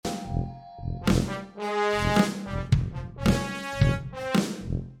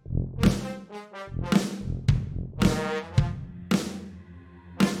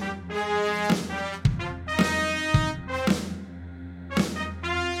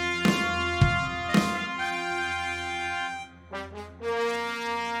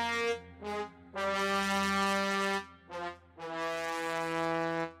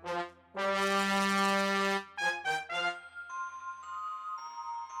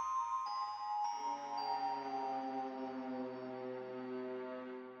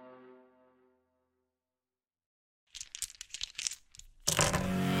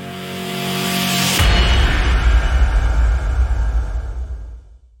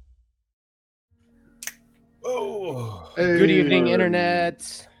Good evening,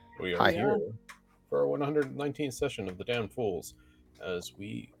 Internet. We are here for our 119th session of the Damned Fools as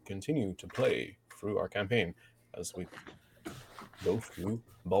we continue to play through our campaign as we go through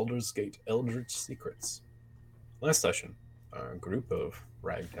Baldur's Gate Eldritch Secrets. Last session, a group of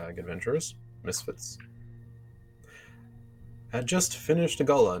ragtag adventurers, misfits, had just finished a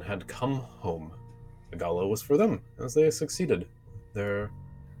gala and had come home. The gala was for them, as they succeeded their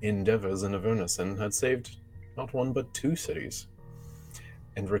endeavors in Avernus and had saved not one but two cities,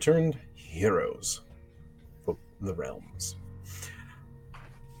 and returned heroes for the realms.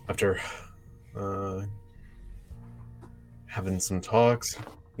 After having some talks,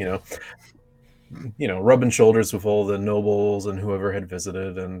 rubbing shoulders with all the nobles and whoever had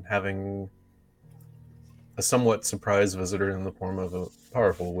visited, and having a somewhat surprise visitor in the form of a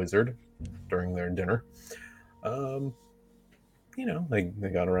powerful wizard during their dinner, they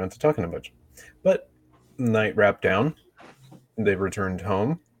got around to talking a bunch. But night wrapped down, they returned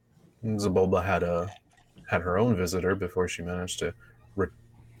home. Zabulba had her own visitor before she managed to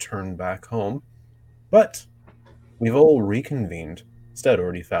return back home. But we've all reconvened. Stead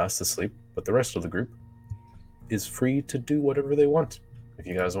already fast asleep, but the rest of the group is free to do whatever they want. If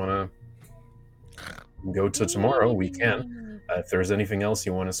you guys want to go to tomorrow, we can. If there's anything else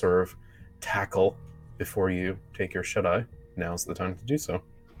you want to sort of tackle before you take your shut-eye, now's the time to do so.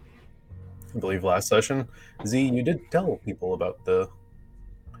 I believe last session, Z, you did tell people about the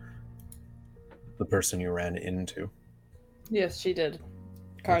person you ran into. Yes, she did.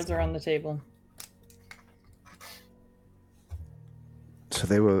 Cards are on the table. So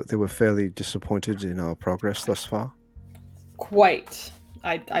they were fairly disappointed in our progress thus far? Quite.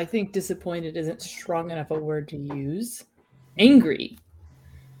 I think disappointed isn't strong enough a word to use. Angry.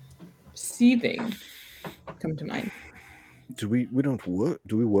 Seething come to mind. Do we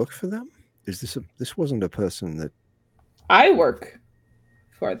work for them? This wasn't a person that I work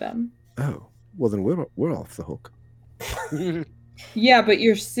for them. Oh, well then we're off the hook. Yeah, but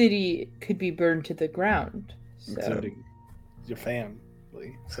your city could be burned to the ground. So. Including your family.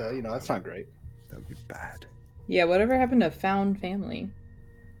 So, that's not great. That would be bad. Yeah, whatever happened to found family?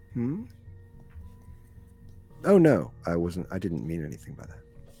 Oh no, I didn't mean anything by that.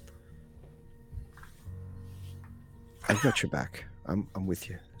 I've got your back. I'm with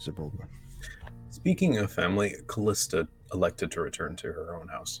you, Zabulba. Speaking of family, Callista elected to return to her own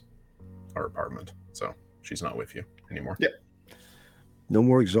house, our apartment, so she's not with you anymore. Yep. No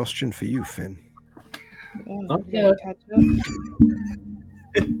more exhaustion for you, Finn. Yeah,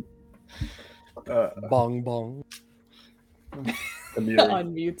 Bong bong.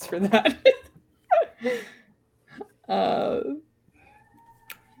 Unmutes for that.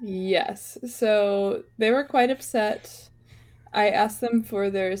 Yes, so they were quite upset. I asked them for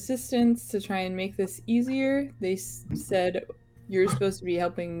their assistance to try and make this easier. They said, you're supposed to be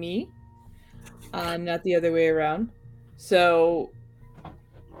helping me, not the other way around. So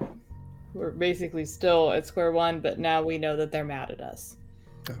we're basically still at square one, but now we know that they're mad at us.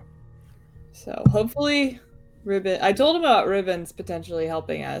 Oh. So hopefully I told him about Ribbons potentially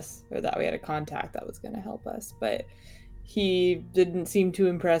helping us, or that we had a contact that was going to help us, but he didn't seem too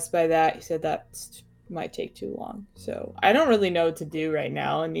impressed by that. He said that might take too long. So I don't really know what to do right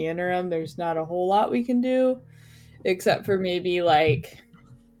now. In the interim, there's not a whole lot we can do, except for maybe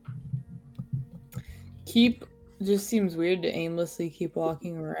just seems weird to aimlessly keep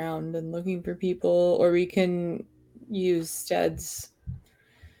walking around and looking for people, or we can use Stead's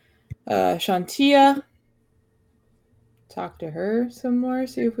Shantia, talk to her some more,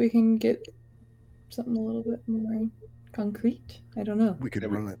 see if we can get something a little bit more concrete. I don't know. We could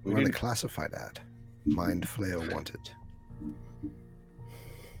run a classified ad. Mind Flayer wanted.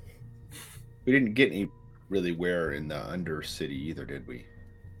 We didn't get any really where in the Undercity either, did we?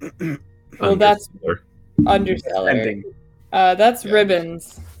 Well, that's Underseller. That's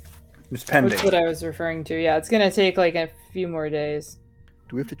Ribbons. It's pending. That's what I was referring to. Yeah, it's going to take a few more days.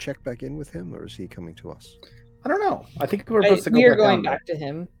 Do we have to check back in with him, or is he coming to us? I don't know. I think we're supposed to go We are back going down back to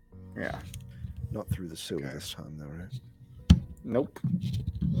him. there. Yeah. Not through the sewer Okay. this time, though, right? Nope.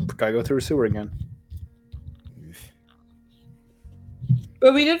 Gotta go through a sewer again.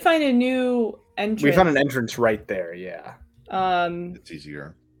 But we did find a new entrance. We found an entrance right there. Yeah. It's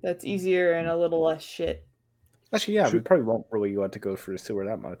easier. That's easier and a little less shit. Actually, yeah. We probably won't really want to go through the sewer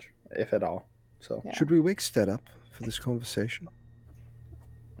that much, if at all. So. Yeah. Should we wake Stead up for this conversation?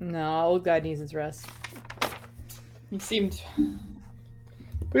 No, old guy needs his rest. He seemed. We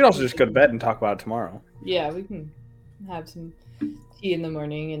can also just go to bed and talk about it tomorrow. Yeah, we can have some tea in the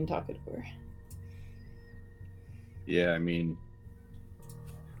morning and talk it over. Yeah, I mean,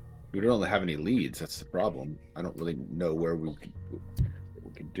 we don't really have any leads. That's the problem. I don't really know where we could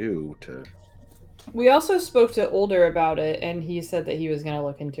do to. We also spoke to Older about it, and he said that he was going to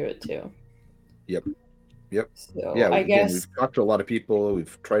look into it too. Yep. So Yeah, I guess we've talked to a lot of people.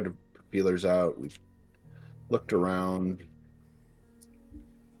 We've tried to put feelers out. We've looked around. I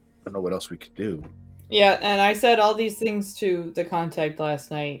don't know what else we could do. Yeah, and I said all these things to the contact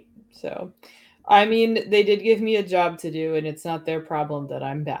last night. So, I mean, they did give me a job to do, and it's not their problem that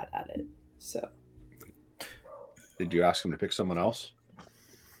I'm bad at it. So, Did you ask them to pick someone else?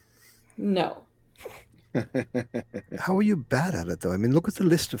 no. How are you bad at it, though? I mean, look at the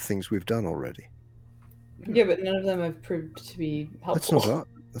list of things we've done already. Yeah, but none of them have proved to be helpful.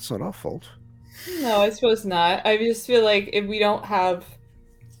 That's not our fault. No, I suppose not. I just feel like if we don't have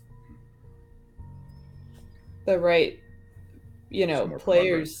the right, Some more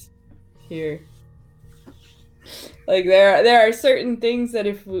players here. Like there are certain things that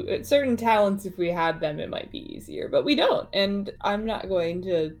certain talents, if we had them, it might be easier, but we don't, and I'm not going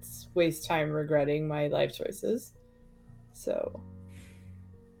to waste time regretting my life choices. So,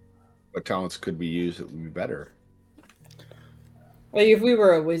 What talents could we use that would be better? like if we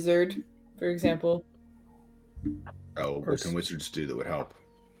were a wizard, for example, Oh, what can wizards do that would help?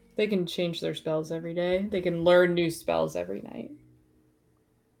 they can change their spells every day. They can learn new spells every night.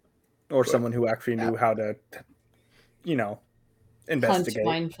 Or someone who actually knew how to, Hunt investigate.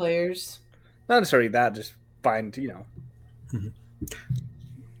 mind flayers. Not necessarily that, just find,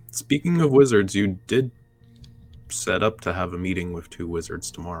 Speaking of wizards, you did set up to have a meeting with 2 wizards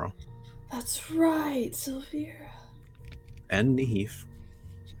tomorrow. That's right, Sylvia. And Nihif.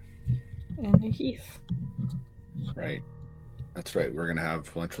 And a Heath. Right. That's right. We're gonna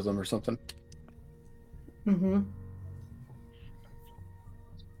have lunch with them or something. Mm-hmm.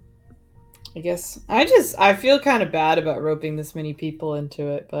 I guess I feel kind of bad about roping this many people into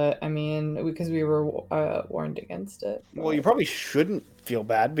it, but I mean, because we were warned against it. Well, you probably shouldn't feel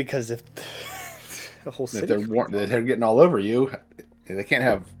bad because if the whole If city. they're getting all over you, they can't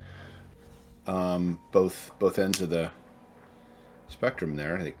have both ends of the spectrum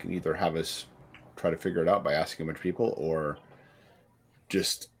there. They can either have us try to figure it out by asking a bunch of people, or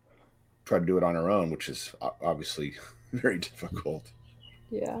just try to do it on our own, which is obviously very difficult.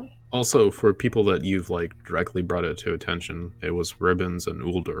 Yeah. Also, for people that you've directly brought it to attention, it was Ribbons and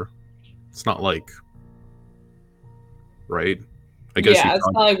Ulder. It's not right? I guess Yeah, it's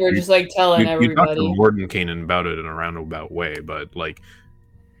not like we're just telling you talked everybody. to Mordenkainen about it in a roundabout way, but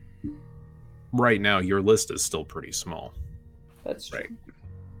right now your list is still pretty small. That's true. Right.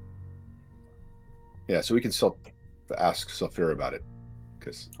 Yeah, so we can still ask Sophia about it,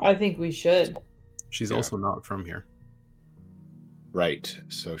 because I think we should. She's Yeah. also not from here. right.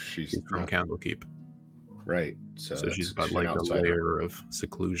 So she's She's from Candlekeep. right. So She's got an a outsider. layer of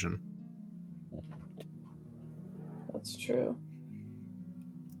seclusion. That's true.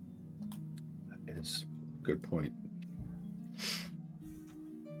 That is a good point.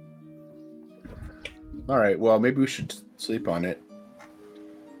 All right. Well, maybe we should sleep on it.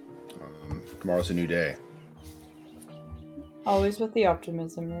 Tomorrow's a new day. Always with the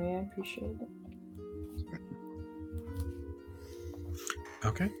optimism, Maria. I appreciate it.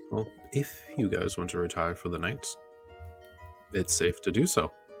 Okay, well, if you guys want to retire for the night, it's safe to do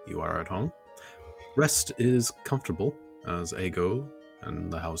so. You are at home. Rest is comfortable, as Ago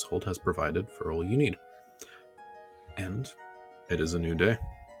and the household has provided for all you need. And it is a new day.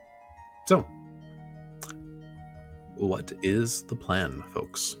 So, what is the plan,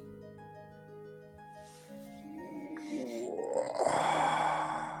 folks?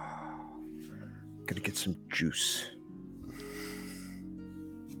 Gotta get some juice.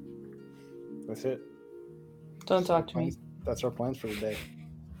 That's it. Don't talk to me. That's our plans for the day.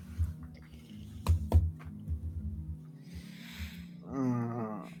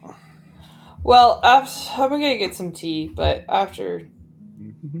 Well, I'm gonna get some tea, but after,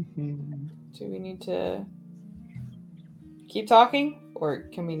 do we need to keep talking, or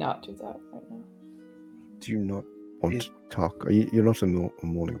can we not do that right now? Do you not want to talk? You're not a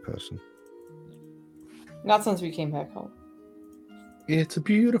morning person. Not since we came back home. It's a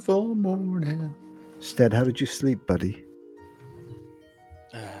beautiful morning. Stead, how did you sleep, buddy?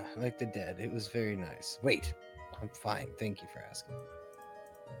 Like the dead. It was very nice. Wait, I'm fine. Thank you for asking.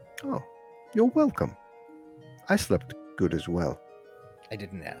 Oh, you're welcome. I slept good as well. I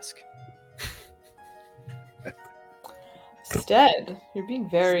didn't ask. Stead, you're being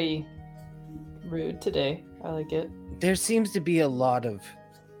very rude today. I like it. There seems to be a lot of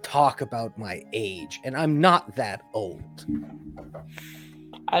talk about my age, and I'm not that old.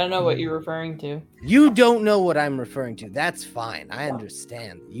 I don't know what you're referring to. You don't know what I'm referring to. That's fine. I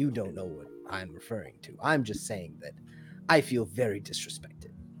understand. You don't know what I'm referring to. I'm just saying that I feel very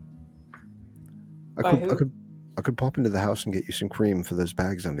disrespected. I could pop into the house and get you some cream for those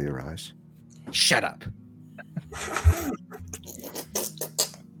bags under your eyes. Shut up.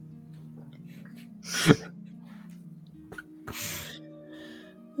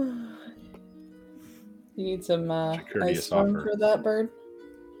 You need some Security ice is cream offered. for that bird?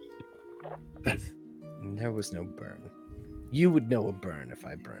 There was no burn. You would know a burn if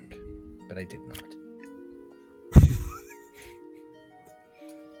I burned, but I did not.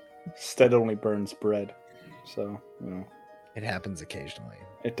 Stead only burns bread, so It happens occasionally,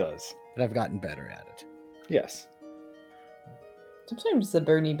 it does. but I've gotten better at it. Yes. Sometimes the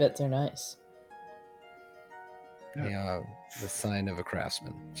burny bits are nice. Yeah, the sign of a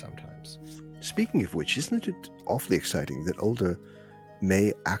craftsman sometimes. Speaking of which, isn't it awfully exciting that Older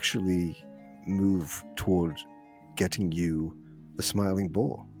may actually move toward getting you the Smiling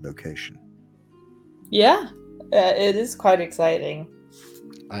Boar location? Yeah, it is quite exciting.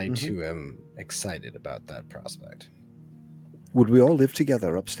 I too am excited about that prospect. Would we all live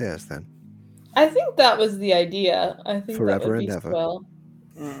together upstairs then? I think that was the idea. I think Forever that would and be ever. swell.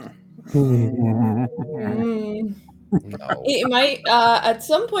 Mm-hmm. No. It might at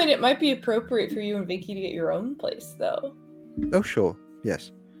some point it might be appropriate for you and Vicky to get your own place though. Oh, sure,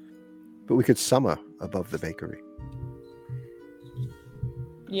 yes. But we could summer above the bakery.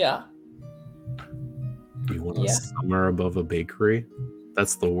 Yeah. You want Yeah. to summer above a bakery?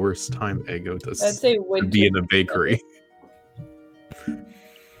 That's the worst time, Ego, to I'd say to winter. be in a bakery.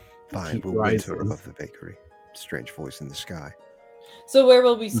 Fine, Keep we'll winter rising. above the bakery. Strange voice in the sky. So where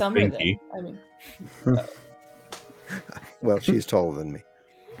will we summer then? Pinky. I mean, Well, she's taller than me.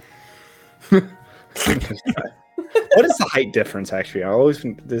 What is the height difference? Actually, I always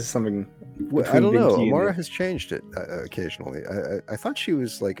think this is something. Well, I between don't know. Binky and Amara the- has changed it occasionally. I thought she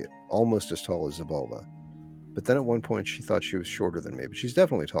was like almost as tall as Zabulba. But then at one point she thought she was shorter than me. But she's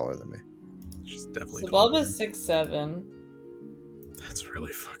definitely taller than me. She's definitely so tall. Bulba's 6'7". That's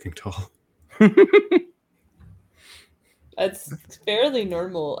really fucking tall. That's fairly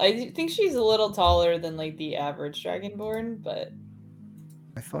normal. I think she's a little taller than like the average Dragonborn, but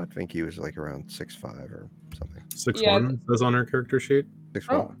I thought Vinky was like around 6'5" or something. 6'1" says on her character sheet.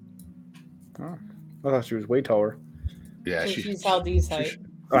 6'1". Oh, I thought she was way taller. Yeah, she's Haldi's height.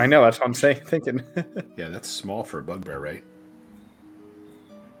 Oh, I know. That's what I'm saying. Thinking. Yeah, that's small for a bugbear, right?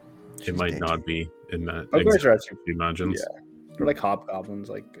 It might not be in that. Bugbears are actually, She imagines. yeah, they're like hobgoblins,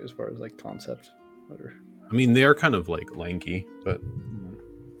 like as far as like concept. Or, I mean, they are kind of like lanky, but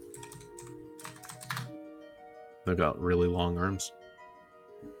they've got really long arms.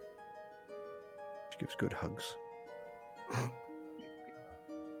 She gives good hugs.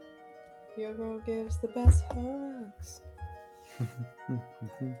 Your girl gives the best hugs.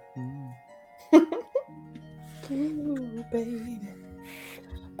 Ooh, baby.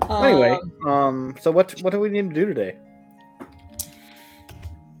 anyway, so what do we need to do today?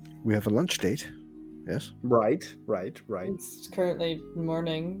 We have a lunch date. Yes. Right. It's currently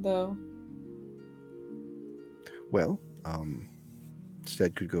morning though. Well,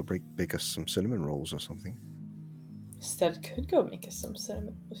 Stead could go bake us some cinnamon rolls or something. Stead could go make us some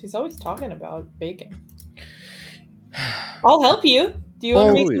cinnamon. She's always talking about baking. I'll help you. Do you want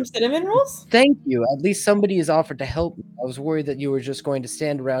to make Oh, some cinnamon rolls? Thank you. At least somebody has offered to help me. I was worried that you were just going to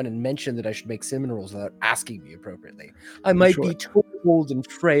stand around and mention that I should make cinnamon rolls without asking me appropriately. I might be too old and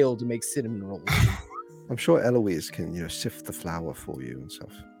frail to make cinnamon rolls. I'm sure Eloise can, sift the flour for you and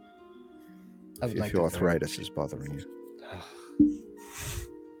stuff. I would If like your to very arthritis is bothering you.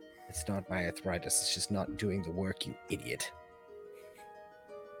 It's not my arthritis. It's just not doing the work, you idiot.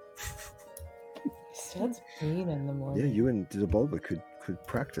 Stead's mean in the Yeah, morning. you and Zabulba could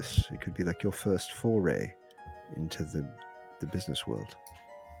practice. It could be like your first foray into the business world.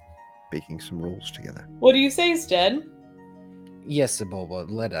 Baking some rolls together. What do you say, Stead? Yes, Zabulba,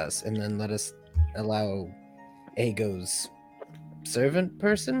 let us. And then let us allow Ago's servant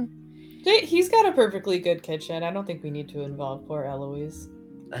person? He's got a perfectly good kitchen. I don't think we need to involve poor Eloise.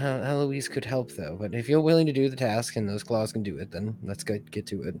 Eloise could help, though. But if you're willing to do the task and those claws can do it, then let's get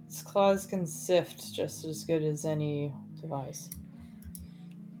to it. His claws can sift just as good as any device.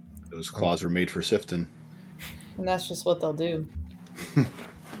 Those claws were made for sifting. And that's just what they'll do.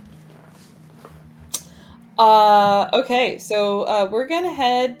 Okay, so we're gonna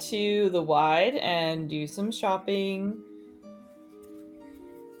head to the Wide and do some shopping.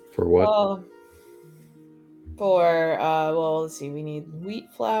 For what? Well, let's see. We need wheat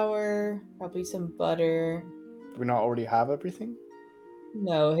flour, probably some butter. Do we not already have everything?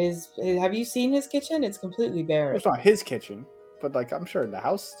 No, his have you seen his kitchen? It's completely bare. It's not his kitchen, but like I'm sure in the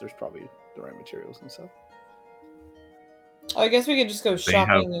house there's probably the right materials and stuff. Oh, I guess we could just go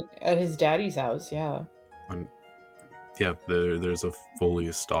shopping at his daddy's house. Yeah. Yeah, there's a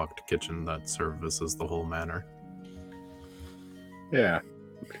fully stocked kitchen that services the whole manor. Yeah,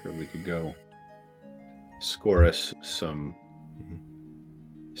 I'm sure we could go score us some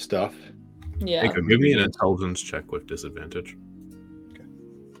stuff. Yeah. Hey, give me an intelligence check with disadvantage. Okay.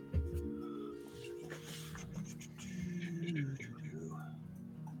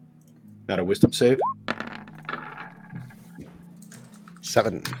 Not a wisdom save?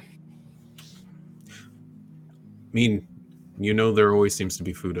 7. I mean, you know there always seems to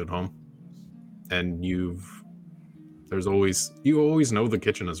be food at home. And you always know the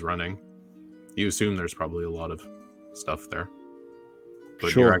kitchen is running. You assume there's probably a lot of stuff there.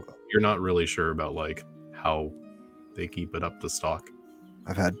 But Sure. you're not really sure about like how they keep it up to stock.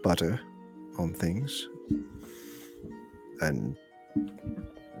 I've had butter on things, and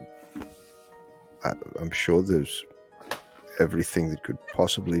I'm sure there's everything that could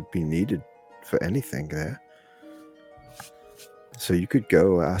possibly be needed for anything there. So you could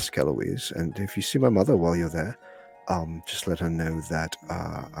go ask Eloise, and if you see my mother while you're there, just let her know that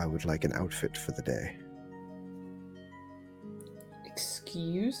I would like an outfit for the day.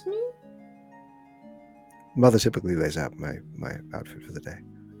 Excuse me? Mother typically lays out my outfit for the day.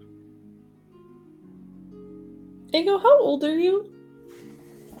 Ego, how old are you?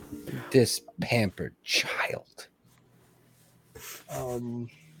 This pampered child. I'm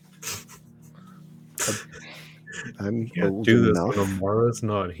Can't old do this enough. when Amara's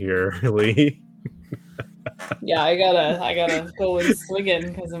not here, really. Yeah, I gotta go and swing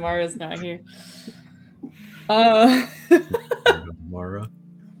in because Amara's not here. Amara.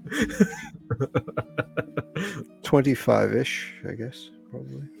 25-ish, I guess,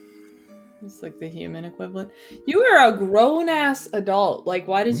 probably. It's like the human equivalent. You are a grown-ass adult. Like,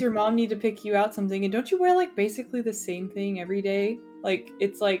 why does your mom need to pick you out something? And don't you wear, like, basically the same thing every day? Like,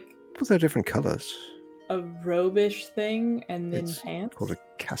 it's like Well, they're different colors. a robe-ish thing and then It's pants? called a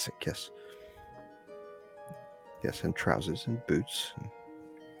cassock, yes. Yes, and trousers and boots.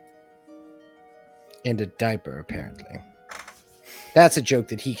 And a diaper, apparently. That's a joke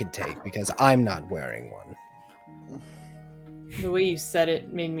that he can take because I'm not wearing one. The way you said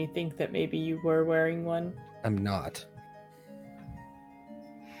it made me think that maybe you were wearing one. I'm not.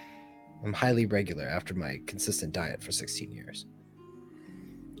 I'm highly regular after my consistent diet for 16 years.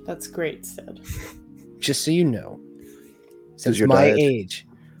 That's great, Sid. Just so you know, since your my diet- age,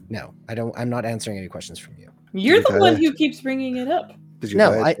 no, I don't. I'm not answering any questions from you. You're your the one diet- who keeps bringing it up. Does your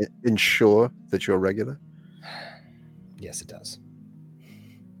No, diet ensure that you're regular? Yes, it does.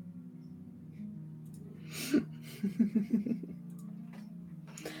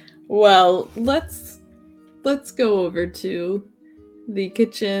 Well, let's go over to the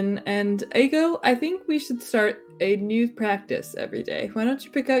kitchen, and Ego, I think we should start a new practice every day. Why don't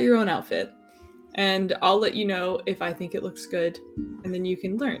you pick out your own outfit, and I'll let you know if I think it looks good, and then you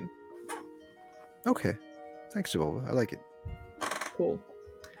can learn. Okay. Thanks, Evolva. I like it. Cool.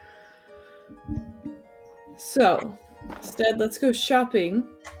 So, instead, let's go shopping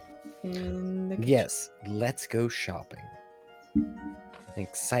in the kitchen. Yes, let's go shopping. An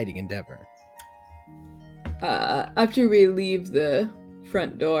exciting endeavor. After we leave the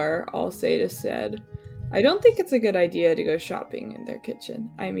front door, I'll say to Sid, I don't think it's a good idea to go shopping in their kitchen.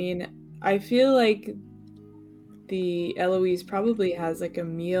 I mean, I feel like the Eloise probably has like a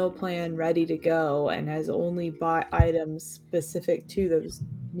meal plan ready to go and has only bought items specific to those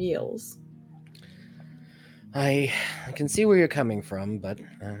meals. I can see where you're coming from, but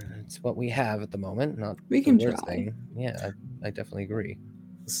it's what we have at the moment. Not We the can worst try. thing. Yeah, I definitely agree.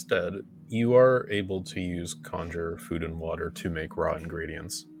 Instead, you are able to use conjure food and water to make raw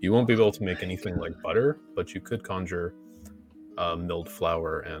ingredients. You won't be able to make anything like butter, but you could conjure milled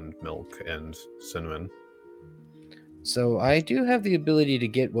flour and milk and cinnamon. So I do have the ability to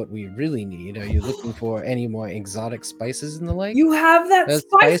get what we really need. Are you looking for any more exotic spices and the like? You have that A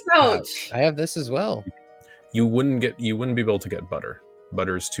spice pouch. pouch. I have this as well. You wouldn't be able to get butter.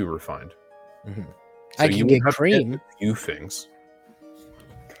 Butter is too refined. Mhm. So I you can would get have to get cream. a few things.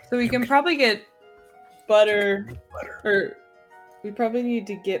 So we can probably get butter, or we probably need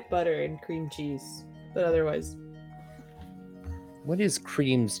to get butter and cream cheese, but otherwise, What is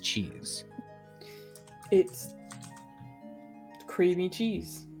cream's cheese? it's creamy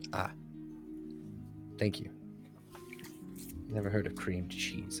cheese. Thank you. Never heard of creamed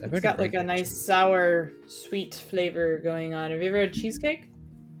cheese. I've It's heard got of like a regular nice cheese. sour, sweet flavor going on. Have you ever had cheesecake?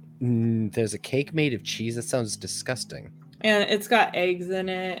 There's a cake made of cheese. That sounds disgusting. And it's got eggs in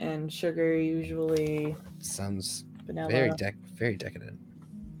it and sugar, usually Sounds vanilla. very decadent.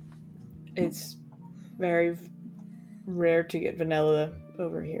 It's very rare to get vanilla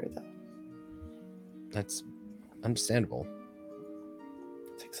over here, though. That's understandable.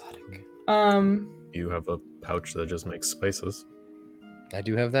 It's exotic. You have a pouch that just makes spices. I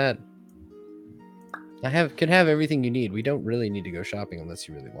do have that. Can have everything you need. We don't really need to go shopping unless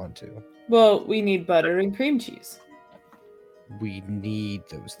you really want to. Well, we need butter and cream cheese. We need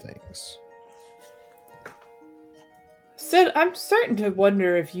those things. Sid, I'm starting to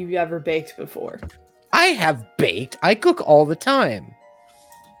wonder if you've ever baked before. I have baked. I cook all the time.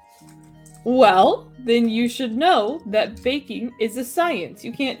 Well, then you should know that baking is a science.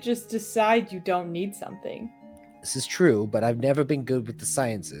 You can't just decide you don't need something. This is true, but I've never been good with the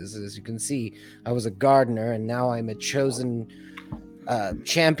sciences. As you can see, I was a gardener, and now I'm a chosen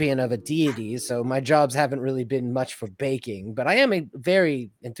champion of a deity, so my jobs haven't really been much for baking, but I am very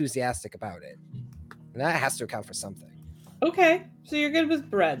enthusiastic about it. And that has to account for something. Okay, so you're good with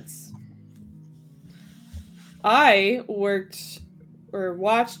breads. I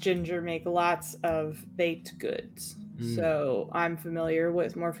watched Ginger make lots of baked goods. So I'm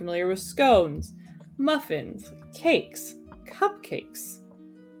more familiar with scones, muffins, cakes, cupcakes,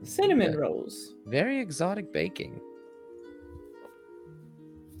 cinnamon rolls. Very exotic baking.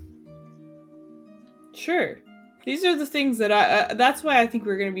 Sure. These are the things that that's why I think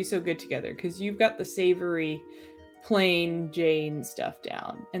we're going to be so good together, because you've got the savory, plain Jane stuff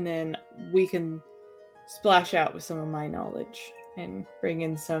down, and then we can splash out with some of my knowledge and bring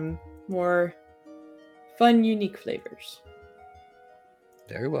in some more fun, unique flavors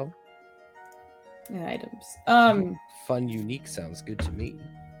Very well. and items. Fun, unique sounds good to me.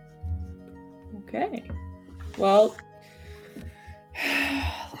 Okay. Well,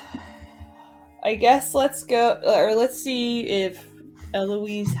 I guess let's go, or let's see if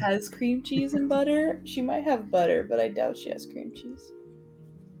Eloise has cream cheese and butter. She might have butter, but I doubt she has cream cheese.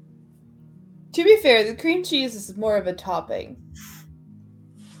 To be fair, the cream cheese is more of a topping.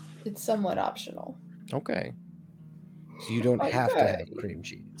 It's somewhat optional. Okay. So you don't have to have cream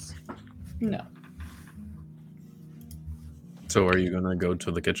cheese. No. So are you going to go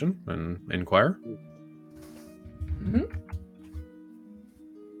to the kitchen and inquire? Mm-hmm.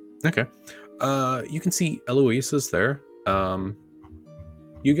 Okay. You can see Eloise is there.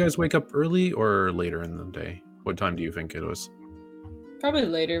 You guys wake up early or later in the day? What time do you think it was? Probably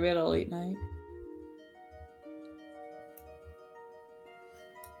later. We had a late night.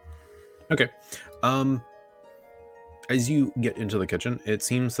 Okay. As you get into the kitchen, it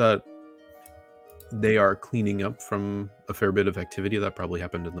seems that they are cleaning up from a fair bit of activity that probably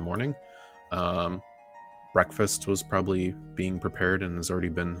happened in the morning. Breakfast was probably being prepared and has already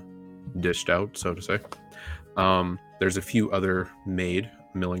been dished out, so to say. There's a few other maid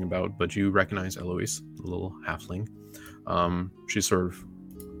milling about, but you recognize Eloise, the little halfling. She's sort of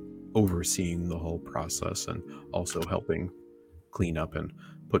overseeing the whole process and also helping clean up and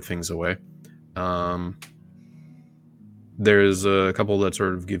put things away. There's a couple that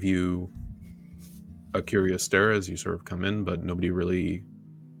sort of give you a curious stare as you sort of come in, but nobody really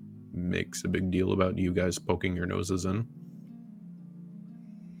makes a big deal about you guys poking your noses in.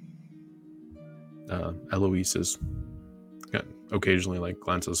 Eloise is occasionally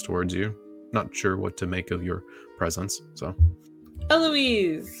glances towards you, not sure what to make of your presence. So,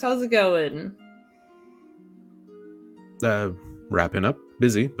 Eloise, how's it going? Wrapping up,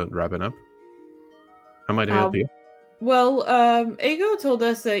 busy, but wrapping up. How might I help you? Well, Ego told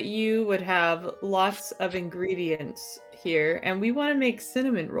us that you would have lots of ingredients here, and we want to make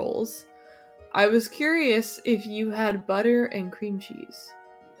cinnamon rolls. I was curious if you had butter and cream cheese.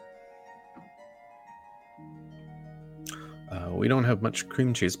 We don't have much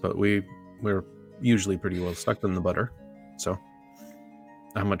cream cheese, but we're usually pretty well stuck in the butter. So,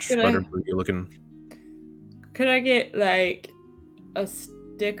 how much butter are you looking? Could I get like a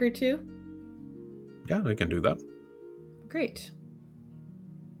stick or two? Yeah, I can do that. Great.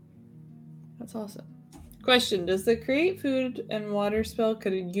 That's awesome. Question: does the create food and water spell,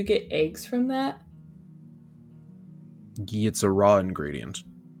 could you get eggs from that? It's a raw ingredient.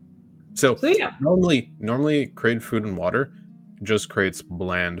 So yeah. normally create food and water just creates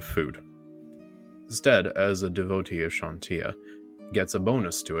bland food. Instead, as a devotee of Shantia, gets a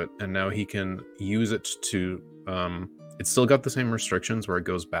bonus to it, and now he can use it to it's still got the same restrictions where it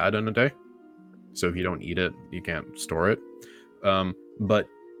goes bad in a day. So if you don't eat it, you can't store it. But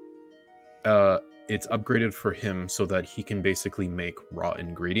it's upgraded for him so that he can basically make raw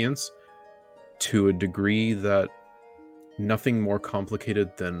ingredients to a degree that nothing more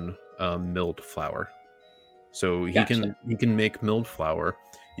complicated than milled flour. So he can make milled flour.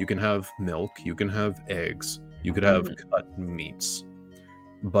 You can have milk. You can have eggs. You could have cut meats.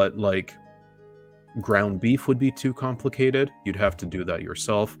 But like ground beef would be too complicated. You'd have to do that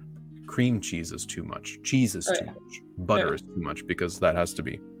yourself. Cream cheese is too much. Cheese is too much. Butter is too much because that has to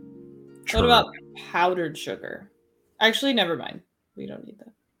be churned. What about powdered sugar? Actually, never mind. We don't need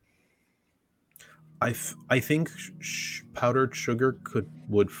that. I think powdered sugar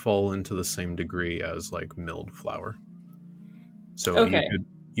would fall into the same degree as like milled flour. So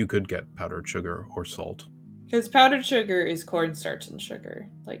you could get powdered sugar or salt. Because powdered sugar is cornstarch and sugar,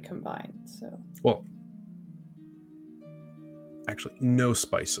 like combined. So well, actually, no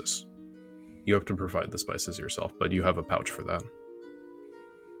spices. You have to provide the spices yourself, but you have a pouch for that.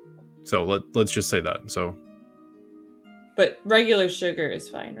 So let's just say that. So, but regular sugar is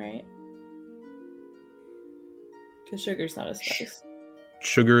fine, right? Because sugar's not a spice.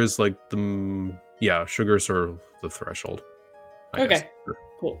 Sugar is like sugar's sort of the threshold. I guess.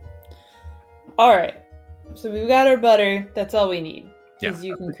 Cool. All right. So we've got our butter. That's all we need. Yeah.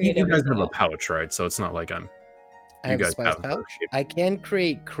 You can create you guys have a pouch, right? So it's not like I have a spice pouch. I can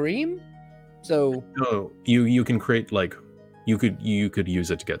create cream. So no, you can create like you could use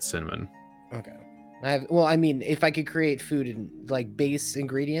it to get cinnamon. Okay. I mean, if I could create food and like base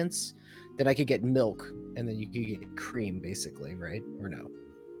ingredients, then I could get milk, and then you could get cream, basically, right? Or no?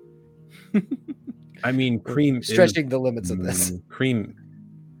 I mean, cream stretching the limits of this. Cream.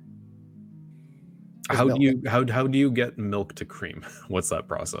 How do you get milk to cream? What's that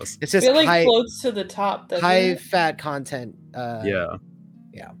process? It's just floats to the top. High fat content. Yeah.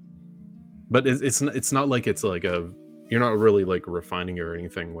 But it's not like it's like you're not really like refining it or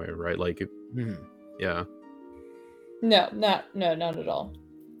anything way, right? Like yeah. No, not at all.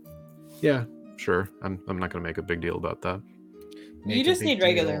 Yeah, sure. I'm not gonna make a big deal about that. You just need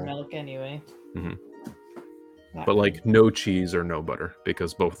regular milk anyway. But like no cheese or no butter,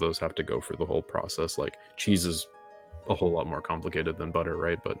 because both of those have to go for the whole process. Like cheese is a whole lot more complicated than butter,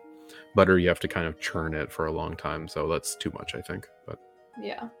 right? But butter, you have to kind of churn it for a long time, so that's too much, I think. But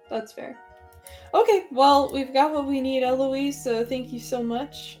yeah, that's fair. Okay, well, we've got what we need, Eloise, so thank you so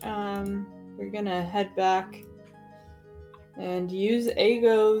much. We're gonna head back and use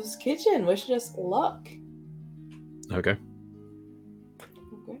Ago's kitchen. Wish us luck. Okay.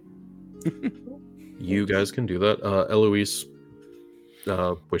 You guys can do that. Eloise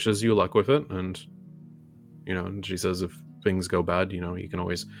wishes you luck with it, and she says if things go bad, you can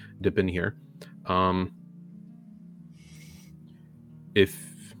always dip in here. If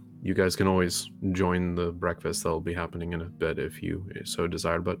you guys can always join the breakfast that'll be happening in a bit if you so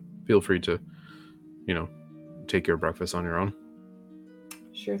desire, but feel free to, take your breakfast on your own.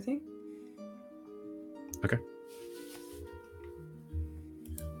 Sure thing. Okay.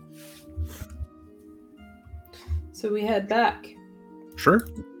 So we head back. Sure.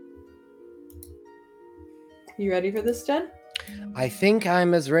 You ready for this, Jen? I think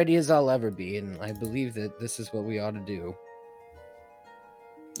I'm as ready as I'll ever be, and I believe that this is what we ought to do.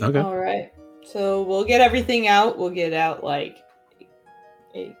 Okay. All right. So we'll get everything out. We'll get out like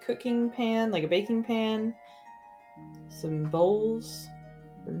a cooking pan, like a baking pan, some bowls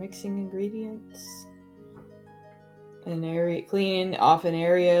for mixing ingredients, clean off an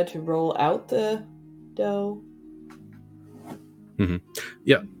area to roll out the dough.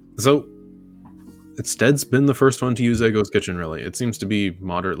 Yeah. So Stead's been the first one to use Ego's kitchen, really. It seems to be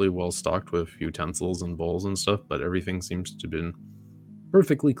moderately well stocked with utensils and bowls and stuff, but everything seems to have been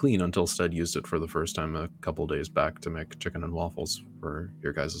perfectly clean until Stead used it for the first time a couple days back to make chicken and waffles for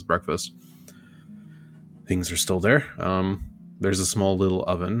your guys' breakfast. Things are still there. There's a small little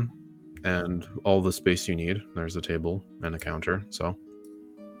oven and all the space you need. There's a table and a counter, so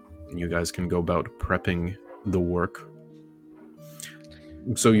you guys can go about prepping the work.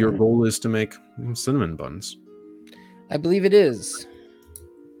 So your goal is to make cinnamon buns. I believe it is.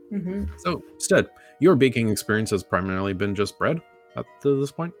 So, Stead, your baking experience has primarily been just bread up to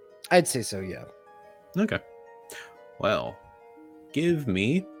this point? I'd say so, yeah. Okay. Well, give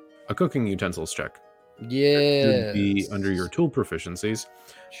me a cooking utensils check. Yeah. Should be under your tool proficiencies.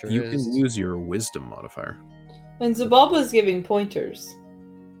 Sure You is. can use your wisdom modifier, And Zabalba's giving pointers.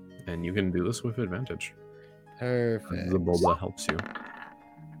 and you can do this with advantage. Perfect. Zabulba helps you.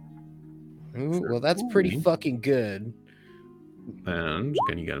 Ooh, well, that's pretty Ooh. fucking good. And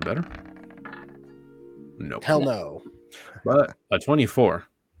can you get it better? Nope. Hell no. But a 24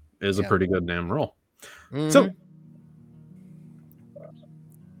 is a Yeah. pretty good damn roll. Mhm. So,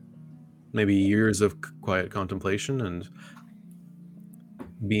 maybe years of quiet contemplation and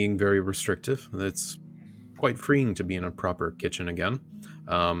being very restrictive. It's quite freeing to be in a proper kitchen again.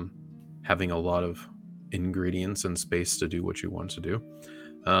 Having a lot of ingredients and space to do what you want to do.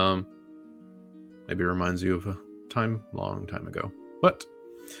 Maybe reminds you of a long time ago. But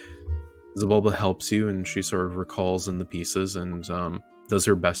Zabulba helps you, and she sort of recalls in the pieces and does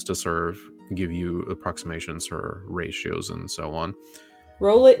her best to sort of give you approximations for ratios and so on.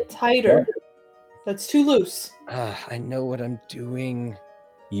 Roll it tighter. That's too loose. I know what I'm doing.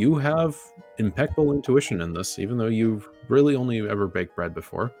 You have impeccable intuition in this, even though you've really only ever baked bread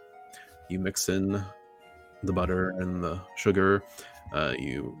before. You mix in the butter and the sugar,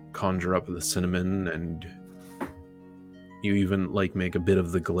 you conjure up the cinnamon, and you even make a bit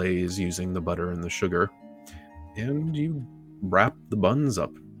of the glaze using the butter and the sugar, and you wrap the buns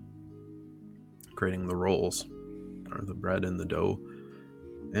up, creating the rolls, or the bread and the dough,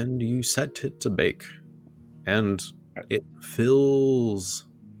 and you set it to bake, and it fills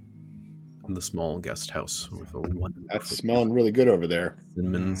the small guest house with a wonderful That's smelling really good over there.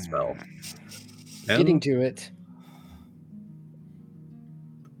 cinnamon smell. Getting And to it.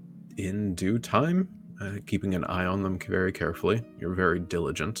 in due time, keeping an eye on them very carefully, you're very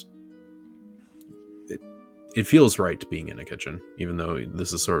diligent. It feels right being in a kitchen, even though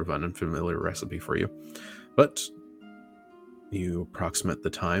this is sort of an unfamiliar recipe for you. But you approximate the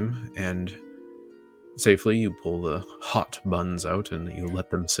time, and safely you pull the hot buns out and you let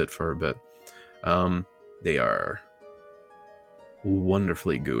them sit for a bit. They are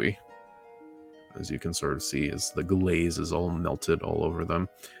wonderfully gooey, as you can sort of see, as the glaze is all melted all over them.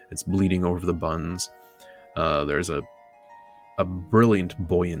 It's bleeding over the buns. There's a brilliant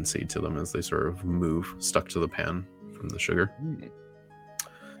buoyancy to them as they sort of move, stuck to the pan from the sugar.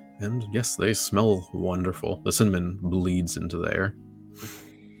 And yes, they smell wonderful. The cinnamon bleeds into the air.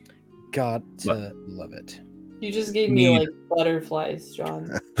 Got to love it. You just gave me like butterflies,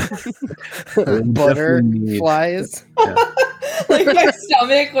 John. Butterflies. Yeah. Like my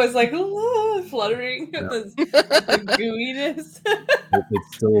stomach was like fluttering with the gooiness.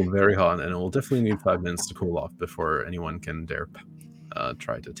 It's still very hot, and it will definitely need 5 minutes to cool off before anyone can dare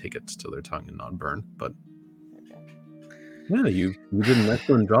try to take it to their tongue and not burn. But yeah, you did an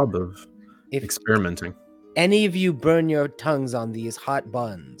excellent job of experimenting. Any of you burn your tongues on these hot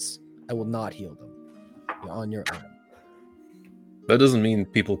buns, I will not heal them. You're on your own. That doesn't mean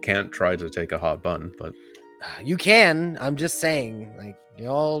people can't try to take a hot bun, but you can. I'm just saying, like, you're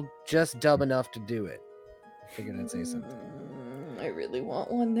all just dumb enough to do it. I figured I'd say something. I really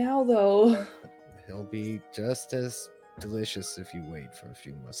want one now, though. It'll be just as delicious if you wait for a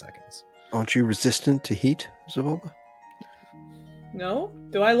few more seconds. Aren't you resistant to heat, Zabulba? No?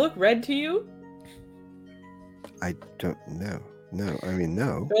 Do I look red to you? I don't know. No, I mean,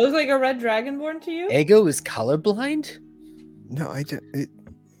 no. Do I look like a red dragonborn to you? Ego is colorblind? No, I don't.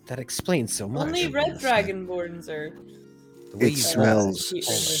 That explains so much. Only red dragonborns are. It smells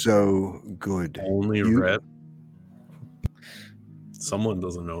so good. only red. Someone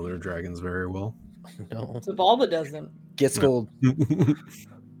doesn't know their dragons very well. No. Zabalba doesn't. Gets gold.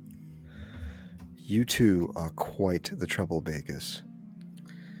 You two are quite the troublemakers.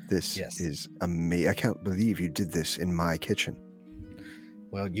 This is amazing. I can't believe you did this in my kitchen.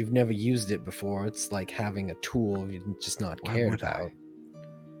 Well, you've never used it before. It's like having a tool you've just not cared about.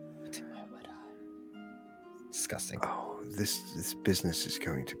 Disgusting. Oh, this business is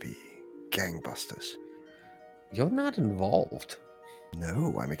going to be gangbusters. You're not involved.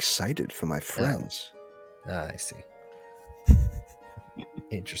 No, I'm excited for my friends. Ah, I see.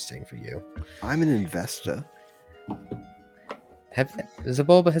 Interesting for you. I'm an investor.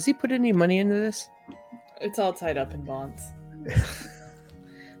 Zabulba, has he put any money into this? It's all tied up in bonds.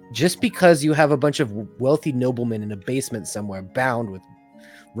 Just because you have a bunch of wealthy noblemen in a basement somewhere bound with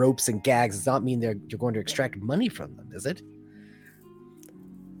ropes and gags does not mean you're going to extract money from them, is it?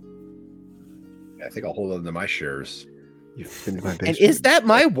 I think I'll hold on to my shares. You've been to my basement. And is that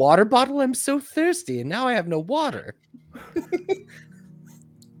my water bottle? I'm so thirsty, and now I have no water.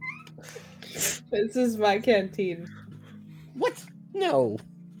 This is my canteen. What? No.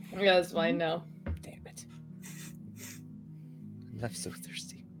 Yeah, it's mine now. Damn it. left so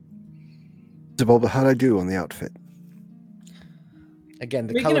thirsty. Zabulba, how'd I do on the outfit? Again,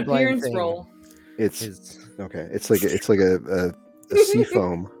 the Make an colorblind appearance thing roll. It's is okay. It's like a sea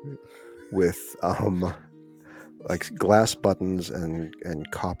foam with like glass buttons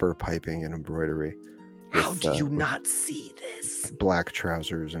and copper piping and embroidery. How with, do you with not see this? black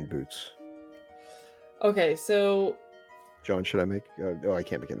trousers and boots? Okay, so John, should I make? Oh, I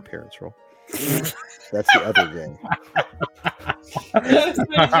can't make an appearance roll. That's the other game. that's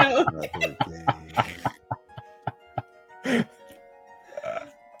my joke. Other game.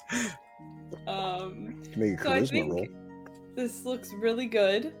 Make a So I charisma think roll. this looks really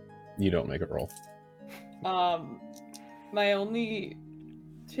good. You don't make a roll. My only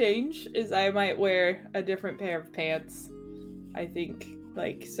change is I might wear a different pair of pants. I think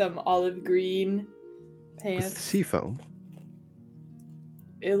like some olive green With pants. sea foam.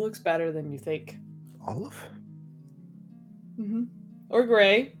 It looks better than you think. Olive. Or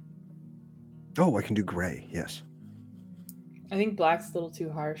gray. Oh, I can do gray. Yes. I think black's a little too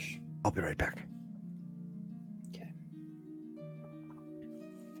harsh. I'll be right back. Okay.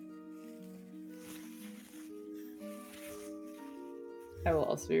 I will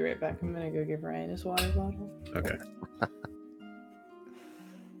also be right back. I'm gonna go give Ryan his water bottle. Okay.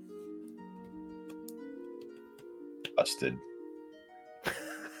 Busted.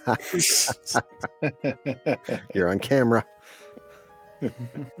 You're on camera.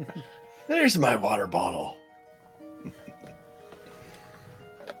 There's my water bottle.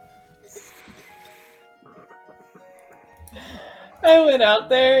 I went out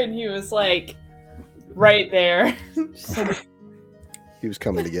there and he was like right there. He was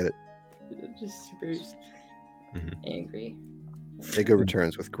coming to get it. Just super angry. Ego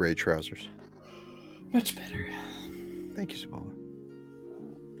returns with gray trousers. Much better. Thank you, Sabala.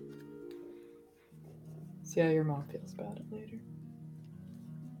 See how your mom feels about it later.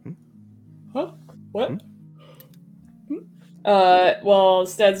 Hmm? Huh? What? Well,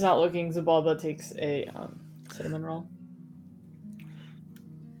 Stead's not looking. Zabalba takes a cinnamon roll.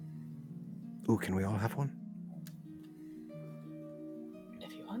 Ooh, can we all have one?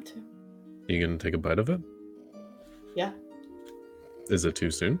 If you want to. You gonna take a bite of it? Yeah. Is it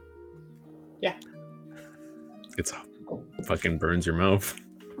too soon? Yeah. It's fucking burns your mouth.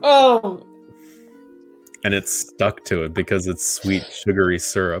 Oh! And it's stuck to it because it's sweet, sugary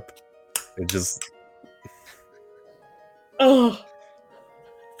syrup. It just... Oh!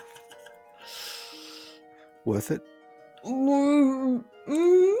 Worth it?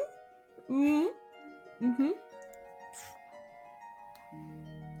 Mm-hmm.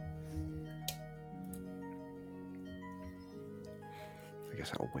 I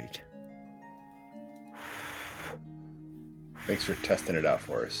guess I'll wait. Thanks for testing it out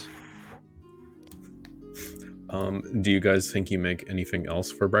for us. Do you guys think you make anything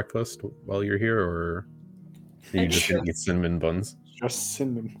else for breakfast while you're here, or are you just gonna eat cinnamon buns? Just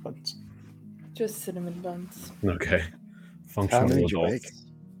cinnamon buns. Just cinnamon buns. Okay. How Functional many did you adult. make?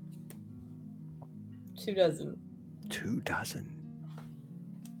 2 dozen. 2 dozen.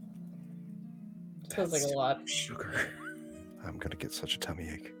 Feels like a lot. Sugar. I'm gonna get such a tummy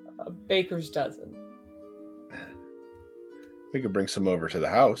ache. A baker's dozen. We could bring some over to the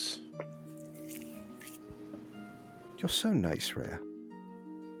house. You're so nice, Rhea.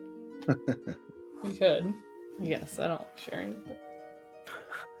 We could. Yes, I don't like sharing.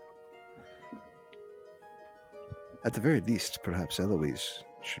 At the very least, perhaps Eloise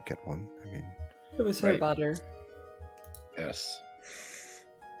should get one. I mean, It was her Right. butter. Yes.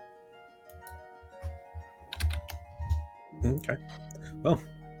 Okay. Well,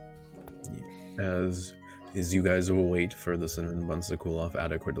 as you guys will wait for the cinnamon buns to cool off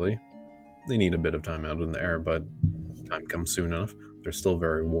adequately, they need a bit of time out in the air, but time comes soon enough. They're still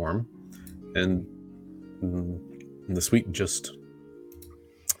very warm, and the sweet just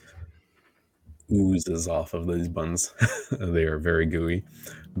oozes off of these buns. They are very gooey,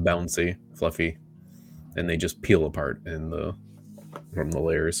 bouncy, fluffy, and they just peel apart from the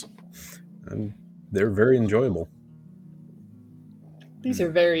layers, and they're very enjoyable. These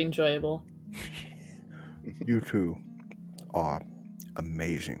are very enjoyable. you two are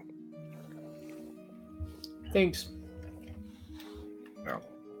amazing. Thanks. Well,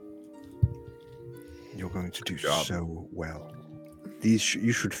 You're going to do job. so well. These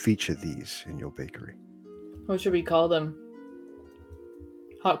you should feature these in your bakery. What should we call them?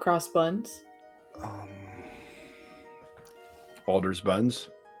 Hot cross buns? Baldur's buns.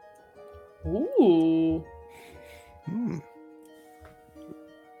 Ooh. Hmm.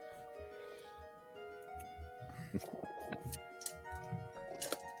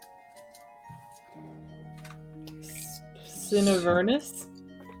 Cinevernus?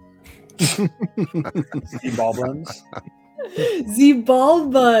 Ball buns. The ball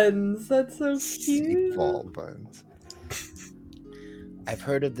buns. That's so cute. Ball buns. I've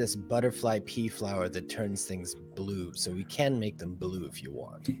heard of this butterfly pea flower that turns things blue, so we can make them blue if you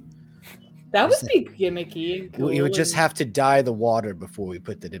want. That would be gimmicky. And cool You would just and- have to dye the water before we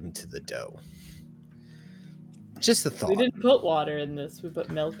put it into the dough. Just a thought. We didn't put water in this. We put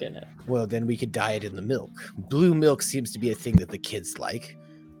milk in it. Well, then we could dye it in the milk. Blue milk seems to be a thing that the kids like.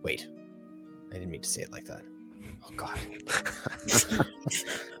 Wait, I didn't mean to say it like that. Oh, God.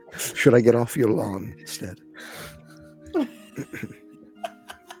 Should I get off your lawn instead?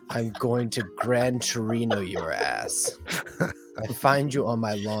 I'm going to Gran Torino your ass. I find you on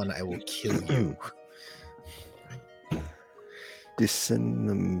my lawn, I will kill you.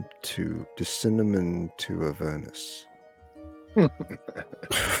 Cinnamon to Avernus.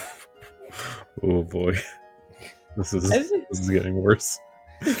 Oh boy, this is getting worse.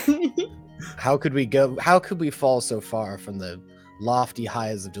 How could we fall so far from the lofty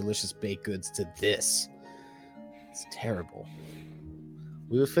highs of delicious baked goods to this? It's terrible.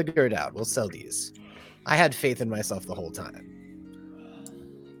 We will figure it out. We'll sell these. I had faith in myself the whole time.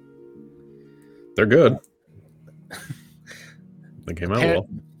 They're good. They came out well.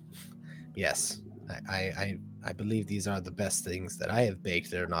 Yes, I believe these are the best things that I have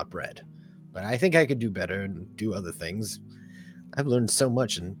baked that are not bread. But I think I could do better and do other things. I've learned so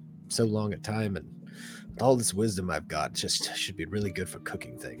much in so long a time, and all this wisdom I've got just should be really good for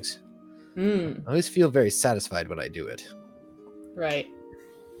cooking things. I always feel very satisfied when I do it. Right.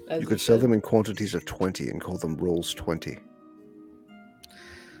 As You could sell them in quantities of 20 and call them rolls 20.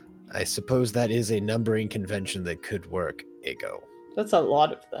 I suppose that is a numbering convention that could work, Ego. That's a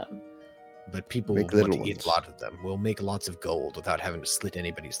lot of them. But people Make will want to little eat ones. a lot of them. We'll make lots of gold without having to slit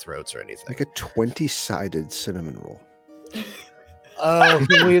anybody's throats or anything. Like a 20-sided cinnamon roll. Oh,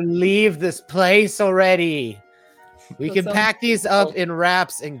 can we leave this place already? We That can sounds pack these up cool. in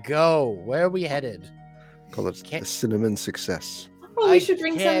wraps and go. Where are we headed? Call it Can't- a cinnamon success. Oh, I we should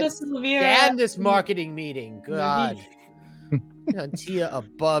bring some to can't Sylvia. Damn this marketing meeting. God. Tia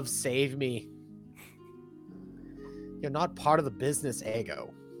above, save me. You're not part of the business,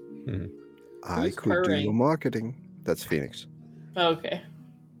 Ego. I Who's could do purring? your marketing. That's Phoenix. Okay.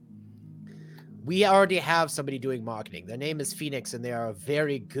 We already have somebody doing marketing. Their name is Phoenix, and they are a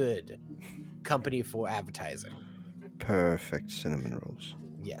very good company for advertising. Perfect cinnamon rolls.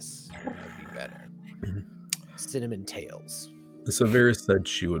 Yes, that would be better. Mhm. Cinnamon Tails. Severus said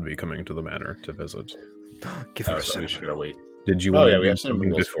she would be coming to the manor to visit. Give her Oh, a so we cinnamon. should gotta wait. Did you Oh, want yeah, to we do have cinnamon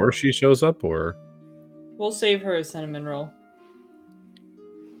something rolls before for- she shows up, or We'll save her a cinnamon roll.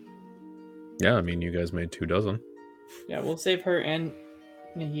 yeah? I mean, you guys made 24. Yeah, we'll save her and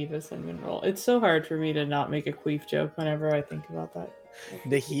Nahiva a cinnamon roll. It's so hard for me to not make a queef joke whenever I think about that.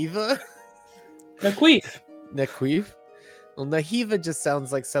 Nahiva? A queef. Naquiv? Well, Nahiva just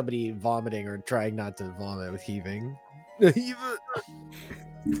sounds like somebody vomiting or trying not to vomit with heaving. Nahiva!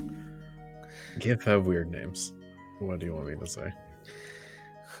 GIF have weird names. What do you want me to say?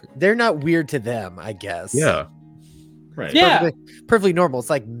 They're not weird to them, I guess. Yeah, Right. Yeah. Perfectly normal. It's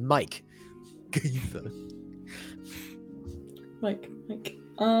like Mike. Mike.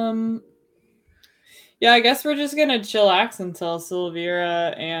 Yeah, I guess we're just gonna chillax until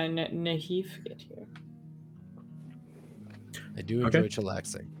Sylvira and Nahif get here. I do Okay. enjoy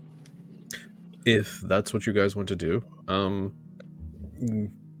chillaxing. if that's what you guys want to do,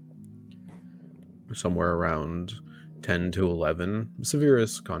 somewhere around 10 to 11,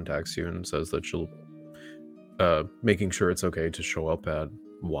 Severus contacts you and says that she'll making sure it's okay to show up at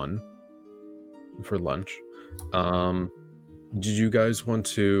 1 for lunch. Did you guys want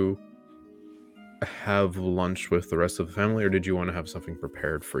to have lunch with the rest of the family, or did you want to have something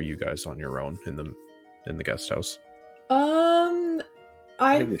prepared for you guys on your own in the guest house?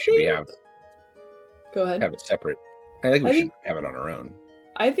 I think we should Go ahead. have it separate. I think we I should think- have it on our own.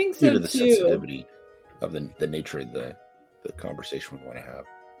 I think Due so to the too. sensitivity of the nature of the conversation we want to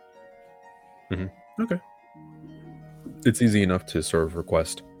have. Okay. It's easy enough to sort of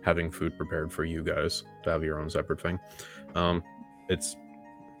request having food prepared for you guys to have your own separate thing. It's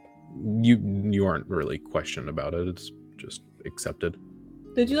you aren't really questioned about it. It's just accepted.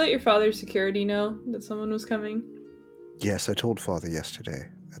 Did you let your father's security know that someone was coming? Yes, I told Father yesterday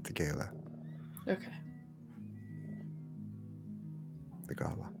at the gala. Okay. The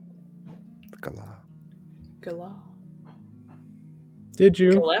gala. The gala. Gala. Did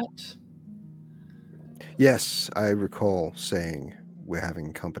you? Colette. Yes, I recall saying we're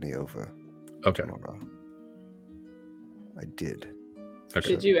having company over Okay. tomorrow. I did. Okay.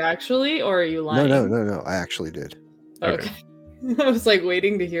 Did you actually, or are you lying? No. I actually did. Okay. I was like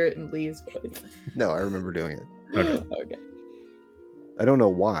waiting to hear it in Lee's voice. No, I remember doing it. Okay. Okay. I don't know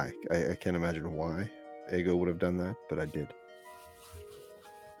why. I can't imagine why Ego would have done that, but I did.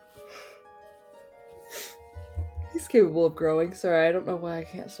 He's capable of growing. Sorry, I don't know why I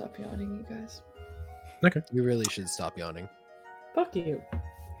can't stop yawning, you guys. Okay. You really should stop yawning. Fuck you.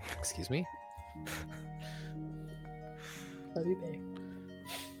 Excuse me? Love you, babe.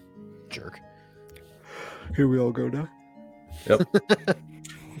 Jerk. Here we all go now.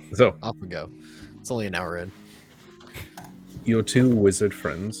 So, Off we go. It's only an hour in. your two wizard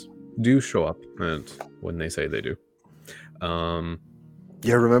friends do show up, and when they say they do.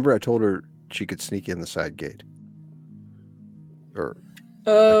 Yeah, remember I told her she could sneak in the side gate. Or I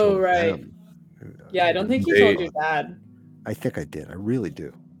Oh, told right. them. Yeah, I don't think you They- told your dad. I think I did. I really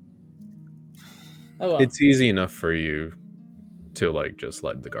do. Oh, well. It's easy enough for you to like just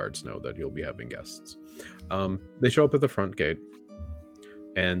let the guards know that you'll be having guests. They show up at the front gate,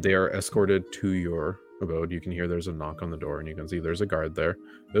 and they are escorted to your abode. You can hear there's a knock on the door, and you can see there's a guard there.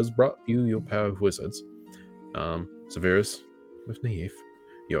 It has brought you your pair of wizards, Severus with Naif,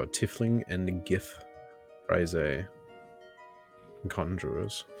 your Tiefling and Gif, Rise,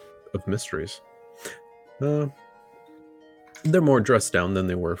 conjurers of mysteries. They're more dressed down than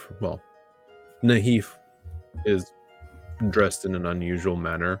they were. Naif is dressed in an unusual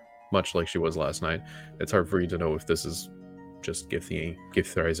manner, much like she was last night. It's hard for you to know if this is just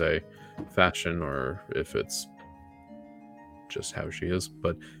Githrise fashion or if it's just how she is,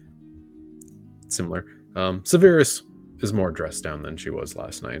 but similar. Severus is more dressed down than she was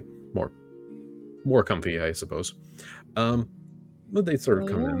last night. More comfy, I suppose. But they sort of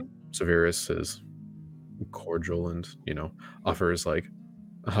come in. Severus is cordial and, offers like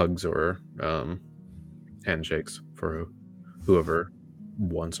hugs or handshakes for whoever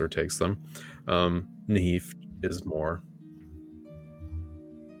wants or takes them. Naif is more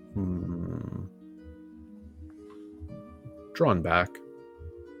drawn back,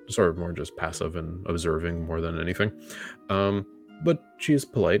 sort of more just passive and observing more than anything. But she is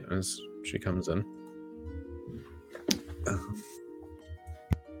polite as she comes in.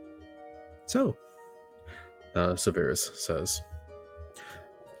 So, Severus says,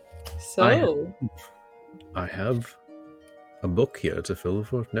 So, I have a book here to fill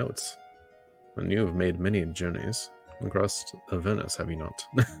with notes. And you have made many journeys across Venice, have you not?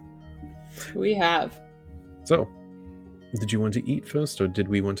 we have. So, did you want to eat first, or did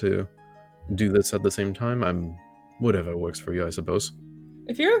we want to do this at the same time? Whatever works for you, I suppose.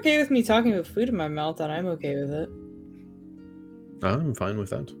 If you're okay with me talking with food in my mouth, then I'm okay with it. I'm fine with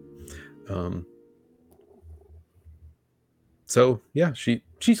that. So yeah,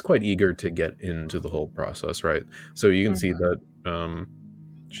 she's quite eager to get into the whole process, right? So you can see that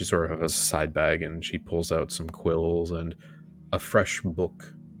she sort of has a side bag, and she pulls out some quills and a fresh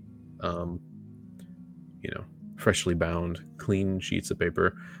book, freshly bound, clean sheets of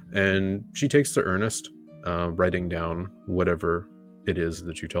paper, and she takes to Ernest, writing down whatever it is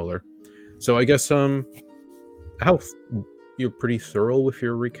that you tell her. So I guess you're pretty thorough with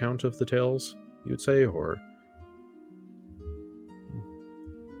your recount of the tales, you would say, or?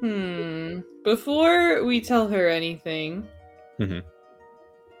 Before we tell her anything,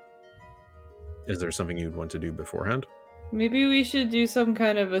 Is there something you'd want to do beforehand? maybe we should do some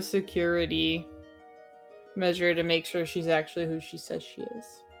kind of a security measure to make sure she's actually who she says she is.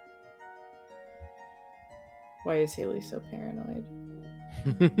 Why is Haley so paranoid?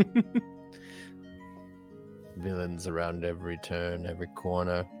 Villains around every turn, every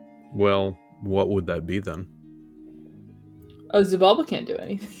corner. Well, what would that be then? Oh, Zabalba can't do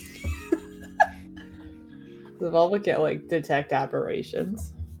anything. Zabalba can't detect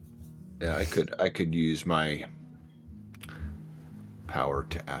aberrations. Yeah, I could use my power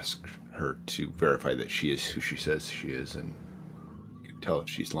to ask her to verify that she is who she says she is, and tell if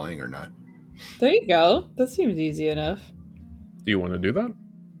she's lying or not. There you go. That seems easy enough. Do you want to do that?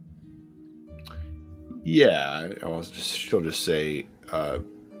 Yeah, she'll just say,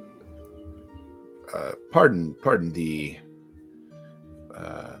 pardon the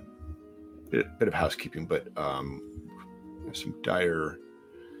bit of housekeeping, but some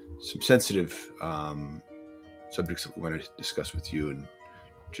sensitive subjects that we want to discuss with you, and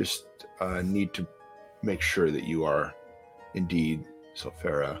just need to make sure that you are indeed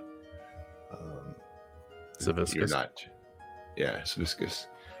Sulfera. Saviscus. You're not. Yeah, Saviscus.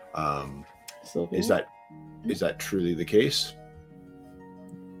 Sylvia? Is that truly the case?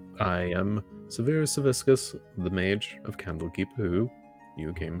 I am Severus Saviscus, the mage of Candlekeep, who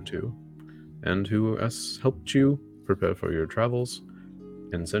you came to, and who has helped you prepare for your travels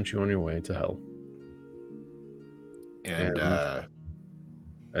and sent you on your way to hell. And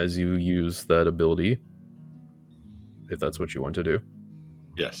as you use that ability, if that's what you want to do,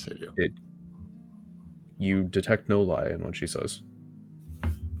 yes, I do. You detect no lie in what she says.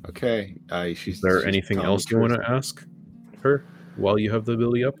 Okay. Is there anything else you want to ask her while you have the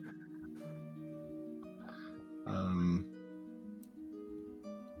ability up?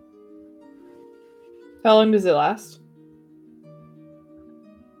 How long does it last?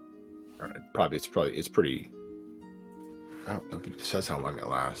 It's pretty. I don't think it says how long it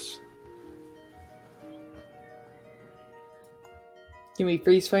lasts. Can we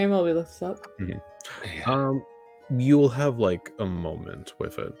freeze frame while we look this up? Yeah. You'll have like a moment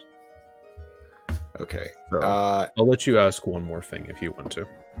with it. Okay. So, I'll let you ask one more thing if you want to.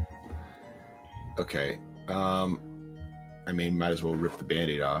 Okay. I mean, might as well rip the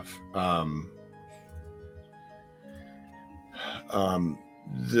Band-Aid off.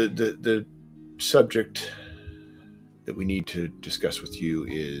 The subject that we need to discuss with you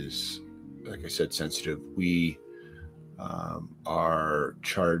is, like I said, sensitive. We are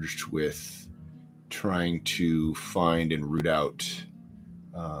charged with trying to find and root out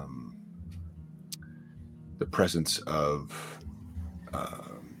the presence of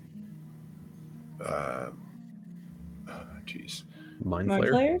Mind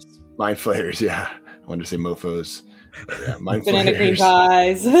Flayers? Mind Flayers, yeah. I wanted to say mofos. Yeah, Mind Banana cream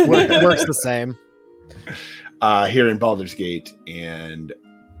Flayers. pies. Works the same. Here in Baldur's Gate, and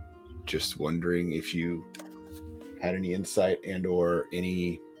just wondering if you had any insight and or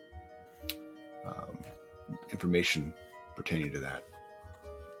any information pertaining to that.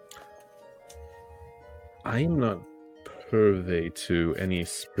 I'm not privy to any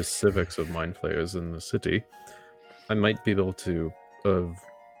specifics of Mind Flayers in the city. I might be able to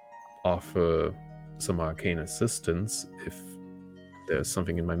offer some arcane assistance if there's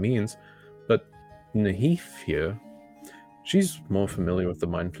something in my means, but Nahif here, she's more familiar with the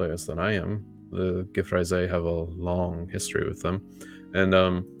Mind Flayers than I am. The Gifraise have a long history with them, and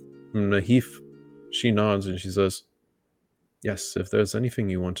Nahif, she nods and she says, "Yes, if there's anything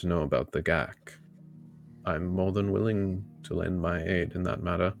you want to know about the GAC, I'm more than willing to lend my aid in that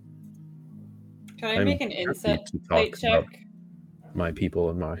matter." Can I make an insight check? About my people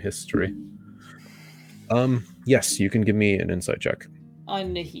and my history. Yes, you can give me an insight check.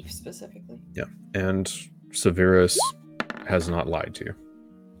 On Nahif specifically. Yeah, and Severus has not lied to you.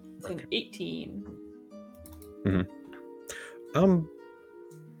 It's an 18.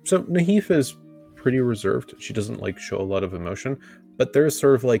 So Nahif is pretty reserved. She doesn't like show a lot of emotion, but there's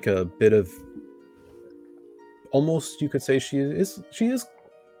sort of like a bit of, almost you could say she is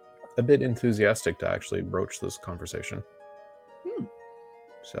a bit enthusiastic to actually broach this conversation.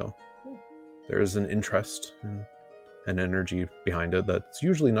 So there is an interest and an energy behind it that's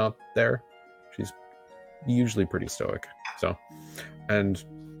usually not there. She's usually pretty stoic. So, and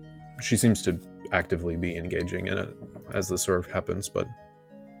she seems to actively be engaging in it as this sort of happens. But,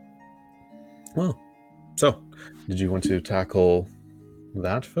 well, so did you want to tackle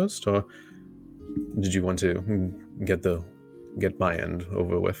that first, or did you want to get my end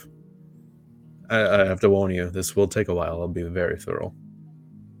over with? I have to warn you, this will take a while. I'll be very thorough.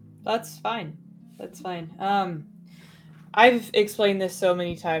 That's fine. That's fine. I've explained this so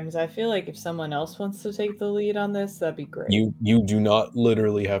many times. I feel like if someone else wants to take the lead on this, that'd be great. You do not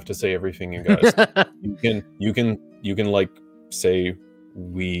literally have to say everything, you guys. you can like say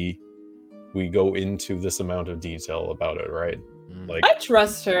we go into this amount of detail about it, right? Like, I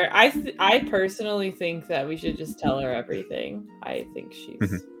trust her. I personally think that we should just tell her everything. I think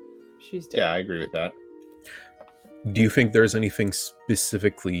she's doing. Yeah, I agree with that. do you think there's anything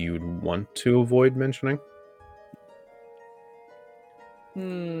specifically you'd want to avoid mentioning?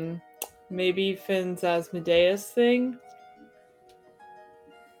 Maybe Finn's Asmodeus thing?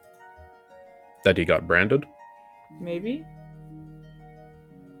 That he got branded? Maybe?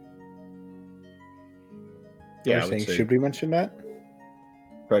 Yeah, Should we mention that?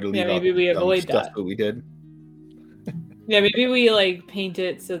 Try to leave maybe we avoid that. What we did. Yeah, maybe we like paint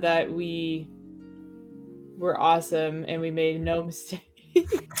it so that we were awesome and we made no mistakes.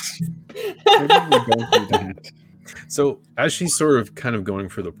 So as she's sort of kind of going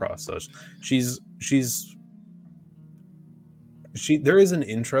through the process, there is an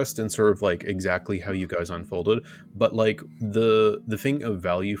interest in sort of like exactly how you guys unfolded, but like the thing of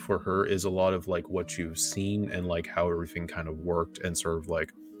value for her is a lot of like what you've seen and like how everything kind of worked and sort of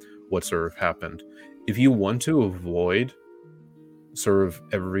like what sort of happened. If you want to avoid sort of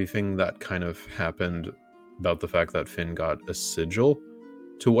everything that kind of happened about the fact that Finn got a sigil,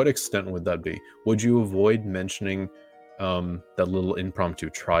 to what extent would that be? Would you avoid mentioning that little impromptu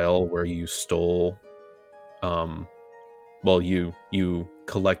trial where you stole well, you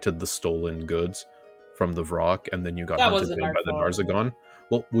collected the stolen goods from the Vrock, and then you got That hunted wasn't down our by the fault. Narzagon.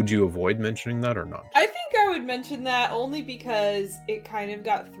 Well, would you avoid mentioning that or not? I think I would mention that only because it kind of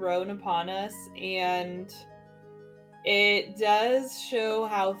got thrown upon us, and it does show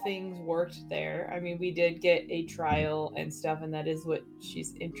how things worked there. I mean, we did get a trial and stuff, and that is what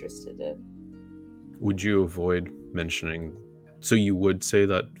she's interested in. Would you avoid mentioning? So you would say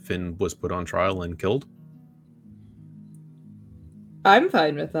that Finn was put on trial and killed? I'm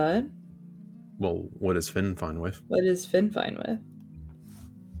fine with that. Well, what is Finn fine with? What is Finn fine with?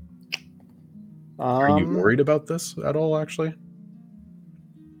 Are you worried about this at all, actually?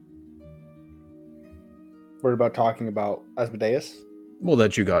 Worried about talking about Asmodeus? Well,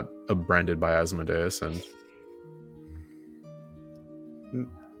 that you got branded by Asmodeus and...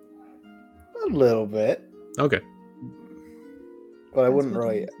 A little bit. Okay. But I wouldn't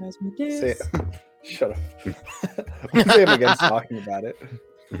really say it. Shut up. I wouldn't say I'm against talking about it.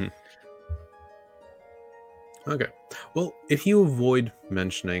 Okay. Well, if you avoid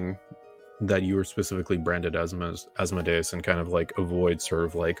mentioning that you were specifically branded as Asmodeus and kind of like avoid sort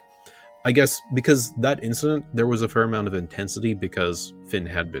of like, I guess because that incident, there was a fair amount of intensity because Finn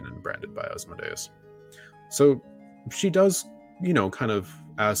had been branded by Asmodeus. So she does, you know, kind of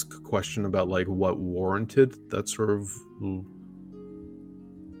ask a question about like what warranted that sort of...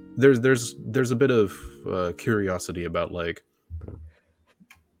 There's a bit of curiosity about like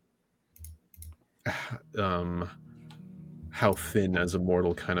how Finn as a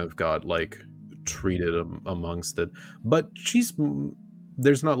mortal kind of got like treated amongst it, but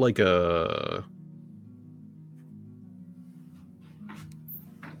there's not like a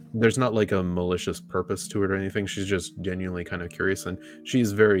malicious purpose to it or anything. She's just genuinely kind of curious, and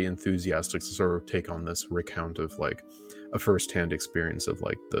she's very enthusiastic to sort of take on this recount of like a first-hand experience of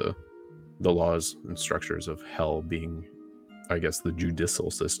like the laws and structures of hell being, I guess, the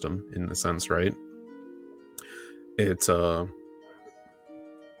judicial system in the sense, right? It's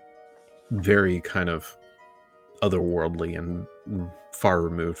very kind of otherworldly and far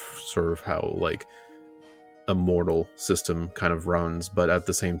removed sort of how like a mortal system kind of runs, but at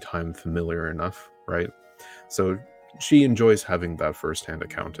the same time familiar enough, right? So she enjoys having that first-hand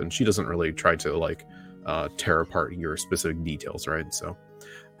account, and she doesn't really try to like tear apart your specific details, right? So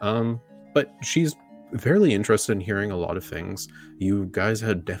but she's fairly interested in hearing a lot of things. You guys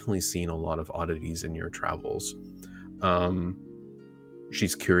had definitely seen a lot of oddities in your travels.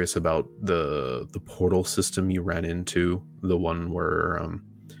 She's curious about the portal system you ran into, the one where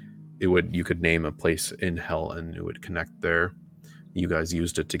you could name a place in hell and it would connect there. You guys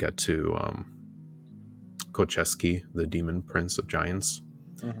used it to get to Kocheski, the demon prince of giants.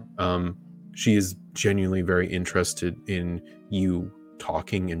 She is genuinely very interested in you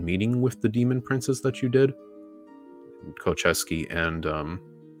talking and meeting with the demon princes that you did, Kocheski and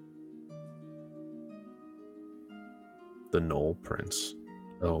the Knoll Prince.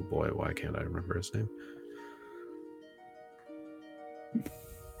 Oh boy, why can't I remember his name?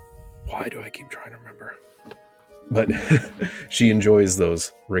 Why do I keep trying to remember? But she enjoys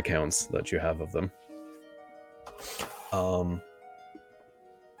those recounts that you have of them.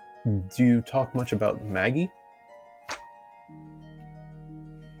 Do you talk much about Maggie?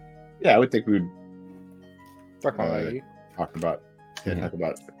 Yeah, I would think we would Talk about Maggie. talk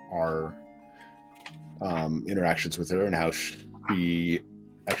about our interactions with her and how she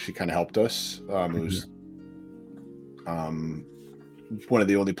actually kind of helped us. It was one of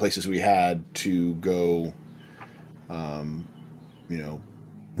the only places we had to go,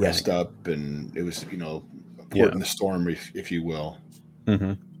 rest up, and it was, a port in the storm, if you will.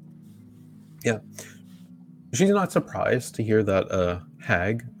 Yeah. She's not surprised to hear that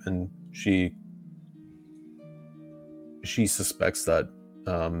hag, and she suspects that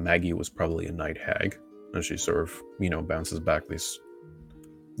Maggie was probably a night hag, and she sort of, bounces back these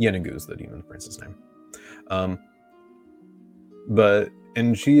Yenegu's the demon prince's name.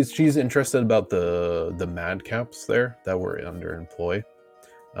 And she's interested about the madcaps there that were under employ.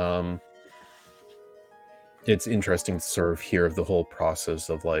 It's interesting to sort of hear of the whole process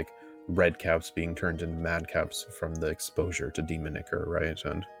of like red caps being turned into madcaps from the exposure to demon ichor, right?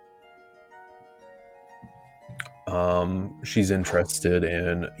 And she's interested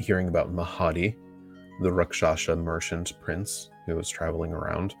in hearing about Mahadi, the Rakshasa merchant prince who was traveling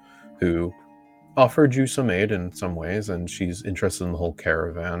around, who offered you some aid in some ways, and she's interested in the whole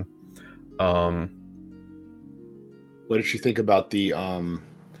caravan. What did she think about the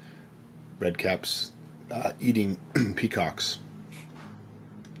red caps eating peacocks?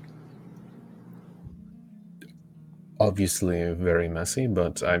 Obviously very messy,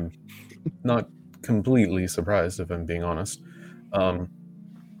 but I'm not completely surprised, if I'm being honest.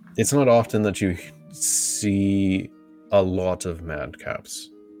 It's not often that you see a lot of madcaps,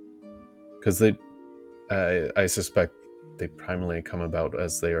 because I suspect they primarily come about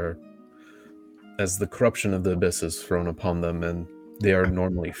as the corruption of the abyss is thrown upon them, and they are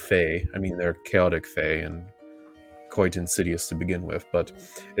normally fey. I mean, they're chaotic fey and quite insidious to begin with, but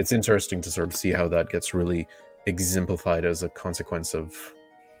it's interesting to sort of see how that gets really exemplified as a consequence of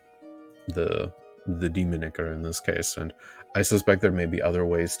the demonicker in this case. And I suspect there may be other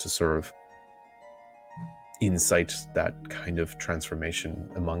ways to sort of incite that kind of transformation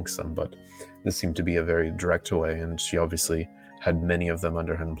amongst them, but this seemed to be a very direct way, and she obviously had many of them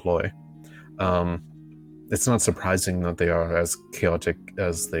under her employ. It's not surprising that they are as chaotic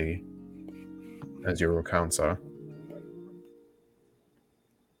as your accounts are.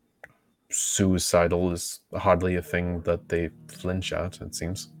 Suicidal is hardly a thing that they flinch at, it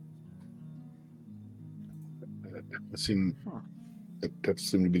seems. That seemed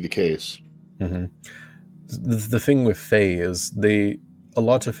to be the case. Mm-hmm. The thing with Fae is a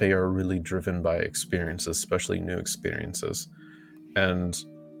lot of Fae are really driven by experiences, especially new experiences. And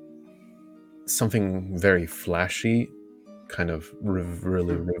something very flashy kind of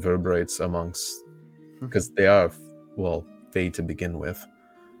really reverberates amongst, because they are, well, Fae to begin with.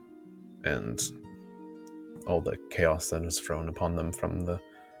 And all the chaos that is thrown upon them from the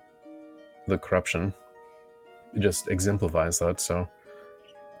corruption, it just exemplifies that. So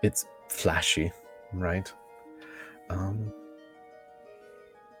it's flashy, right?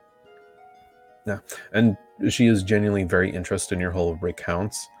 Yeah, and she is genuinely very interested in your whole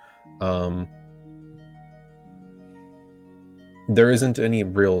recounts. There isn't any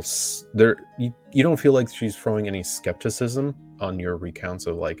real you don't feel like she's throwing any skepticism on your recounts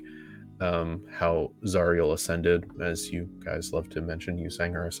of like how Zariel ascended, as you guys love to mention. You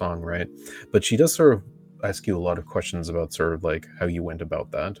sang her a song, right? But she does sort of ask you a lot of questions about sort of like how you went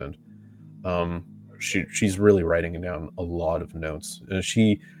about that, and she's really writing down a lot of notes.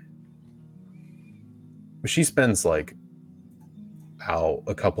 She spends like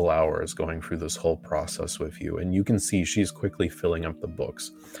a couple hours going through this whole process with you, and you can see she's quickly filling up the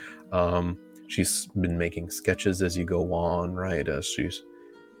books. She's been making sketches as you go on, right?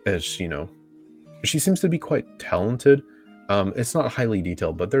 As you know, she seems to be quite talented. It's not highly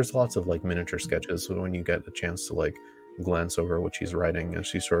detailed, but there's lots of like miniature sketches. So when you get a chance to like glance over what she's writing, and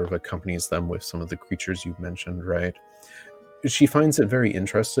she sort of accompanies them with some of the creatures you've mentioned, right? She finds it very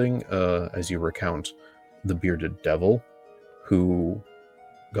interesting as you recount the bearded devil who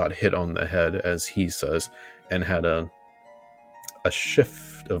got hit on the head, as he says, and had a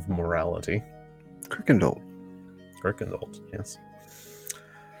shift of morality. Kirkendall, yes.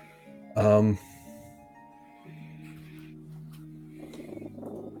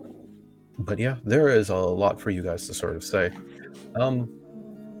 But yeah, there is a lot for you guys to sort of say.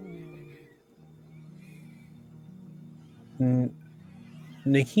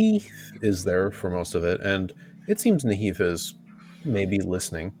 Nahith is there for most of it, and it seems Nahith is maybe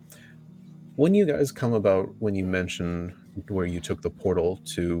listening. When you guys come about, when you mention where you took the portal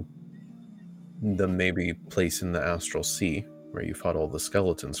to the maybe place in the Astral Sea, where you fought all the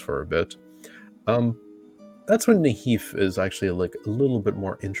skeletons for a bit, that's when Nahith is actually like a little bit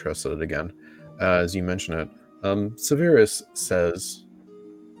more interested again, as you mention it. Severus says,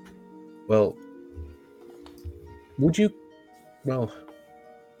 well,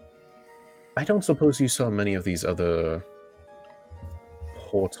 I don't suppose you saw many of these other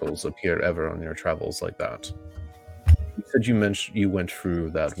portals appear ever on your travels like that. You said you went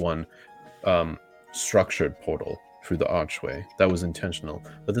through that one structured portal through the archway. That was intentional,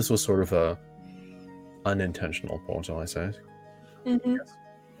 but this was sort of a unintentional portal, I say. Mm-hmm.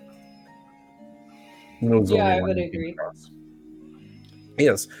 Yes. Yeah, I would agree.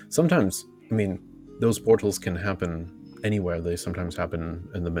 Yes, sometimes, I mean, those portals can happen anywhere. They sometimes happen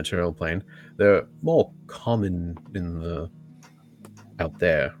in the material plane. They're more common out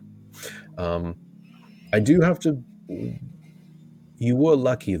there. I do have to... You were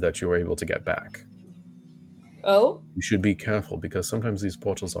lucky that you were able to get back. Oh? You should be careful, because sometimes these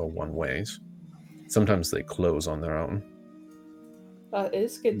portals are one-ways. Sometimes they close on their own. That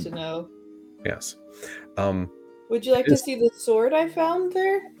is good to know. Yes. Would you like to see the sword I found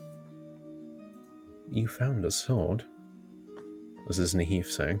there? You found a sword? This is Nahith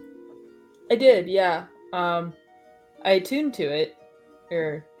saying. I did, yeah. I attuned to it.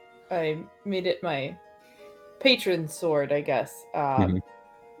 Or I made it my patron sword, I guess.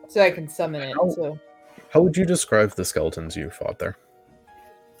 So I can summon it. How would you describe the skeletons you fought there?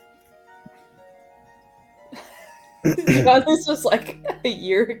 This was like a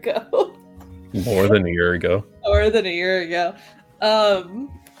year ago. More than a year ago. More than a year ago.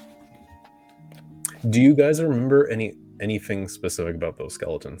 Do you guys remember anything specific about those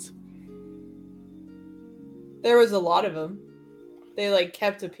skeletons? There was a lot of them. They like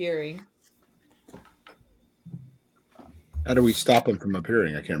kept appearing. How do we stop them from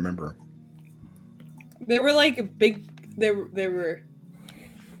appearing? I can't remember. They were like big. They were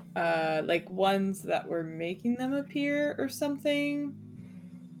like ones that were making them appear or something.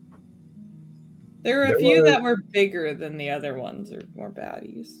 There were a few that were bigger than the other ones, or more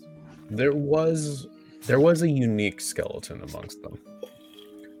baddies. There was a unique skeleton amongst them.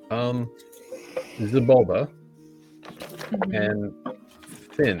 Zabulba and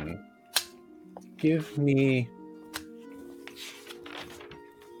Finn, give me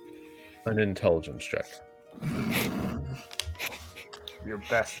an intelligence check. Your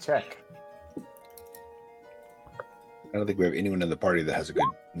best check. I don't think we have anyone in the party that has a good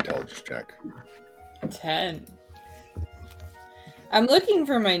intelligence check. 10. I'm looking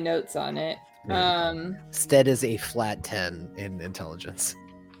for my notes on it. Stead is a flat 10 in intelligence.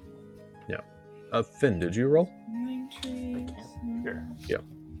 Finn, did you roll? Here. Yeah.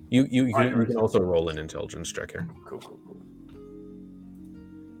 You can also roll an intelligence check here. Cool.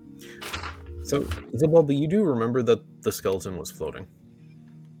 So, Zabulba, you do remember that the skeleton was floating.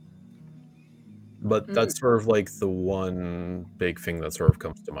 But that's sort of like the one big thing that sort of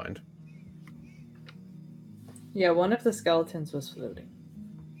comes to mind. Yeah, one of the skeletons was floating.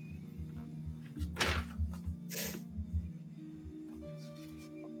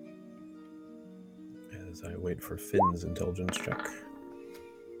 As I wait for Finn's intelligence check.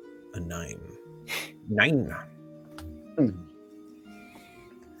 A 9. 9!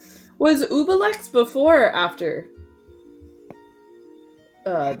 Was Ubalex before or after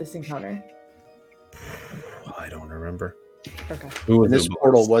this encounter? I don't remember. Okay. Who was And this Ubalex?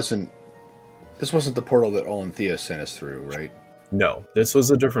 portal wasn't. This wasn't the portal that Olin Thea sent us through, right? No, this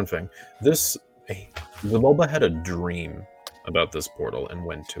was a different thing. Zabulba had a dream about this portal and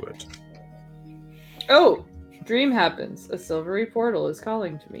went to it. Oh, dream happens. A silvery portal is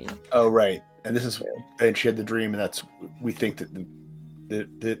calling to me. Oh, right. And this is, and she had the dream, and that's, we think that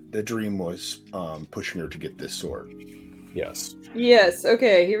the dream was pushing her to get this sword. Yes. Yes.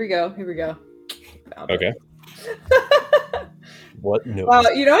 Okay. Here we go. Found Okay. What? No. Wow.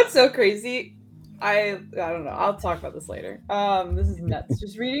 You know what's so crazy? I don't know. I'll talk about this later. This is nuts.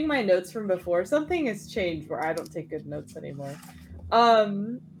 Just reading my notes from before, something has changed where I don't take good notes anymore.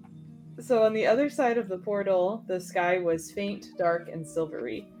 So on the other side of the portal, the sky was faint, dark, and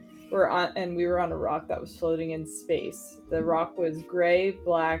silvery. We were on a rock that was floating in space. The rock was gray,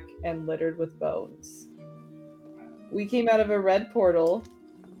 black, and littered with bones. We came out of a red portal.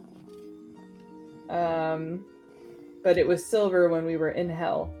 But it was silver when we were in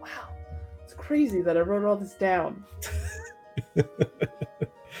hell. Wow. It's crazy that I wrote all this down.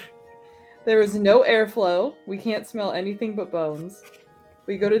 There was no airflow. We can't smell anything but bones.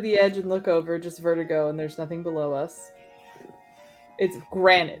 We go to the edge and look over, just vertigo, and there's nothing below us. It's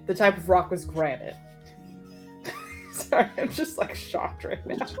granite. The type of rock was granite. Sorry, I'm just like shocked right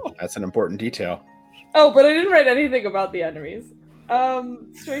now. That's an important detail. Oh, but I didn't write anything about the enemies.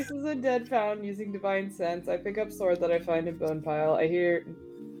 Traces of dead found using divine sense. I pick up sword that I find in bone pile. I hear...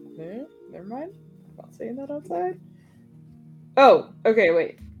 Never mind. I'm not saying that outside. Oh, okay,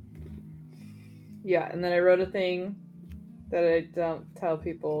 wait. Yeah, and then I wrote a thing that I don't tell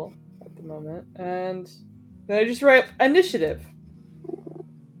people at the moment. And then I just write initiative.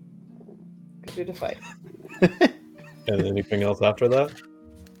 Because we had to fight. And anything else after that?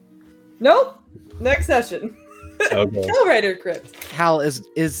 Nope! Next session. Okay. Hellrider Crypt. Hal,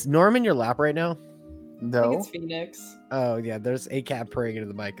 is Norm in your lap right now? I think No. it's Phoenix. Oh yeah, there's a cat praying into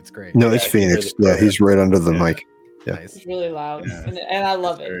the mic. It's great. No, it's Phoenix. Yeah, he's right under the mic. Yeah. Nice. It's really loud. Yeah. And I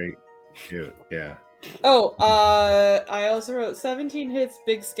love it. Very cute. Yeah. Oh, I also wrote 17 hits,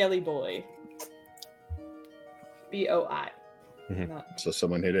 big skelly boy. BOI. Mhm. Not, So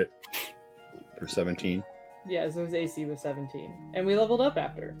someone hit it for 17. yeah, so his AC was 17. And we leveled up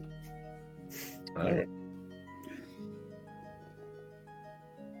after. Alright.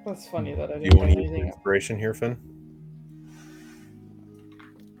 That's funny that I Do didn't you want write to use anything. inspiration here, Finn?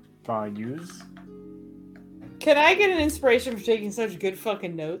 Use. Can I get an inspiration for taking such good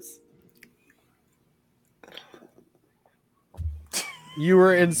fucking notes? You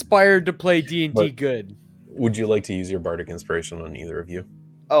were inspired to play D&D But- good. Would you like to use your bardic inspiration on either of you?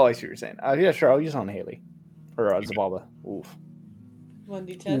 Oh, I see what you're saying. Yeah, sure. I'll use it on Haley. Or Zabalba. Oof.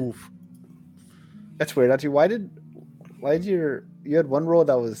 1d10. Oof. That's weird. Actually, why did you had one roll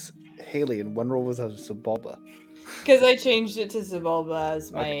that was Haley and one roll was Zabalba? Because I changed it to Zabulba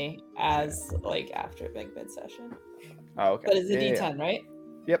as my like after Big Bed session. Oh, okay. But it's a Yeah, D10, yeah. right?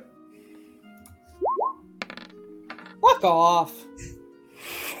 Yep. Fuck off.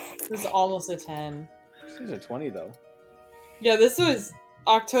 This is almost a 10. This is a 20 though. Yeah, this was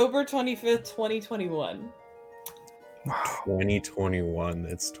October 25th, 2021. Wow. 2021.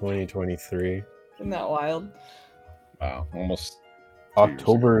 It's 2023. Isn't that wild? Wow, almost 2 years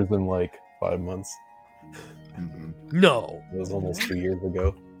October is in like 5 months. ago. No, It was almost 2 years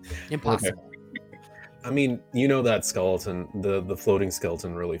ago. impossible. I mean, you know that skeleton, the floating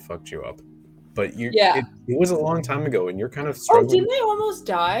skeleton really fucked you up. But Yeah. it was a long time ago, and you're kind of Oh, struggling. didn't I almost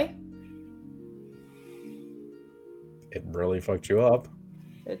die? It really fucked you up.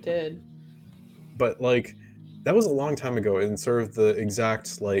 It did. But like, that was a long time ago, and sort of the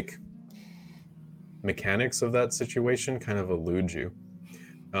exact like mechanics of that situation kind of elude you.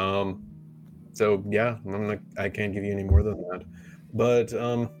 So yeah, I can't give you any more than that. But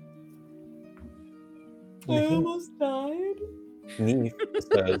I almost died. Neith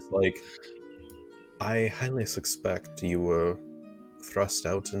says like, I highly suspect you were thrust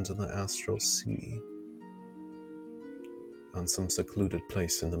out into the astral sea on some secluded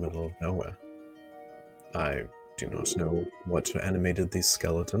place in the middle of nowhere. I do not know what animated these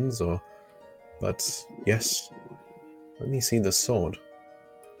skeletons, but yes, let me see the sword.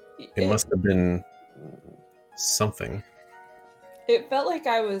 It must have been something. It felt like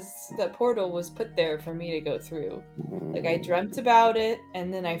that portal was put there for me to go through. Like I dreamt about it,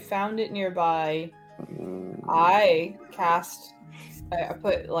 and then I found it nearby. I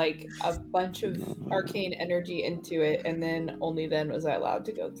put like a bunch of arcane energy into it, and then only then was I allowed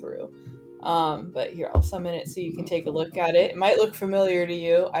to go through. But here, I'll summon it so you can take a look at it. It might look familiar to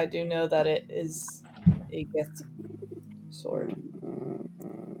you. I do know that it is a Gith sword.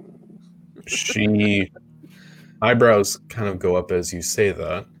 She eyebrows kind of go up as you say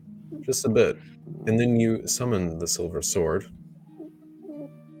that, just a bit, and then you summon the silver sword,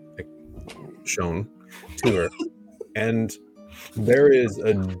 like, shown to her, and there is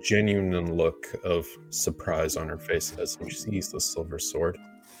a genuine look of surprise on her face as she sees the silver sword.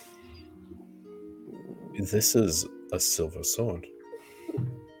 This is a silver sword.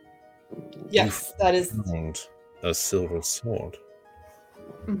 Yes, that is. Found a silver sword.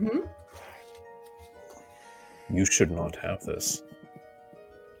 Mm-hmm. You should not have this.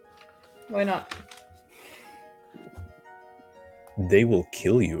 Why not? They will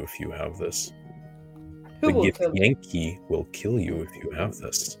kill you if you have this. Who The will Gith kill you? Yankee will kill you if you have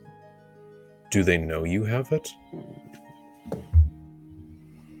this. Do they know you have it?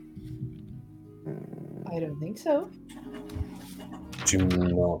 I don't think so. Do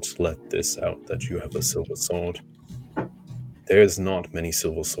not let this out that you have a silver sword. There's not many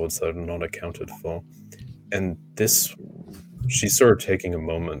silver swords that are not accounted for. And this, she's sort of taking a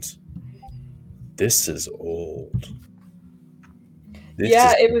moment. This is old.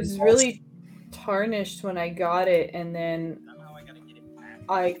 Yeah, it was really tarnished when I got it, and then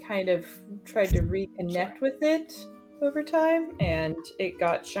I kind of tried to reconnect with it over time, and it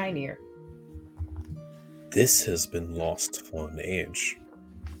got shinier. This has been lost for an age.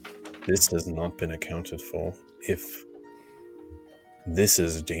 This has not been accounted for. If this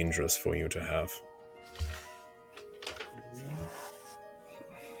is dangerous for you to have.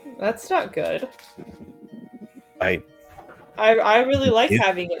 That's not good. I really like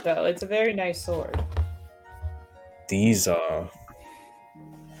having it though. It's a very nice sword. These are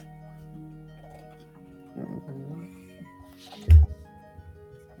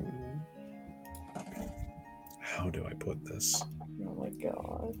how do I put this? Oh my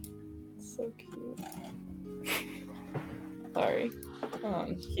god. It's so cute. Sorry.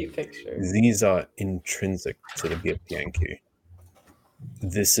 Cute picture. These are intrinsic to the Gith Yankee.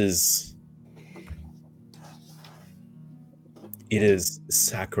 It is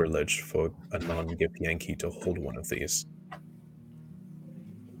sacrilege for a non-Gith Yankee to hold one of these.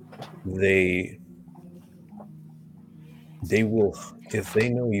 They will, if they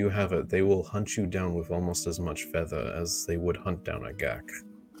know you have it, they will hunt you down with almost as much feather as they would hunt down a Gak.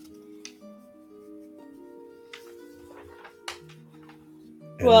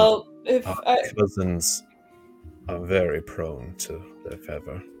 And Well, if our I, cousins are very prone to their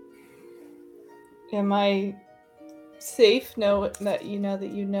feather. am I safe? Know that you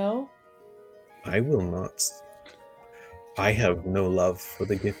know. I will not. I have no love for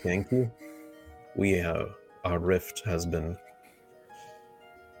the Gith Yankee. Our rift has been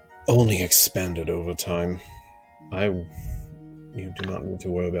only expanded over time. You do not need to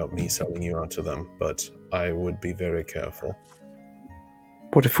worry about me selling you out to them, but I would be very careful.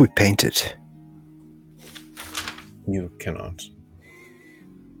 What if we paint it? You cannot.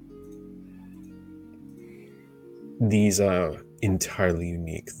 These are entirely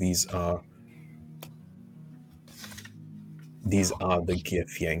unique. These are the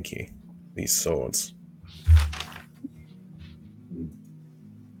Gith Yankee. These swords.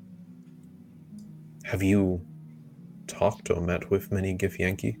 Have you talked or met with many Gith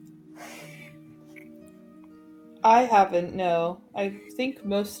Yankee? I haven't, no. I think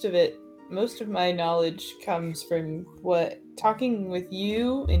most of my knowledge comes from talking with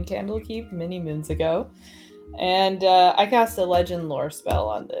you in Candlekeep many moons ago. And I cast a legend lore spell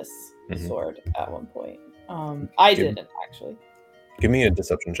on this sword at one point. I didn't, actually. Give me a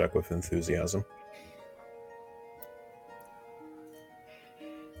deception check with enthusiasm.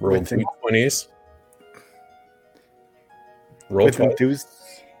 Roll 2 20s. Roll With 12.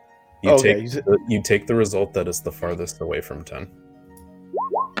 You take the result that is the farthest away from 10.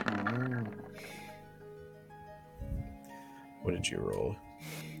 What did you roll?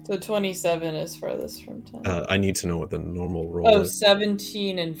 So 27 is farthest from 10. I need to know what the normal roll is.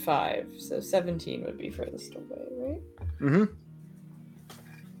 17 and 5. So 17 would be furthest away, right? Mm-hmm.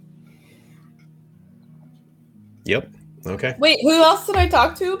 Yep. Okay. Wait, who else did I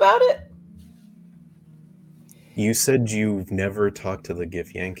talk to about it? You said you've never talked to the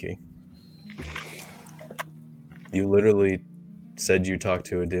Gith Yankee. You literally said you talked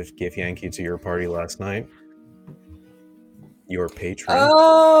to a Gith Yankee to your party last night. Your patron.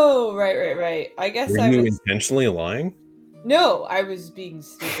 Oh, right. I guess Were I you was intentionally lying? No, I was being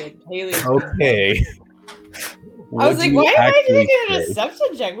stupid. Haley. Okay. I was like, why am I doing a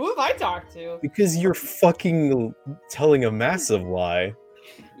deception check? Who have I talked to? Because you're fucking telling a massive lie.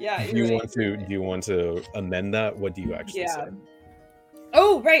 Yeah. Do you want to amend that? What do you actually say?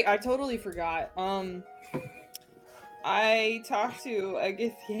 Oh, right. I totally forgot. I talked to a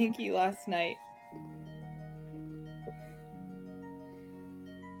Gith Yankee last night.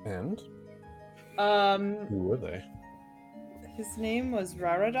 And? Who were they? His name was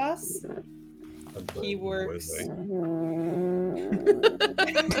Raradas. He works.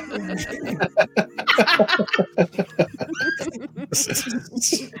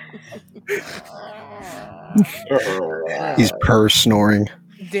 He's purr snoring.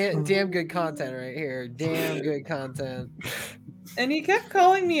 Damn good content right here. Damn good content. And he kept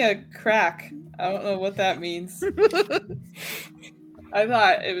calling me a crack. I don't know what that means. I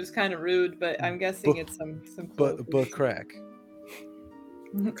thought it was kind of rude, but I'm guessing it's some But crack.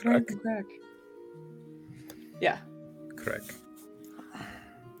 Crack. Yeah. Crack.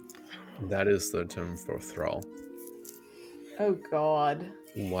 That is the term for thrall. Oh God.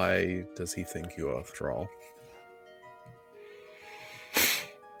 Why does he think you are a thrall?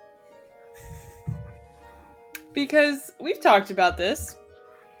 Because we've talked about this.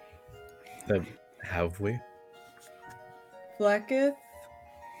 Have we? Blacketh.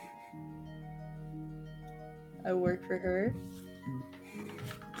 I work for her.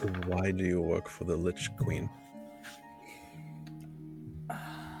 Why do you work for the Lich Queen?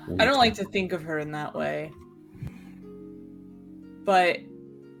 I don't like to think of her in that way. But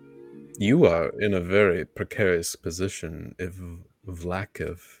you are in a very precarious position if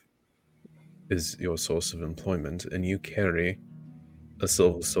Vlakov is your source of employment and you carry a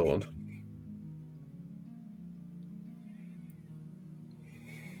silver sword.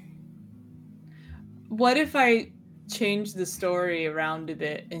 what if I change the story around a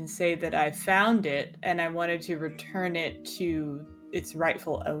bit and say that I found it and I wanted to return it to its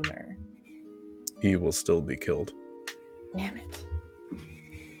rightful owner? He will still be killed. Damn it.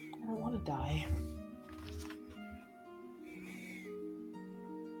 I don't want to die.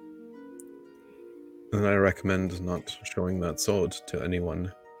 And I recommend not showing that sword to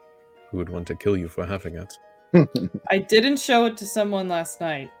anyone who would want to kill you for having it. I didn't show it to someone last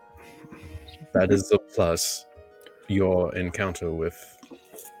night. That is a plus. Your encounter with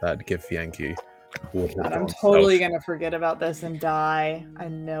that Gith Yankee will have God, I'm gone totally south. going to forget about this and die. I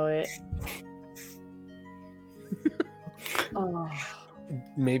know it. Oh.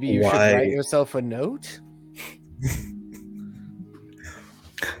 Maybe you should write yourself a note?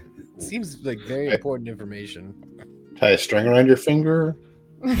 Seems like very important information. Tie a string around your finger.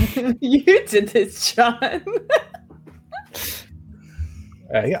 You did this, John.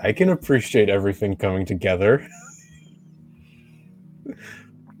 Yeah, I can appreciate everything coming together.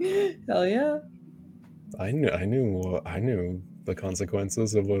 Hell yeah. I knew the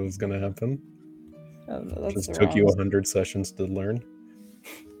consequences of what was going to happen. Oh, no, that's Just took you 100 sessions to learn.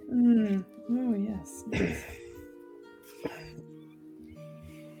 Oh, yes.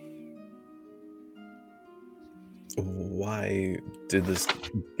 Why did this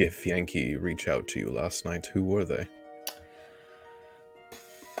Gith Yankee reach out to you last night? Who were they?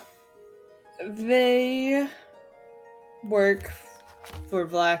 They work for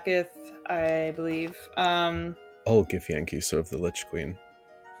Blackith, I believe. All Gith Yankees serve the Lich Queen.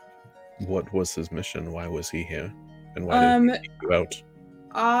 What was his mission? Why was he here? And why did he kick you out?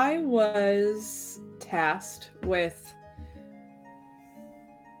 I was tasked with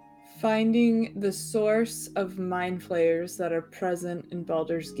finding the source of mind flayers that are present in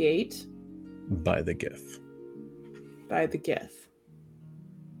Baldur's Gate. By the Gith. By the Gith.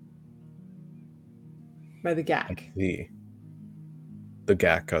 By the Gak. The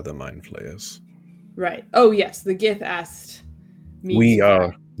Gak are the mind flayers. Right. Oh, yes. The Gith asked me. We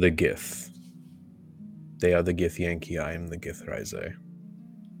are the Gith. They are the Gith Yankee. I am the Gith Rise. Right.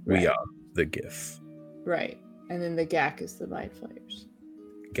 We are the Gith. Right. And then the Gak is the mind flayers.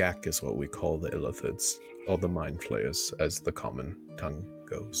 Gak is what we call the Illithids, or the mind flayers, as the common tongue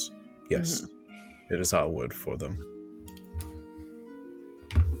goes. Yes, It is our word for them.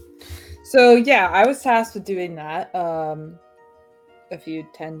 So, yeah, I was tasked with doing that a few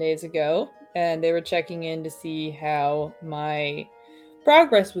 10 days ago, and they were checking in to see how my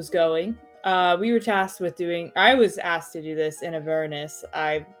progress was going. We were tasked with I was asked to do this in Avernus.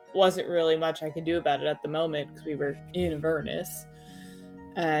 I wasn't really much I could do about it at the moment because we were in Avernus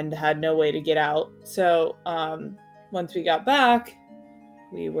and had no way to get out. So once we got back,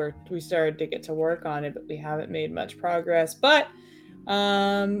 we started to get to work on it, but we haven't made much progress. But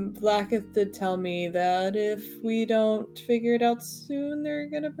Blackith did tell me that if we don't figure it out soon, they're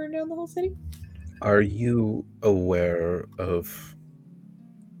gonna burn down the whole city. Are you aware of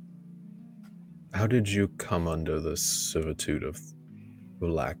how did you come under the servitude of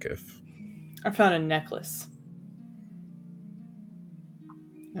Blackith? I found a necklace.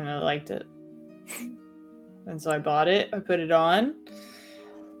 And I liked it. And so I bought it. I put it on.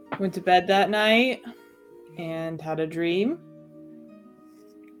 Went to bed that night and had a dream.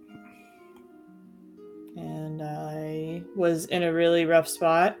 And I was in a really rough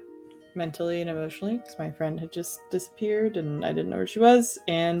spot mentally and emotionally because my friend had just disappeared and I didn't know where she was.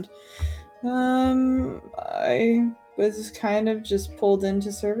 And I was kind of just pulled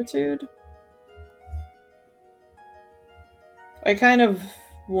into servitude. I kind of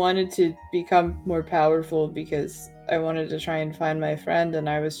wanted to become more powerful because I wanted to try and find my friend, and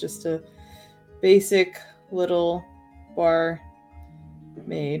I was just a basic little bar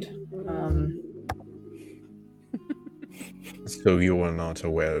maid. So you were not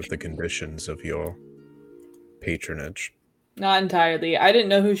aware of the conditions of your patronage? Not entirely. I didn't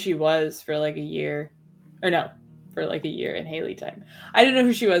know who she was for like a year. For like a year in Haley time. I didn't know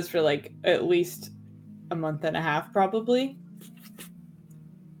who she was for like at least a month and a half, probably.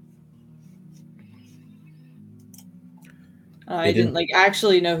 I didn't like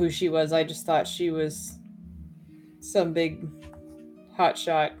actually know who she was. I just thought she was some big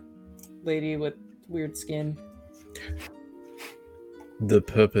hotshot lady with weird skin. The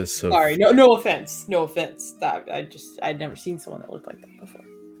purpose of... Sorry, no offense. No offense. I'd never seen someone that looked like that before.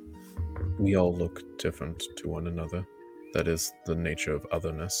 We all look different to one another. That is the nature of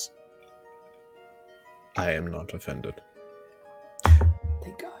otherness. I am not offended.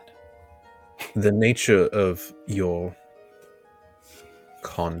 Thank God. The nature of your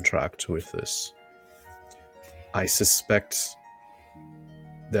contract with this. I suspect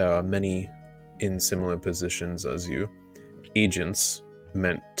there are many in similar positions as you. Agents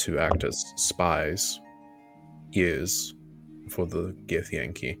meant to act as spies, ears for the Gith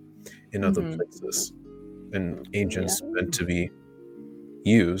Yankee in other places, and agents meant to be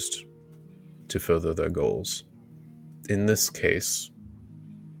used to further their goals. In this case,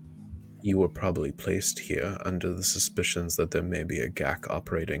 you were probably placed here under the suspicions that there may be a GAC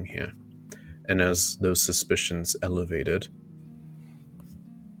operating here. And as those suspicions elevated,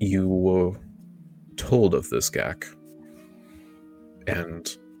 you were told of this GAC.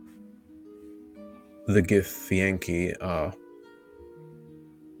 And the Gith Yankee are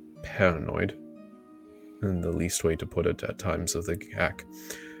paranoid, in the least way to put it at times of the GAC.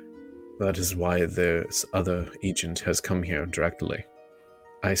 That is why this other agent has come here directly.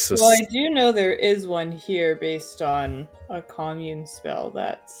 Well, I do know there is one here based on a commune spell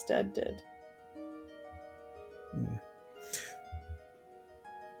that Stead did.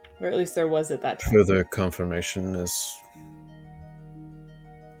 Or at least there was at that time. Further confirmation is...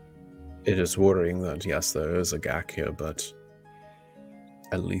 It is worrying that, yes, there is a GAC here, but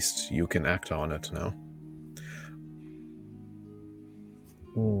at least you can act on it now.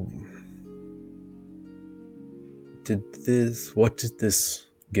 What did this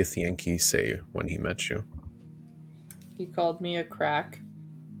Gith Yankee say when he met you? He called me a crack.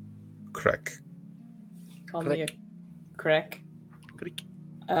 Crack. Called me a crack.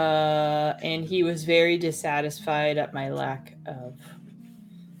 And he was very dissatisfied at my lack of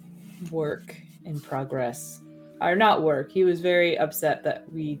work in progress. Or not work. He was very upset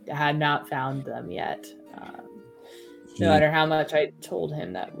that we had not found them yet. No matter how much I told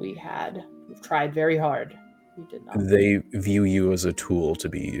him that we've tried very hard. We did not. They view you as a tool to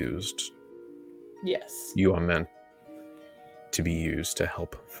be used. Yes. You are meant to be used to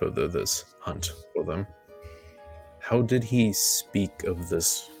help further this hunt for them. How did he speak of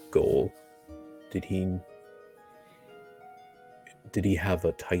this goal? Did he have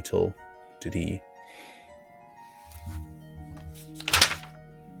a title? Did he...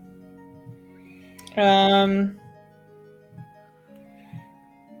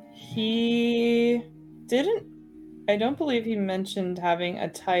 He didn't. I don't believe he mentioned having a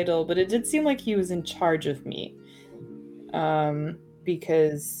title, but it did seem like he was in charge of me.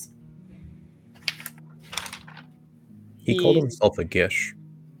 Because He called himself a Gish.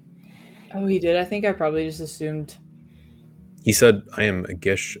 Oh, he did? I think I probably just assumed. He said, I am a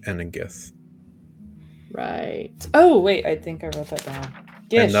Gish and a Gith. Right. Oh, wait, I think I wrote that down.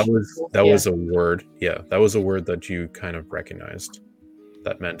 Gish. And that was a word. Yeah, that was a word that you kind of recognized.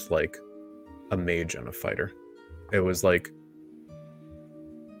 That meant like a mage and a fighter. It was like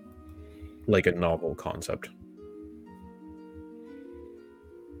a novel concept.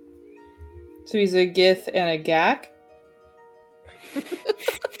 So he's a Gith and a Gak?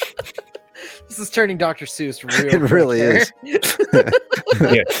 This is turning Dr. Seuss real It really is.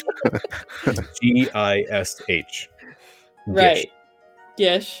 Gish. Right.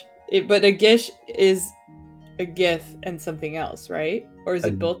 Gish. But a Gish is a Gith and something else, right? Or is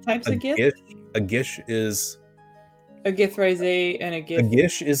it both types of Gith? A Gish is... A Gith Rise and a Gith... A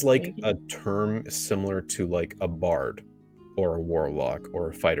Gish is like a term similar to like a bard or a warlock or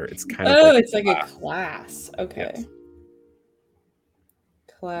a fighter. It's kind of Oh, it's like a class. Okay. Yes.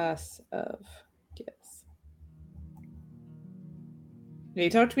 Class of Giths. Yeah, you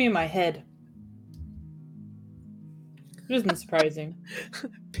talked to me in my head. It isn't surprising.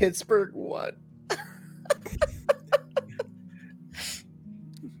 Pittsburgh won.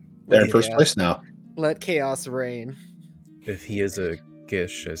 They're in first place now. Let chaos reign. If he is a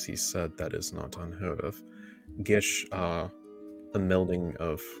Gish, as he said, that is not unheard of. Gish are a melding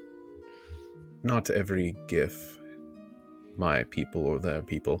of not every Gith, my people or their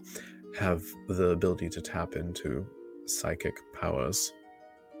people, have the ability to tap into psychic powers,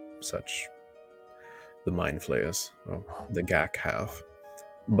 such the Mind Flayers or the Gak have.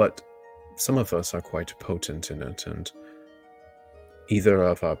 But some of us are quite potent in it, and either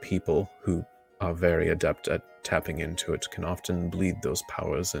of our people who are very adept at tapping into it can often bleed those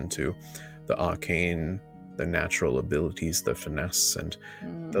powers into the arcane, the natural abilities, the finesse, and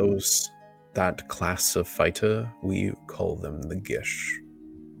that class of fighter, we call them the Gish.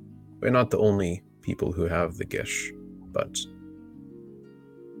 We're not the only people who have the Gish, but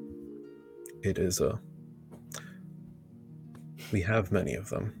it is we have many of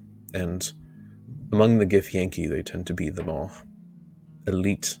them, and among the Gith Yankee, they tend to be the more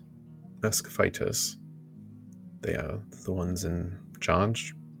elite-esque fighters. They are the ones in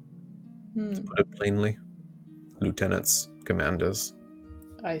charge, to put it plainly. Lieutenants, commanders.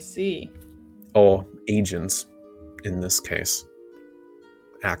 I see. Or agents, in this case.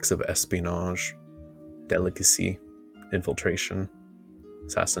 Acts of espionage, delicacy, infiltration,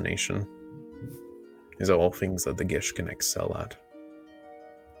 assassination. These are all things that the Gish can excel at.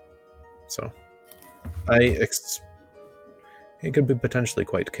 So, it could be potentially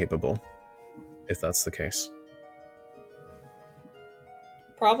quite capable, if that's the case.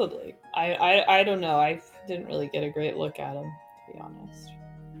 Probably. I don't know. I didn't really get a great look at him, to be honest.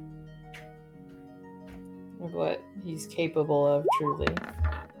 Of what he's capable of, truly.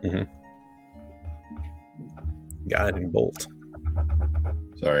 Mm-hmm. Guiding bolt.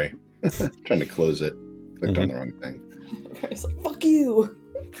 Sorry. Trying to close it. Clicked on the wrong thing. He's like, fuck you!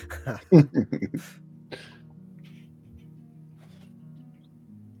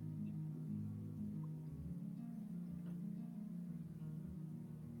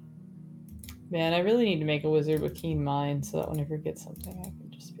 Man, I really need to make a wizard with keen mind so that when I forget something, I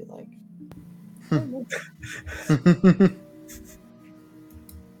can just be like...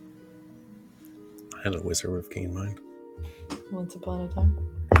 I had a wizard with keen mind. Once upon a time.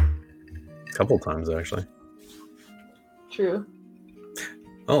 A couple times, actually. True.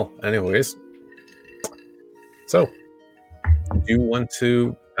 Oh, anyways. So, do you want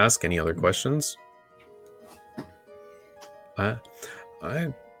to ask any other questions?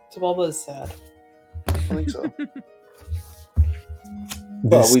 Zabalba is sad. I think so.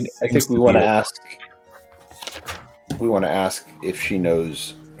 Well, This I seems think we to want be to a- ask. We want to ask if she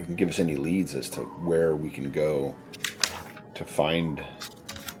knows, or can give us any leads as to where we can go to find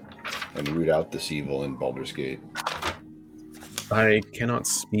and root out this evil in Baldur's Gate. I cannot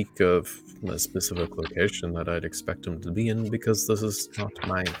speak of a specific location that I'd expect him to be in because this is not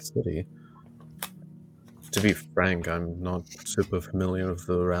my city. To be frank, I'm not super familiar with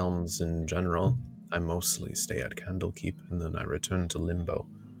the realms in general. I mostly stay at Candlekeep and then I return to Limbo,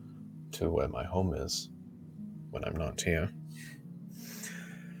 to where my home is when I'm not here.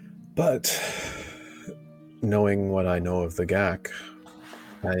 But knowing what I know of the GAC,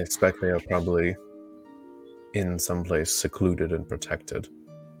 I expect they are probably in some place secluded and protected,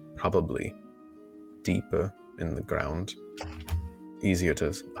 probably deeper in the ground, easier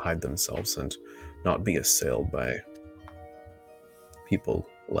to hide themselves and not be assailed by people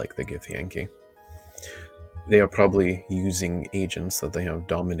like the Githyanki. They are probably using agents that they have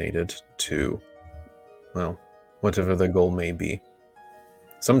dominated to, well, whatever their goal may be.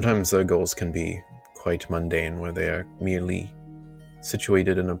 Sometimes their goals can be quite mundane, where they are merely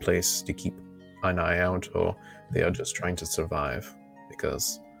situated in a place to keep an eye out, or they are just trying to survive,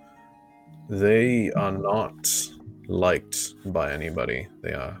 because they are not liked by anybody.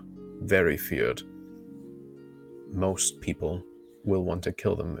 They are very feared. Most people will want to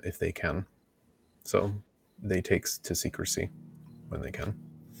kill them if they can. So they take to secrecy when they can.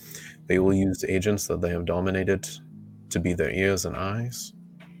 They will use agents that they have dominated to be their ears and eyes.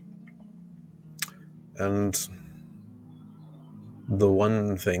 And the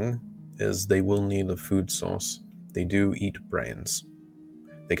one thing is they will need a food source. They do eat brains.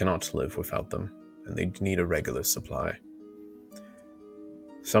 They cannot live without them, and they need a regular supply.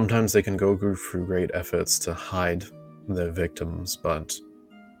 Sometimes they can go through great efforts to hide their victims, but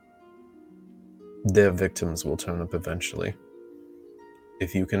their victims will turn up eventually.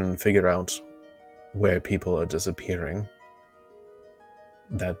 If you can figure out where people are disappearing,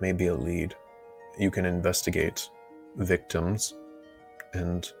 that may be a lead. You can investigate victims,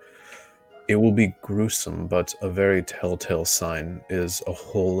 and it will be gruesome, but a very telltale sign is a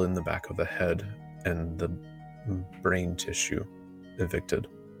hole in the back of the head and the brain tissue evicted,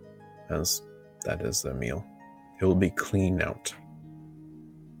 as that is their meal. It will be clean out.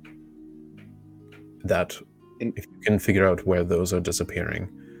 That, if you can figure out where those are disappearing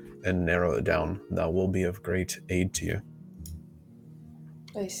and narrow it down, that will be of great aid to you.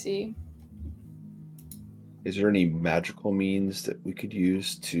 I see. Is there any magical means that we could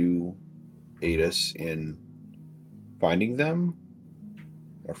use to aid us in finding them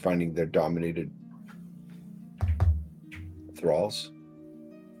or finding their dominated thralls?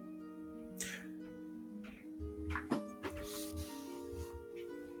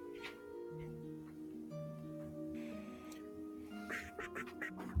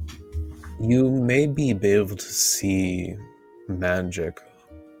 You may be able to see magic.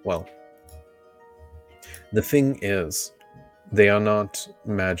 Well, the thing is, they are not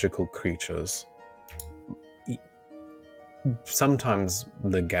magical creatures. Sometimes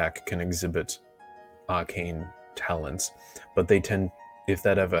the GAC can exhibit arcane talents, but they tend, if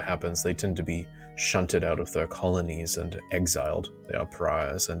that ever happens, they tend to be shunted out of their colonies and exiled. They are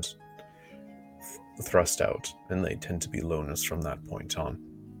pariahs and thrust out, and they tend to be loners from that point on.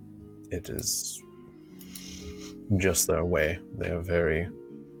 It is just their way. They are very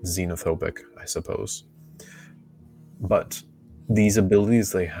xenophobic, I suppose. But these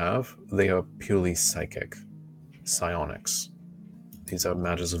abilities they have, they are purely psychic, psionics. These are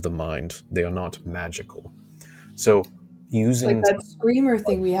matters of the mind. They are not magical. So using... Like that screamer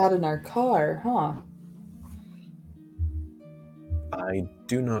thing we had in our car, huh? I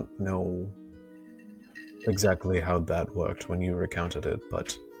do not know exactly how that worked when you recounted it,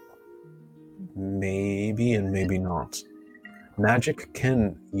 but maybe and maybe not. Magic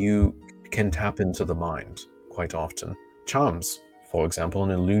can tap into the mind quite often. Charms, for example,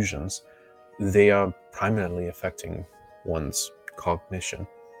 and illusions, they are primarily affecting one's cognition,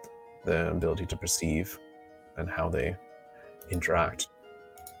 their ability to perceive, and how they interact.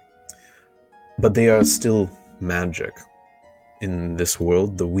 But they are still magic. In this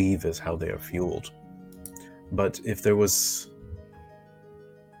world, the weave is how they are fueled. But if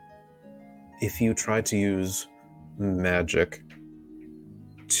you try to use magic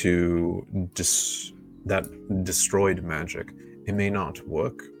to that destroyed magic, it may not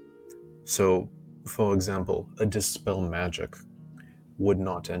work. So, for example, a dispel magic would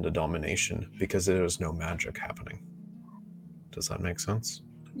not end a domination because there is no magic happening. Does that make sense?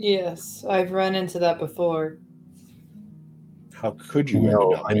 Yes, I've run into that before. How could you end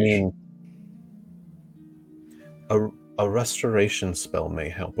a domination? I mean, A restoration spell may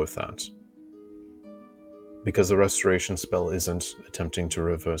help with that. Because a restoration spell isn't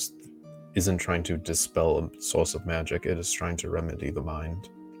trying to dispel a source of magic, it is trying to remedy the mind.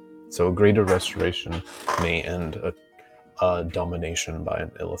 So a greater restoration may end a domination by an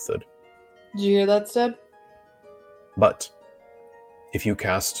illithid. Did you hear that, Steb? But if you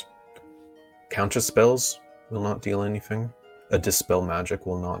cast counter spells, will not deal anything. A dispel magic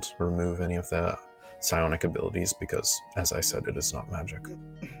will not remove any of their psionic abilities because, as I said, it is not magic.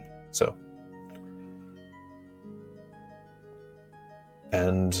 So,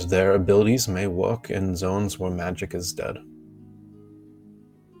 and their abilities may work in zones where magic is dead.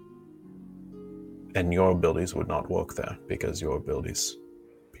 And your abilities would not work there because your abilities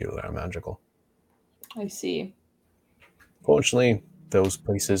purely are magical. I see. Fortunately, those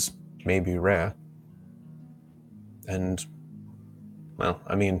places may be rare. And, well,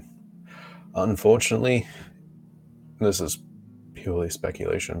 I mean, unfortunately, this is purely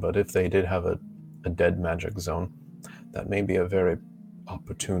speculation, but if they did have a dead magic zone, that may be a very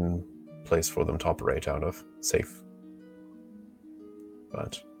opportune place for them to operate out of. Safe.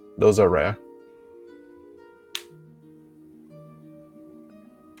 But those are rare.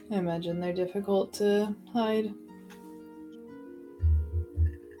 I imagine they're difficult to hide.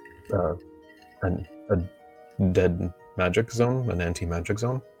 A dead magic zone, an anti-magic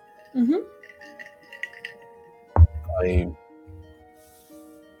zone. Mm-hmm.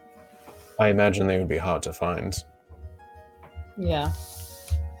 I imagine they would be hard to find. Yeah.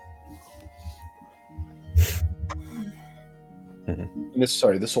 And this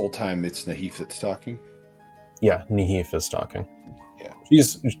whole time it's Nahif that's talking. Yeah, Nihif is talking. Yeah.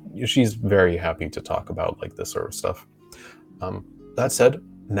 She's very happy to talk about like this sort of stuff. That said,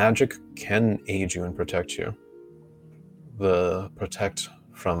 magic can aid you and protect you. The protect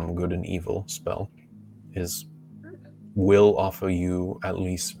from good and evil spell will offer you, at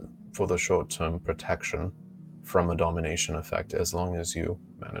least for the short term, protection from a domination effect as long as you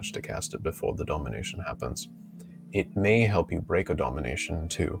manage to cast it before the domination happens. It may help you break a domination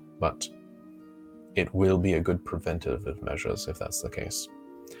too, but it will be a good preventative of measures if that's the case.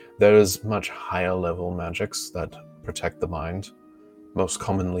 There is much higher level magics that protect the mind. Most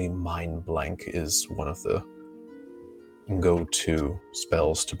commonly, Mind Blank is one of the go-to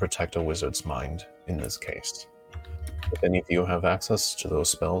spells to protect a wizard's mind in this case. If any of you have access to those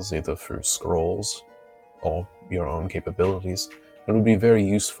spells, either through scrolls or your own capabilities, it would be very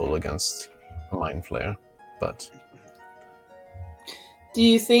useful against a Mind Flayer, but... Do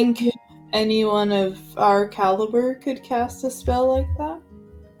you think anyone of our caliber could cast a spell like that?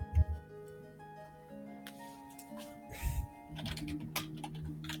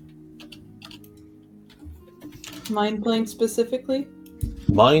 Mind Blank specifically?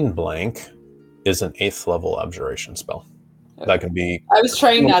 Mind Blank is an 8th level abjuration spell. Okay. That can be... I was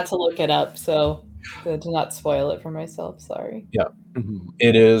trying not to look it up, so to not spoil it for myself, sorry. Yeah.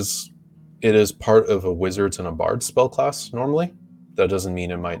 It is part of a wizard's and a bard spell class normally. That doesn't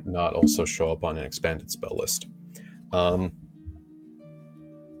mean it might not also show up on an expanded spell list. I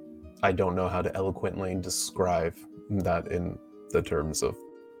don't know how to eloquently describe that in the terms of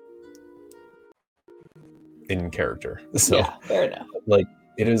in character. So, yeah, fair enough. Like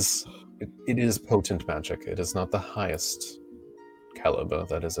it is potent magic. It is not the highest caliber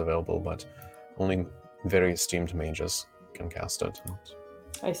that is available, but only very esteemed mages can cast it. And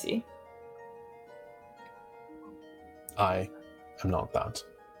I see. I am not that.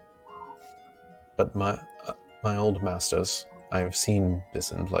 But my old masters, I have seen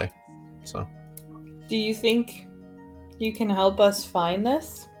this in play. So, do you think you can help us find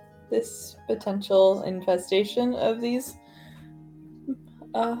this potential infestation of these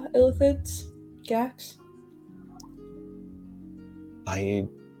illithids, Gax? I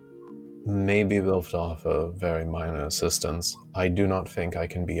may be able to offer very minor assistance. I do not think I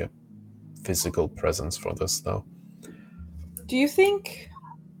can be a physical presence for this, though. Do you think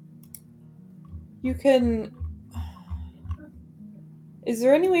you can... Is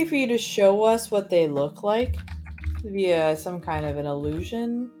there any way for you to show us what they look like via some kind of an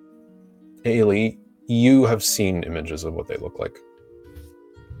illusion? Ailey, you have seen images of what they look like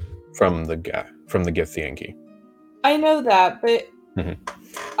from the Githyanki. I know that, but Mm-hmm.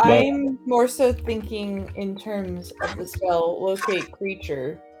 I'm more so thinking in terms of the spell Locate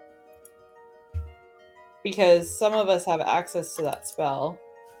Creature, because some of us have access to that spell.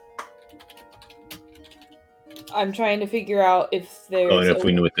 I'm trying to figure out if there's... and if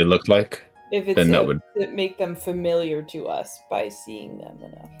we knew what they looked like, if it's then that would make them familiar to us by seeing them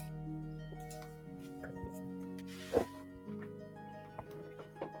enough.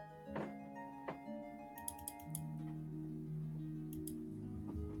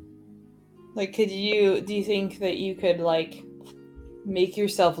 Like, do you think that you could, like, make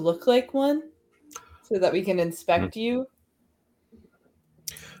yourself look like one so that we can inspect you?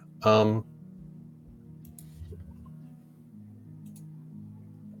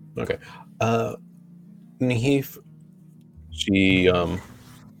 Okay. Nihif, she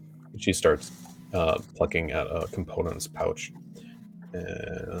starts plucking at a component's pouch,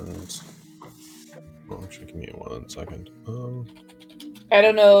 and actually, give me 1 second. I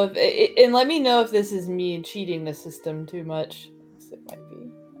don't know if and let me know if this is me cheating the system too much. It might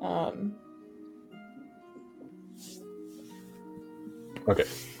be. Okay,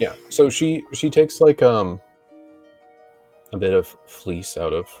 yeah. So she takes like a bit of fleece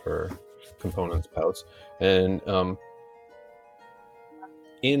out of her component's pouch, and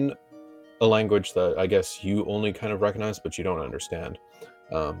in a language that I guess you only kind of recognize, but you don't understand.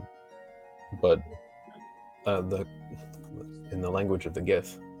 But in the language of the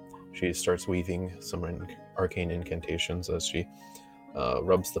Gith, she starts weaving some arcane incantations as she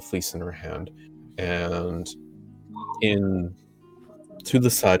rubs the fleece in her hand, and to the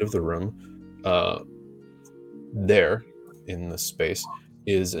side of the room, there in the space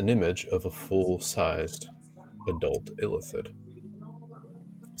is an image of a full-sized adult illithid.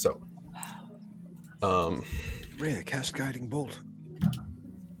 So, Rare cast guiding bolt.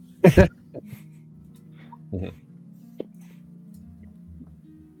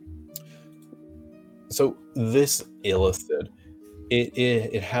 So this illithid,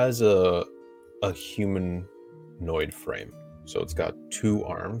 it has a humanoid frame. So it's got 2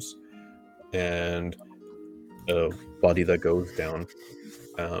 arms and a body that goes down.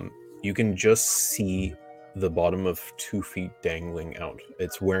 You can just see the bottom of 2 feet dangling out.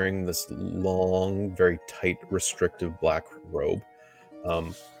 It's wearing this long, very tight, restrictive black robe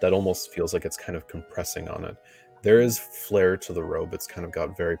that almost feels like it's kind of compressing on it. There is flair to the robe. It's kind of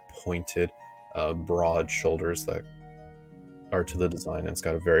got very pointed, broad shoulders that are to the design. It's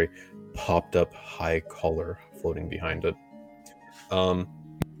got a very popped up high collar floating behind it.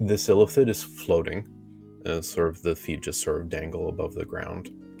 This illithid is floating, and sort of the feet just sort of dangle above the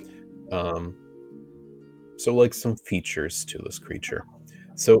ground. So like some features to this creature.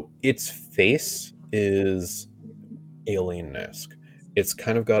 So its face is alien-esque. It's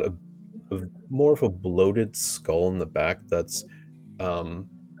kind of got a more of a bloated skull in the back that's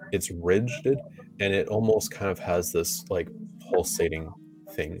it's ridged, and it almost kind of has this like pulsating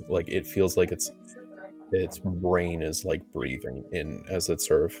thing. Like it feels like its brain is like breathing in as it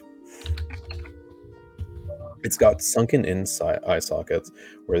sort of. It's got sunken inside eye sockets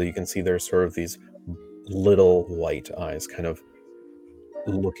where you can see there's sort of these little white eyes kind of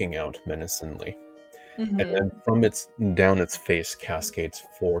looking out menacingly. And then from down its face cascades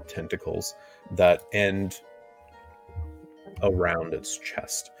 4 tentacles that end around its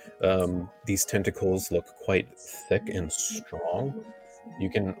chest. These tentacles look quite thick and strong. You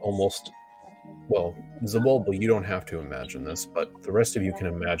can almost, well, Zabulba, you don't have to imagine this, but the rest of you can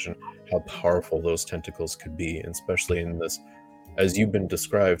imagine how powerful those tentacles could be, especially in this, as you've been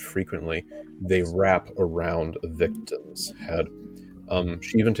described frequently, they wrap around a victim's head.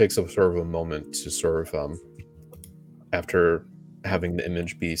 She even takes a sort of a moment to sort of, after having the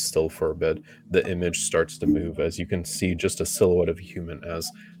image be still for a bit, the image starts to move as you can see just a silhouette of a human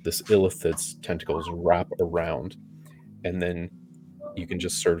as this illithid's tentacles wrap around, and then you can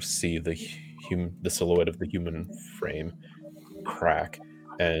just sort of see the silhouette of the human frame crack,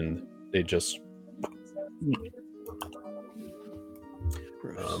 and they just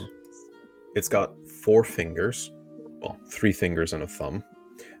it's got 4 fingers, well, 3 fingers and a thumb.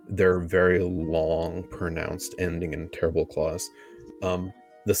 They're very long, pronounced, ending in terrible claws.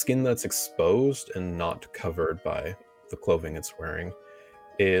 The skin that's exposed and not covered by the clothing it's wearing,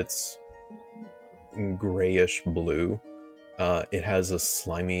 it's grayish blue. It has a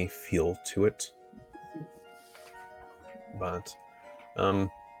slimy feel to it. But,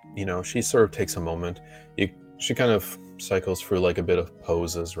 she sort of takes a moment. She kind of cycles through like a bit of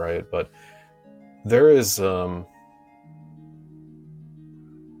poses, right? But there is...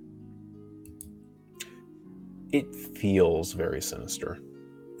 it feels very sinister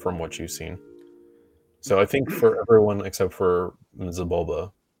from what you've seen. So I think for everyone except for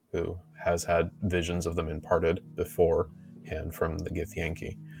Zabulba, who has had visions of them imparted beforehand from the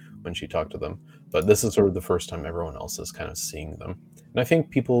Githyanki when she talked to them. But this is sort of the first time everyone else is kind of seeing them. And I think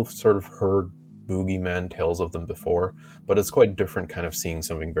people have sort of heard boogeyman tales of them before, but it's quite different kind of seeing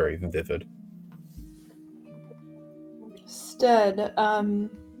something very vivid. Stead,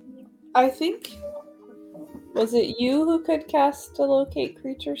 I think... Was it you who could cast a locate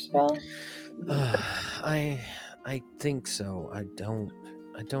creature spell? I think so. I don't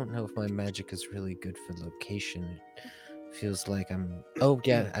I don't know if my magic is really good for location. It feels like I'm... Oh,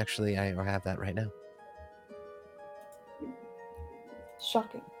 yeah, actually, I have that right now.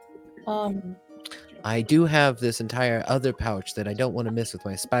 Shocking. I do have this entire other pouch that I don't want to miss with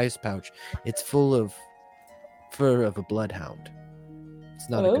my spice pouch. It's full of fur of a bloodhound. It's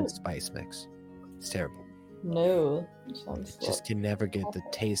not a Oh. good spice mix. It's terrible. No. Sounds Just can never get the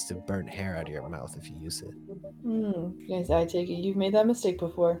taste of burnt hair out of your mouth if you use it. Yes, I take it you've made that mistake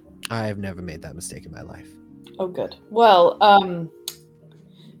before. I have never made that mistake in my life. Oh, good. Well,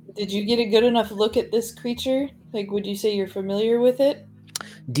 did you get a good enough look at this creature? Like, would you say you're familiar with it?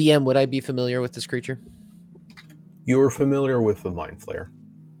 DM, would I be familiar with this creature? You're familiar with the Mind Flayer.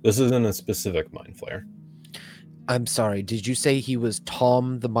 This isn't a specific Mind Flayer. I'm sorry, did you say he was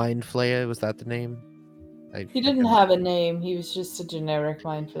Tom the Mind Flayer? Was that the name? He didn't have a name. He was just a generic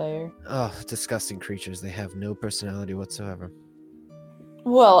mind flayer. Oh, disgusting creatures. They have no personality whatsoever.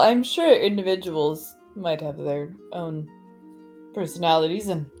 Well, I'm sure individuals might have their own personalities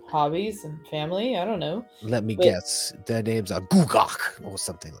and hobbies and family. I don't know. Let me guess. Their names are Gugok or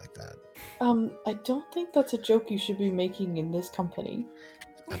something like that. I don't think that's a joke you should be making in this company.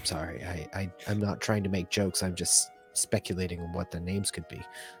 I'm sorry. I'm not trying to make jokes. I'm just speculating on what their names could be.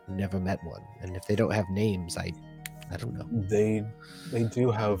 I've never met one. And if they don't have names, I don't know. They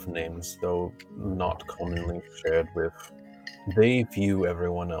do have names, though not commonly shared with. They view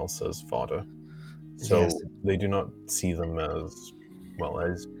everyone else as fodder. So Yes. they do not see them as, well,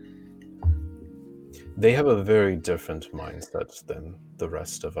 as... They have a very different mindset than the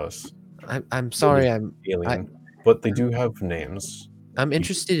rest of us. I'm sorry. Alien, but they do have names. I'm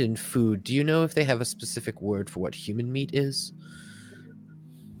interested in food. Do you know if they have a specific word for what human meat is?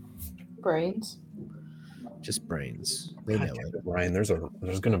 Brains. Just brains. They know it. Ryan, there's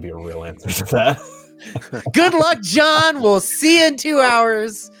going to be a real answer to that. Good luck, John. We'll see you in 2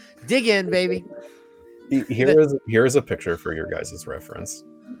 hours. Dig in, baby. Here's a picture for your guys' reference.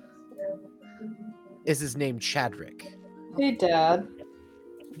 Is his name Chadrick? Hey, Dad.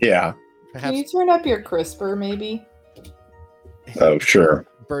 Yeah. Can you turn up your crisper, maybe? Oh, sure.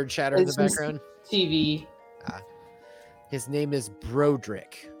 Bird chatter in the It's just background. TV. His name is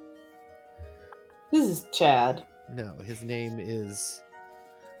Broderick. This is Chad. No, his name is...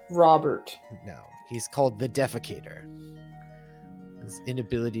 Robert. No, he's called the Defecator. His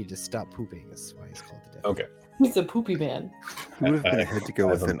inability to stop pooping is why he's called the Defecator. Okay. He's a poopy man. Would have been ahead to go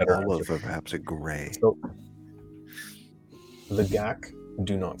I with have a an better olive answer. or perhaps a gray. So, the Gak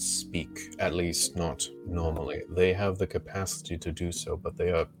do not speak, at least not normally. They have the capacity to do so, but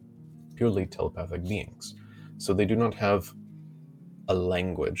they are purely telepathic beings. So they do not have a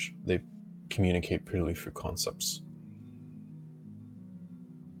language. They communicate purely through concepts.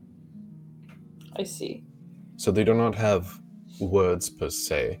 I see. So they do not have words per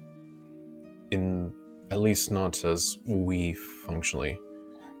se, at least not as we functionally.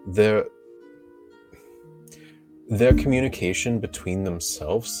 Their communication between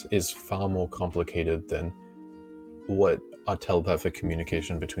themselves is far more complicated than what a telepathic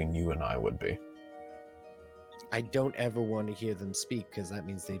communication between you and I would be. I don't ever want to hear them speak because that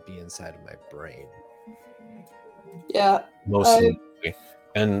means they'd be inside of my brain. Yeah. Mostly.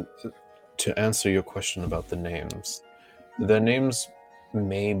 And to answer your question about the names, their names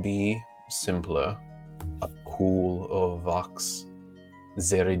may be simpler. Akul or Vax,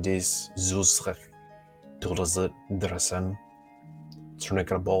 Zeridis, Zuzrek, Durzet, Dresen,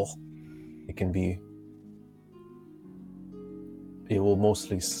 Trnikrabol. It will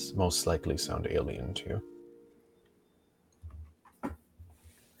most likely sound alien to you.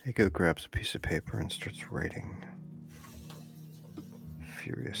 Ego grabs a piece of paper and starts writing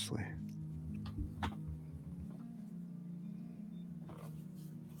furiously.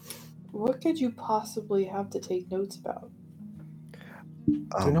 What could you possibly have to take notes about?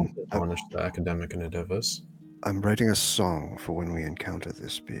 Do not tarnish the academic endeavors. I'm writing a song for when we encounter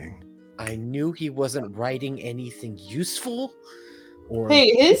this being. I knew he wasn't writing anything useful. Or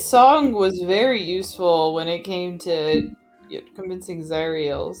Hey, his song was very useful when it came to convincing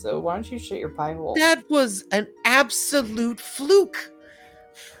Zariel, so why don't you shut your pie hole? that was an absolute fluke.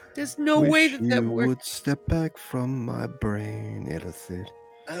 There's no way Wish that you worked. would step back from my brain, Elithid.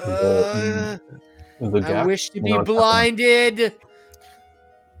 The I Gak wish to do be not have blinded.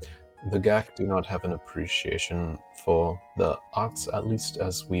 The Gak do not have an appreciation for the arts, at least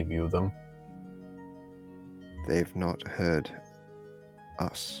as we view them. They've not heard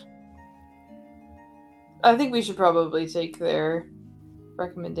us. I think we should probably take their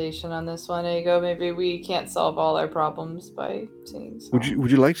recommendation on this one, Ego. Maybe we can't solve all our problems by singing songs.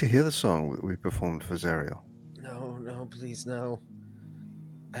 Would you like to hear the song that we performed for Zariel? No, please, no.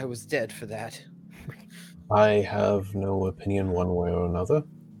 I was dead for that. I have no opinion one way or another.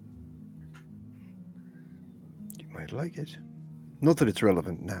 You might like it. Not that it's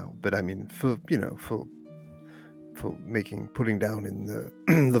relevant now, but I mean, for putting down in the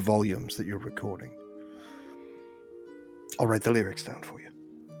the volumes that you're recording. I'll write the lyrics down for you.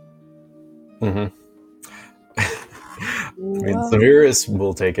 Mm-hmm. I mean, Sariris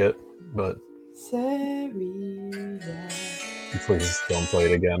will take it, but please don't play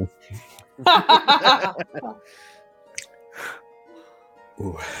it again.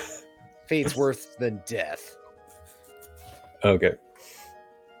 Ooh. Fate's worse than death. Okay.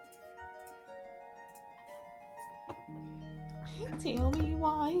 Tell me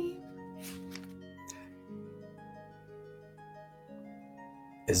why.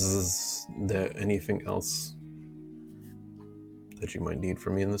 Is there anything else that you might need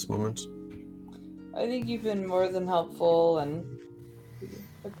from me in this moment? I think you've been more than helpful, and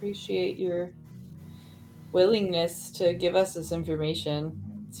appreciate your willingness to give us this information.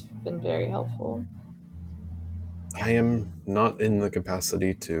 It's been very helpful. I am not in the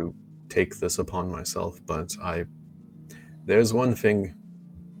capacity to take this upon myself, but there's one thing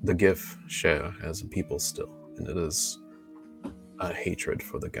the GIF share as a people still, and it is a hatred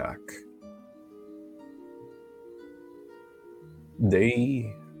for the GAC.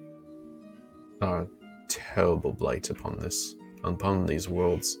 They are terrible blight upon these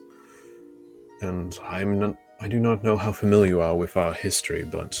worlds. And I do not know how familiar you are with our history,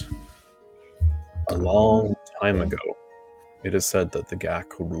 but a long time ago, it is said that the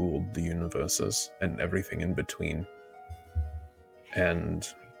GAC ruled the universes and everything in between. And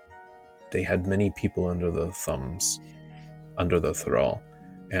they had many people under their thumbs, under their thrall.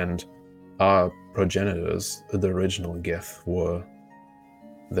 And our progenitors, the original GIF, were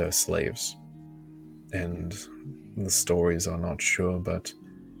their slaves. And the stories are not sure, but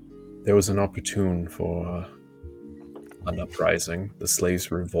there was an opportune for an uprising. The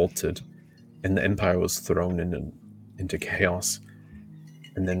slaves revolted, and the empire was thrown into chaos.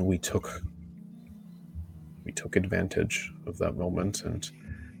 And then we took advantage of that moment, and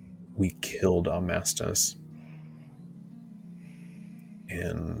we killed our masters.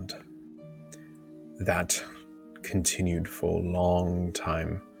 And that continued for a long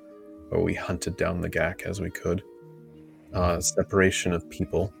time, where we hunted down the GAC as we could. Separation of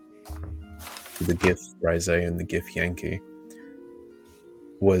people, the GIF Rise and the GIF Yankee,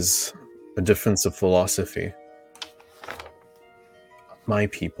 was a difference of philosophy. My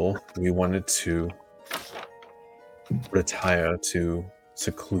people, we wanted to retire to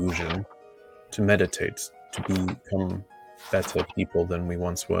seclusion, to meditate, to become better people than we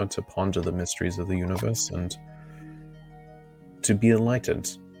once were, to ponder the mysteries of the universe, and to be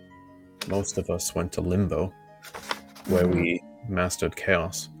enlightened. Most of us went to limbo, where we mastered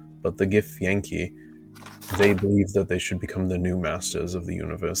chaos, but the GIF Yankee, they believed that they should become the new masters of the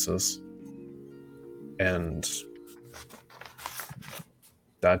universes. And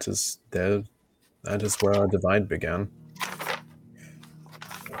that is where our divide began.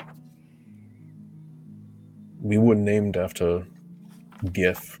 We were named after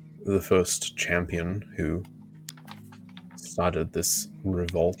GIF, the first champion who started this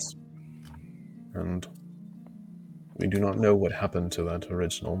revolt. And we do not know what happened to that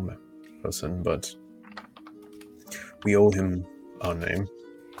original person, but we owe him our name.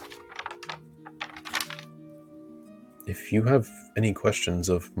 If you have any questions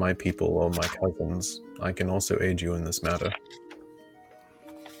of my people or my cousins, I can also aid you in this matter.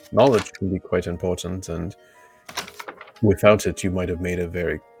 Knowledge can be quite important, and without it, you might have made a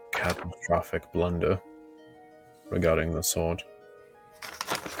very catastrophic blunder regarding the sword.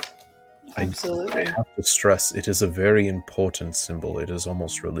 Absolutely. I have to stress, it is a very important symbol. It is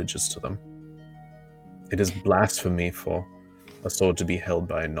almost religious to them. It is blasphemy for a sword to be held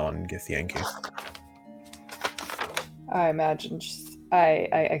by a non-GIF Yankee. I imagine.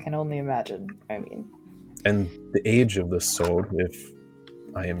 I can only imagine. I mean. And the age of this sword, if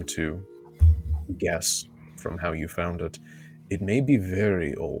I am to guess from how you found it, it may be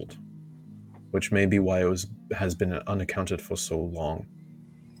very old, which may be why it has been unaccounted for so long.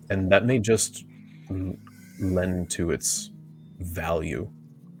 And that may just lend to its value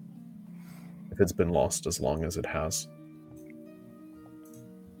if it's been lost as long as it has.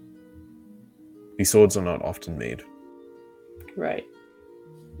 These swords are not often made. Right.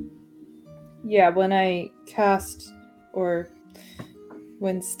 Yeah, when I cast, or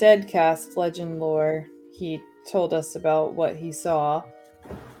when Stead cast Legend Lore, he told us about what he saw.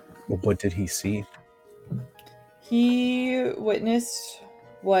 Well, what did he see? He witnessed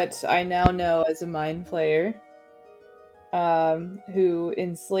what I now know as a mind flayer. who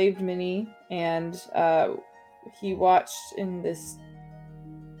enslaved Minnie, and he watched in this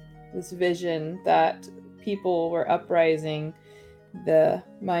vision that people were uprising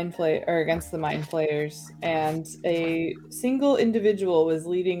against the Mind Flayers, and a single individual was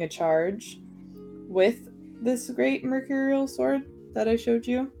leading a charge with this great mercurial sword that I showed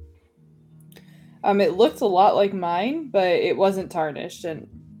you. It looked a lot like mine, but it wasn't tarnished, and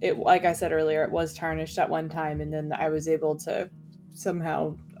it, like I said earlier, it was tarnished at one time, and then I was able to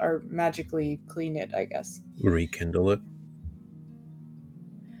somehow or magically clean it, I guess. Rekindle it?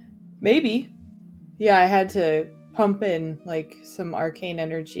 Maybe. Yeah, I had to pump in like some arcane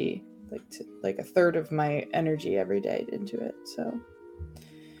energy, like a third of my energy every day into it. So,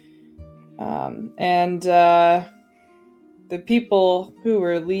 the people who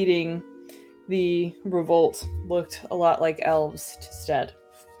were leading the revolt looked a lot like elves instead.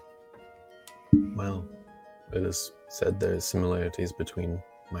 Well, it is said there's similarities between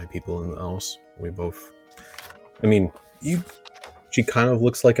my people and the elves. I mean, she kind of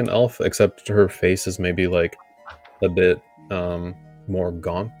looks like an elf, except her face is maybe like a bit more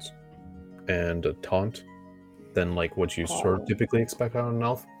gaunt and taunt than like what you sort of typically expect out of an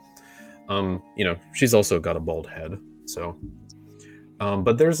elf. She's also got a bald head, so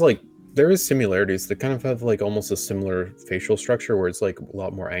but there is similarities. They kind of have like almost a similar facial structure where it's like a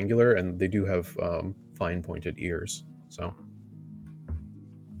lot more angular, and they do have fine pointed ears. So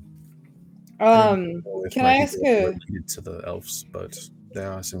can I ask related to the elves, but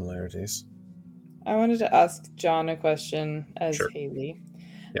there are similarities. I wanted to ask John a question as Sure. Haley.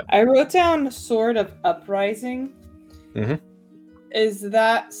 Yeah. I wrote down Sword of Uprising. Mm-hmm. Is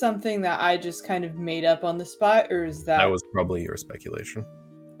that something that I just kind of made up on the spot, or is that... That was probably your speculation.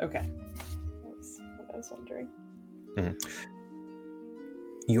 Okay. That's what I was wondering. Mm-hmm.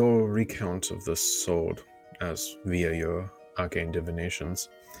 Your recount of the sword as via your arcane divinations,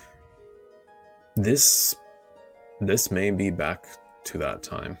 this may be back to that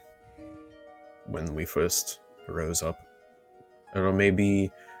time when we first rose up, or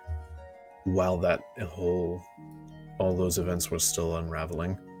maybe while all those events were still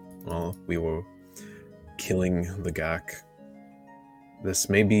unraveling, while we were killing the Gak. This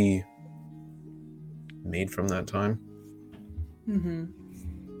may be made from that time. Mm-hmm.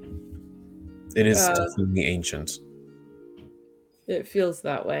 It is definitely ancient. It feels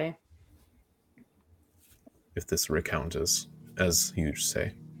that way. If this recount is as you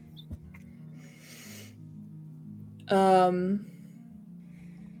say.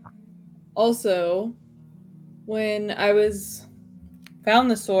 Also, when I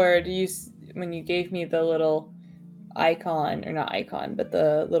found the sword, when you gave me the little icon, or not icon, but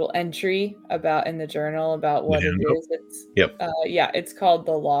the little entry about in the journal about what it is. It's called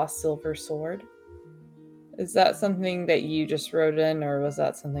the Lost Silver Sword. Is that something that you just wrote in, or was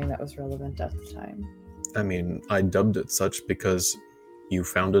that something that was relevant at the time? I mean, I dubbed it such because you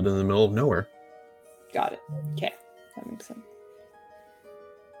found it in the middle of nowhere. Got it. Okay, that makes sense.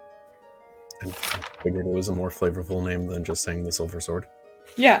 And I figured it was a more flavorful name than just saying the Silver Sword.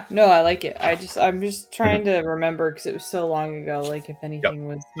 Yeah, no, I like it. I'm just trying to remember because it was so long ago. Like, if anything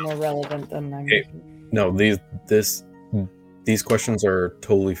was more relevant than I'm. Hey, no, these questions are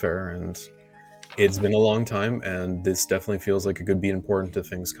totally fair, and it's been a long time, and this definitely feels like it could be important to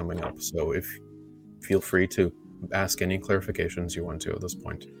things coming up. So feel free to ask any clarifications you want to at this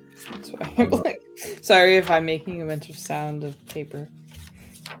point. That's why I'm like, sorry if I'm making a bunch of sound of paper.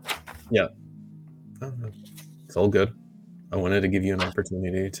 Yeah, it's all good. I wanted to give you an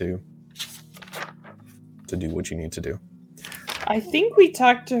opportunity to do what you need to do. I think we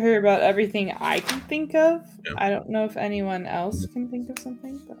talked to her about everything I can think of. Yeah. I don't know if anyone else can think of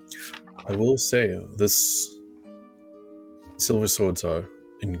something. But... I will say, this silver swords are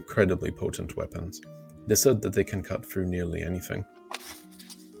incredibly potent weapons. They said that they can cut through nearly anything.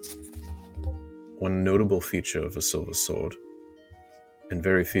 One notable feature of a silver sword, and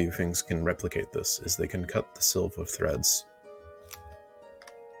very few things can replicate this, is they can cut the silver threads.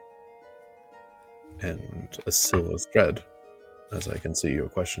 And a silver thread, as I can see your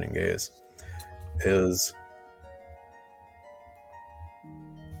questioning gaze, is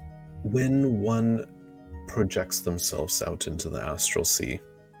when one projects themselves out into the astral sea,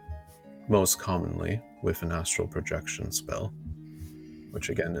 most commonly with an astral projection spell, which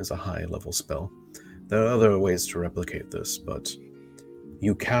again is a high-level spell. There are other ways to replicate this, but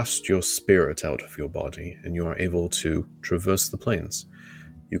you cast your spirit out of your body and you are able to traverse the planes.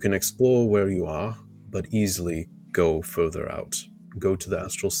 You can explore where you are, but easily go further out. Go to the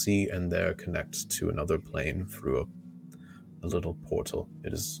astral sea and there connect to another plane through a little portal.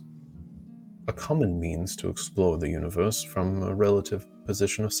 It is a common means to explore the universe from a relative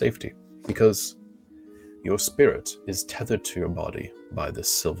position of safety, because your spirit is tethered to your body by this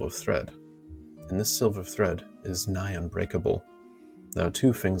silver thread, and this silver thread is nigh unbreakable. There are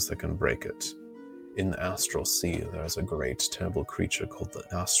two things that can break it. In the astral sea, there is a great, terrible creature called the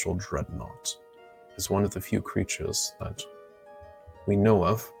astral dreadnought. It's one of the few creatures that we know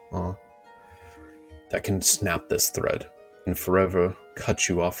of that can snap this thread and forever cut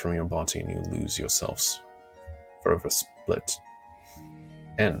you off from your body, and you lose yourselves, forever split.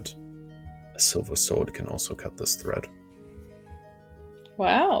 And a silver sword can also cut this thread.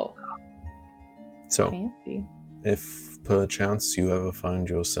 Wow. So, Fancy. if perchance you ever find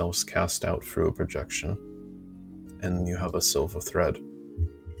yourselves cast out through a projection, and you have a silver thread,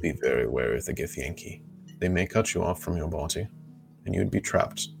 be very wary of the Githyanki. They may cut you off from your body, and you'd be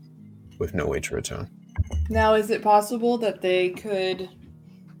trapped with no way to return. Now, is it possible that they could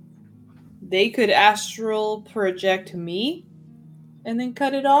astral project me and then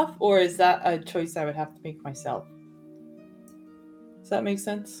cut it off? Or is that a choice I would have to make myself? Does that make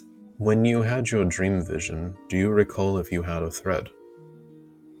sense? When you had your dream vision, do you recall if you had a thread?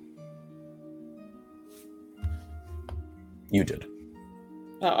 You did.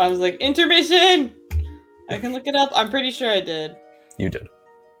 Oh, I was like, intermission! I can look it up. I'm pretty sure I did. You did.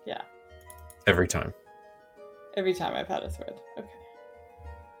 Yeah. Every time. Every time I've had a thread. Okay.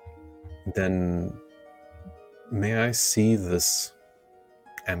 Then, may I see this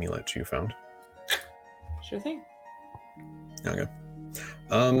amulet you found? Sure thing. Okay.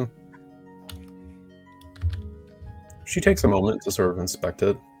 She takes a moment to sort of inspect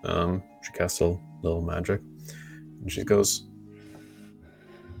it. She casts a little magic. And she goes,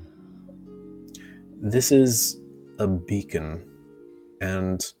 "This is a beacon,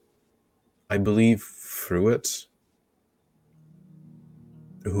 and I believe through it,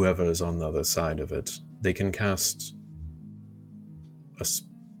 whoever is on the other side of it, they can cast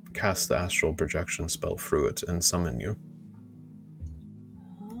the astral projection spell through it and summon you.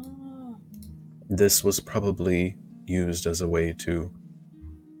 Oh. This was probably used as a way to,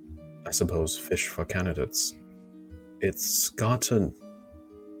 I suppose, fish for candidates. It's gotten...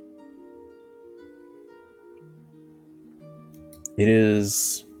 It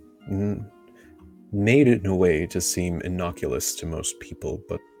is made in a way to seem innocuous to most people,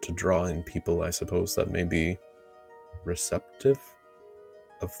 but to draw in people, I suppose, that may be receptive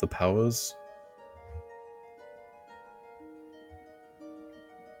of the powers.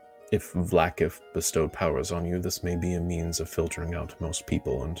 If Vlaakith bestowed powers on you, this may be a means of filtering out most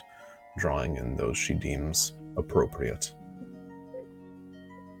people and drawing in those she deems appropriate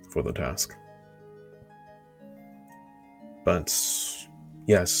for the task. But,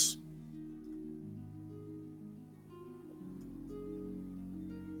 yes.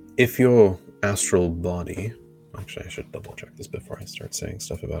 If your astral body... Actually, I should double check this before I start saying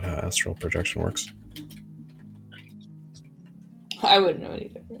stuff about how astral projection works. I wouldn't know any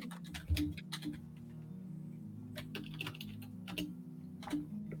different.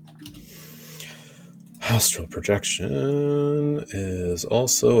 Astral projection is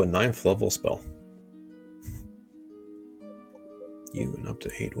also a 9th level spell. You and up to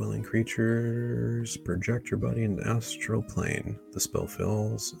 8 willing creatures project your body into the astral plane. The spell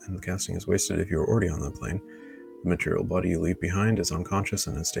fails and the casting is wasted if you're already on that plane. The material body you leave behind is unconscious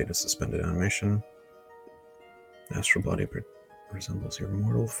and in a state of suspended animation. The astral body resembles your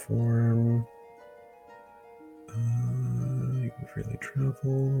mortal form. You can freely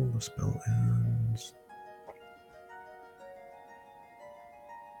travel. The spell ends.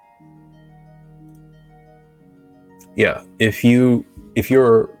 Yeah, if your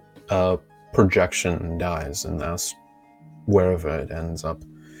projection dies and that's wherever it ends up,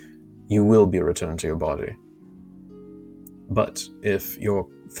 you will be returned to your body. But if your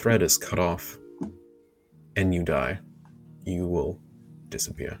thread is cut off and you die, you will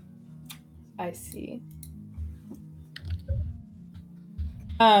disappear. I see.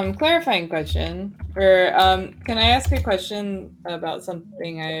 Clarifying question, or can I ask a question about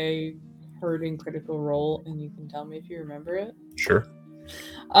something I heard in Critical Role, and you can tell me if you remember it? Sure.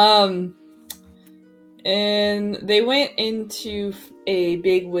 And they went into a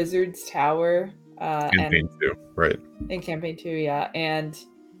big wizard's tower. Campaign 2, right. In Campaign 2, yeah. And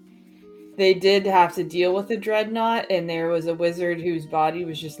they did have to deal with the dreadnought, and there was a wizard whose body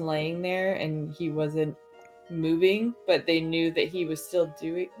was just laying there, and he wasn't moving, but they knew that he was still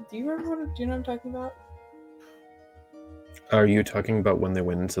doing... Do you know what I'm talking about? Are you talking about when they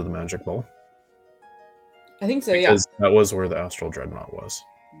went into the magic ball? I think so, because that was where the astral dreadnought was.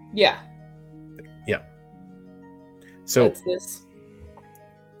 Yeah. Yeah. So that's this.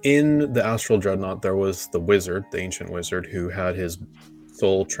 In the Astral Dreadnought, there was the wizard, the ancient wizard, who had his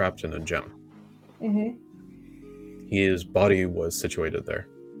soul trapped in a gem. Mm-hmm. His body was situated there.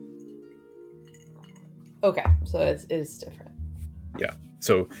 Okay, so it's different. Yeah.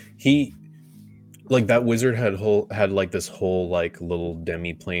 So he, like, that wizard had like this whole like little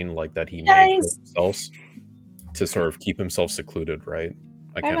demi-plane like that he made for himself to sort of keep himself secluded, right?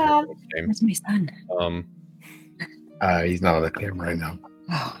 I can't remember his name. Where's my son? He's not on the camera right now.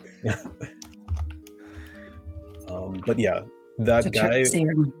 But yeah, that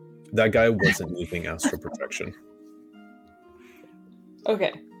guy wasn't using astral projection.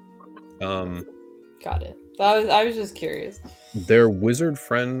 Okay. Got it. I was just curious. Their wizard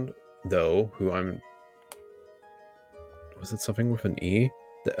friend, though, who was it something with an E?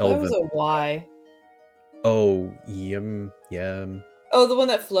 The elven. That was a Y. Oh, Yem. Oh, the one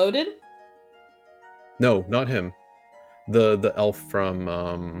that floated? No, not him. The elf from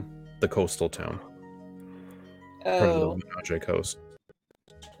the coastal town. Oh. From the Magic Coast.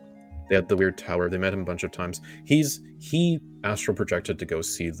 They had the weird tower. They met him a bunch of times. He astral projected to go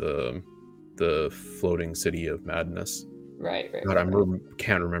see the floating city of madness. Right. God, I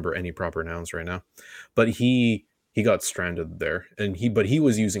can't remember any proper nouns right now. But he got stranded there, and he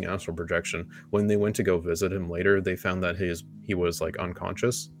was using astral projection. When they went to go visit him later, they found that he was like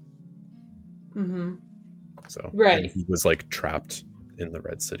unconscious. Mm-hmm. So right, and he was like trapped in the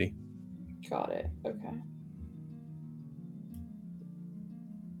Red City. Got it. Okay.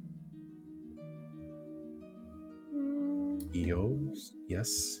 Eos?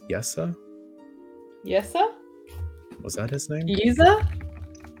 Yes. Yessa? Yessa? Was that his name? Giza?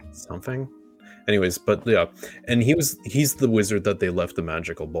 Something. Anyways, but yeah, and he's the wizard that they left the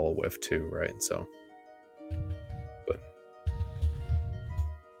magical ball with too, right? So,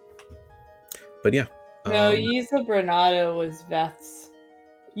 but yeah. No, Yusa Bernardo was Veth's.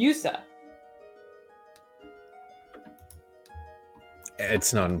 Yusa.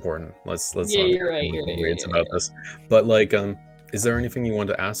 It's not important. Let's yeah, not you're right. It's about this. But like, is there anything you want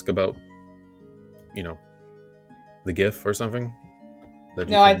to ask about? The GIF or something?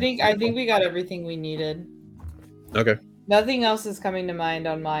 No, I think we got everything we needed. Okay. Nothing else is coming to mind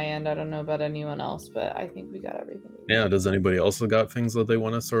on my end. I don't know about anyone else, but I think we got everything. Yeah. Does anybody also got things that they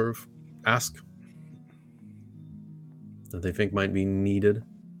want to sort of ask that they think might be needed?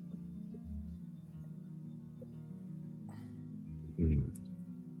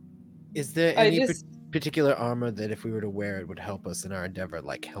 Is there any particular armor that if we were to wear it would help us in our endeavor,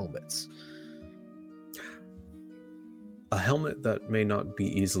 like helmets? A helmet that may not be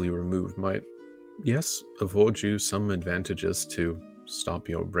easily removed might, yes, afford you some advantages to stop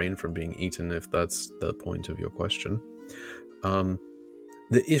your brain from being eaten, if that's the point of your question.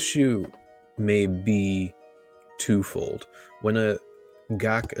 The issue may be twofold. When a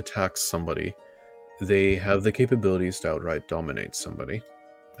GAC attacks somebody, they have the capabilities to outright dominate somebody,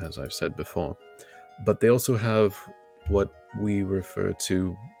 as I've said before. But they also have what we refer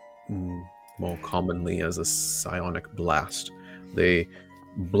to more commonly as a psionic blast. They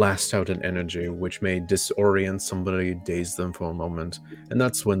blast out an energy which may disorient somebody, daze them for a moment, and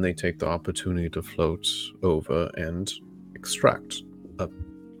that's when they take the opportunity to float over and extract a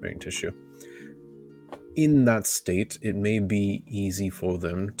brain tissue. In that state, it may be easy for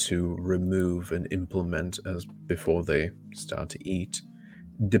them to remove and implement as before they start to eat,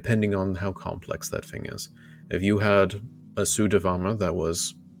 depending on how complex that thing is. If you had a suit of armor that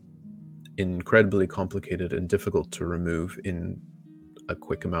was incredibly complicated and difficult to remove in a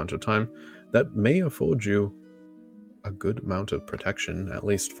quick amount of time, that may afford you a good amount of protection, at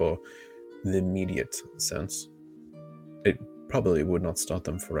least for the immediate sense. It probably would not start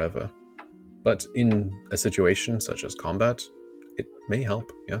them forever, but in a situation such as combat, it may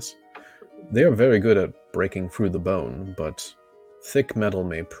help, yes. They are very good at breaking through the bone, but thick metal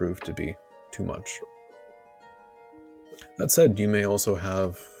may prove to be too much. That said, you may also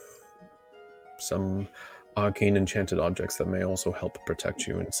have some arcane enchanted objects that may also help protect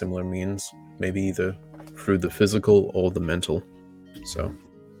you in similar means, maybe either through the physical or the mental. So,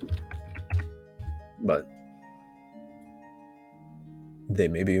 but they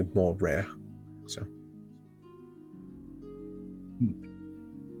may be more rare. So,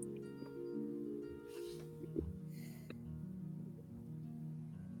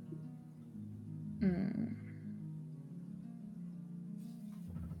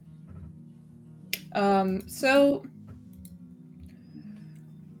 So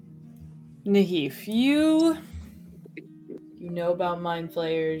Nahif, you know about Mind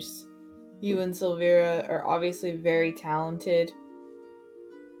Flayers. You and Silvera are obviously very talented,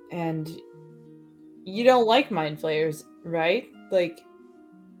 and you don't like Mind Flayers, right? Like,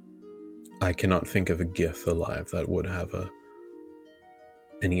 I cannot think of a Gith alive that would have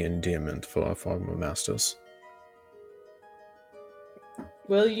any endearment for our former masters.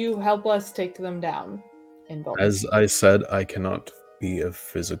 Will you help us take them down in Baldur's As I said, I cannot be of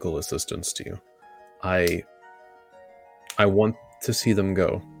physical assistance to you. I want to see them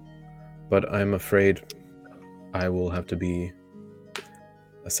go, but I'm afraid I will have to be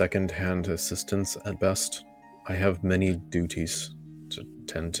a second-hand assistance at best. I have many duties to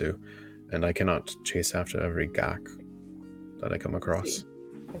tend to, and I cannot chase after every gak that I come across.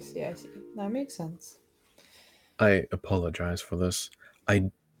 I see. That makes sense. I apologize for this.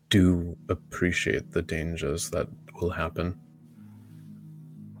 I do appreciate the dangers that will happen.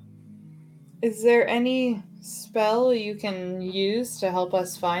 Is there any spell you can use to help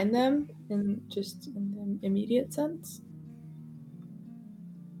us find them in the immediate sense?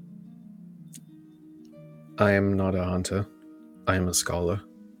 I am not a hunter. I am a scholar.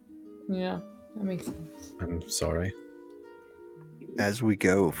 Yeah, that makes sense. I'm sorry. As we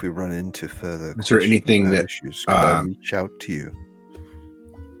go, if we run into further Is there anything that issues, could I reach out to you?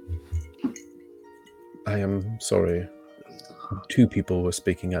 I am sorry. 2 people were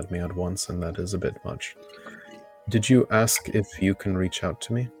speaking at me at once, and that is a bit much. Did you ask if you can reach out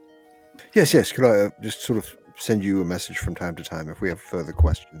to me? Yes. Could I just sort of send you a message from time to time if we have further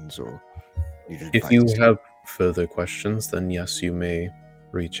questions or need advice? If you have further questions, then yes, you may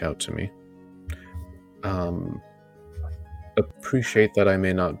reach out to me. Appreciate that I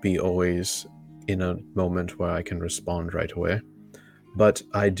may not be always in a moment where I can respond right away, but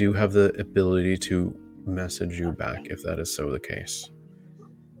I do have the ability to message you back if that is so the case.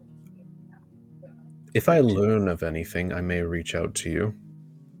 If I learn of anything, I may reach out to you.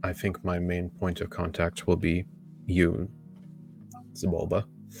 I think my main point of contact will be you, Zabulba,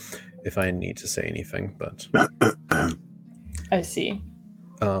 if I need to say anything, but... I see.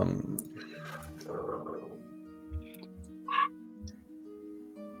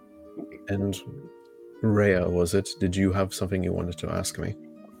 And Rhea, was it? Did you have something you wanted to ask me?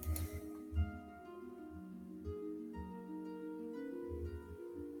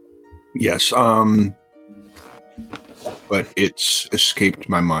 Yes, but it's escaped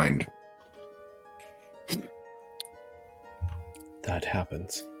my mind. That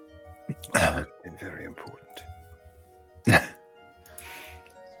happens. And very important.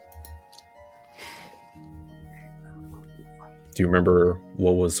 Do you remember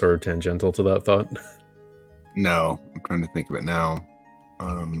what was sort of tangential to that thought? No, I'm trying to think of it now.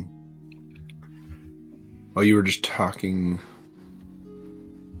 Well, you were just talking.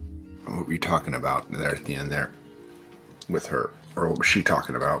 What were you talking about there at the end there with her? Or what was she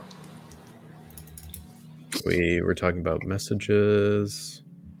talking about? We were talking about messages.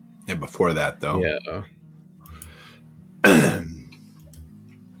 Yeah, before that, though. Yeah.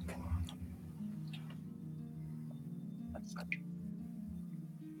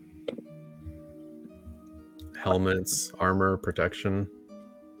 Helmets, armor, protection,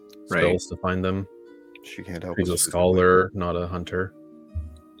 spells to find them. She can't help She's us a physically. scholar, not a hunter.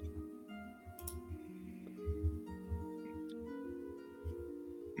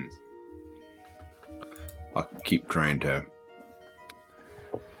 I'll keep trying to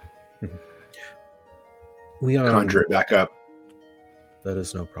We are conjure it back up. That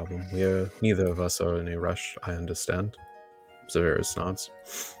is no problem. Neither of us are in a rush, I understand. Severus nods.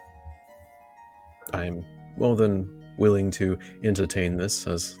 I am more than willing to entertain this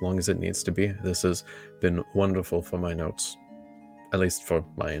as long as it needs to be. This has been wonderful for my notes, at least for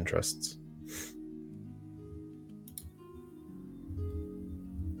my interests.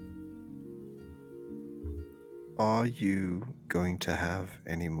 Are you going to have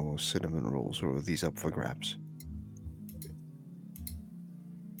any more cinnamon rolls, or are these up for grabs?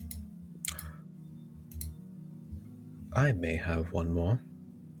 I may have one more.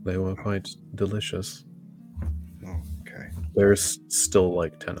 They were quite delicious. Okay. There's still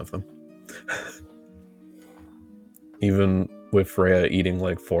like 10 of them. Even with Freya eating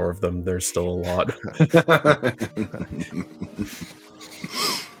like 4 of them, there's still a lot.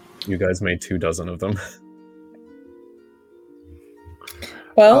 You guys made 24 of them.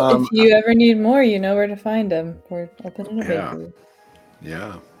 Well, if you ever need more, you know where to find them. We're opening a Yeah. bakery.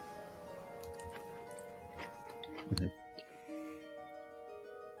 Yeah.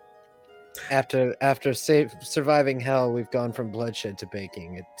 After surviving hell, we've gone from bloodshed to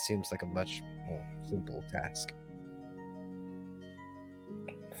baking. It seems like a much more simple task.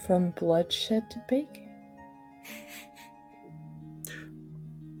 From bloodshed to baking.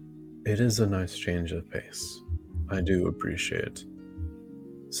 It is a nice change of pace. I do appreciate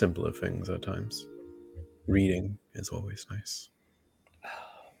simpler things at times. Reading is always nice.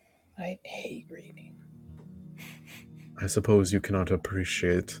 I hate reading. I suppose you cannot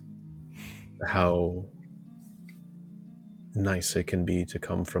appreciate how nice it can be to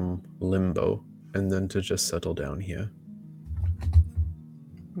come from limbo and then to just settle down here.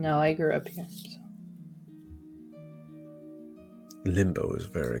 No, I grew up here. So. Limbo is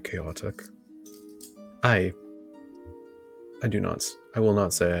very chaotic. I will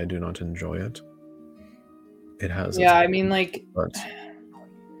not say I do not enjoy it. It has Yeah, its I mean, like, but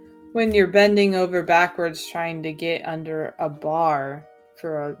when you're bending over backwards trying to get under a bar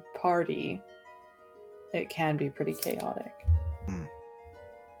for a party, it can be pretty chaotic.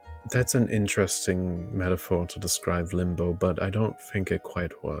 that's an interesting metaphor to describe limbo, but I don't think it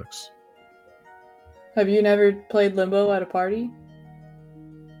quite works. Have you never played Limbo at a party?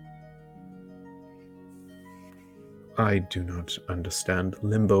 I do not understand.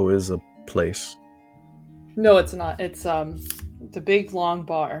 Limbo is a place. No, it's not. It's a big long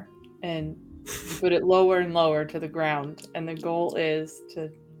bar, and you put it lower and lower to the ground, and the goal is to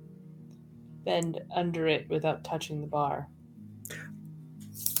bend under it without touching the bar.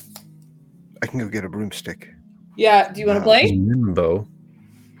 I can go get a broomstick. Yeah, do you want to play? Limbo,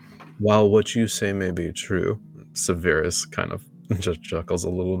 while what you say may be true, Severus kind of just chuckles a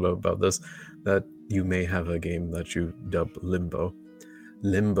little bit about this, that you may have a game that you dub Limbo.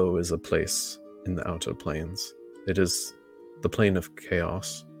 Limbo is a place in the outer planes. It is the plane of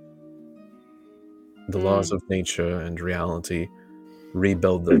chaos. The laws of nature and reality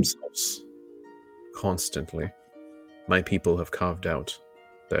rebuild themselves constantly. My people have carved out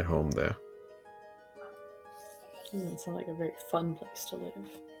their home there. Doesn't sound like a very fun place to live.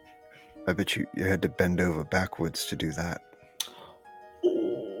 I bet you had to bend over backwards to do that.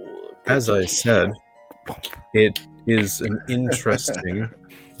 As I said, it is an interesting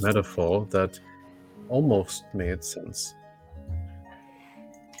metaphor that almost made sense.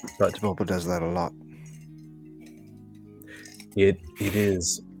 But Bulba does that a lot. it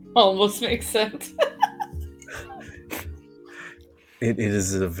is Almost makes sense. it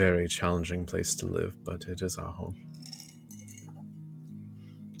is a very challenging place to live, but it is our home.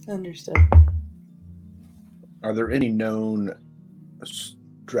 Understood. Are there any known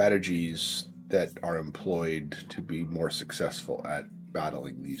strategies that are employed to be more successful at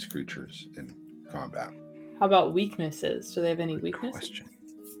battling these creatures in combat? How about weaknesses? Do they have any weaknesses? Question.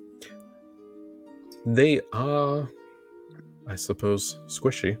 They are, I suppose,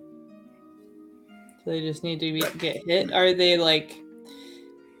 squishy. So they just need to get hit. Are they like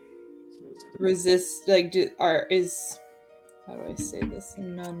resist? Like, how do I say this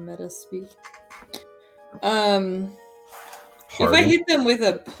in non-meta speak? If I hit them with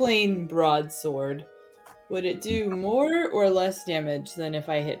a plain broadsword, would it do more or less damage than if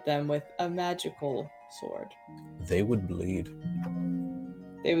I hit them with a magical sword? They would bleed.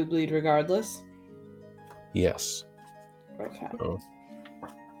 They would bleed regardless? Yes. Okay. Oh.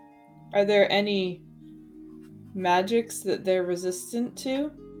 Are there any magics that they're resistant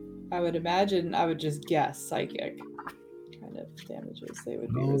to? I would imagine, I would just guess psychic kind of damages they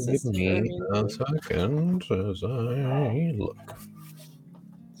would be resistant to. Give me a second as I look.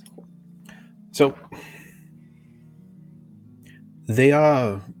 So they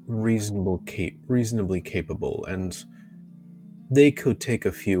are reasonably capable, and they could take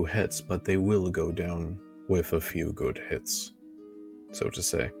a few hits, but they will go down with a few good hits, so to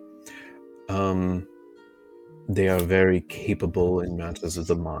say. They are very capable in matters of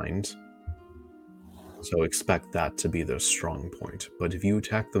the mind, so expect that to be their strong point. But if you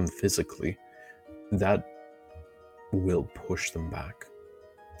attack them physically, that will push them back.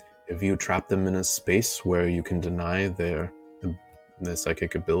 If you trap them in a space where you can deny their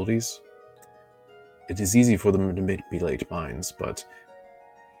psychic abilities, it is easy for them to manipulate minds, but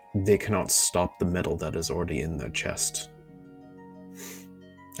they cannot stop the metal that is already in their chest.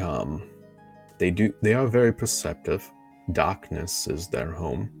 They are very perceptive. Darkness is their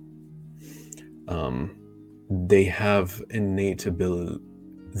home. They have innate ability.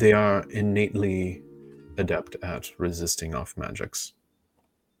 They are innately adept at resisting off magics.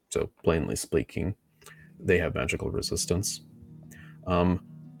 So, plainly speaking, they have magical resistance.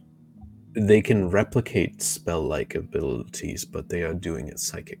 They can replicate spell-like abilities, but they are doing it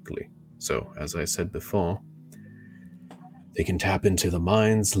psychically. So, as I said before, they can tap into the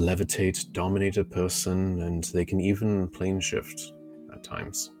minds, levitate, dominate a person, and they can even plane shift at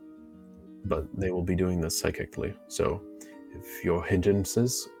times. But they will be doing this psychically. So if your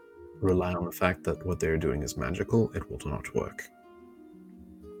hindrances rely on the fact that what they're doing is magical, it will not work.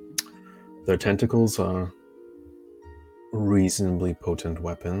 Their tentacles are reasonably potent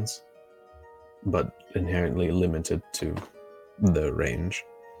weapons, but inherently limited to their range.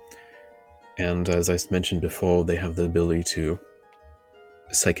 And as I mentioned before, they have the ability to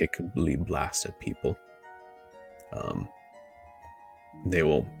psychically blast at people. They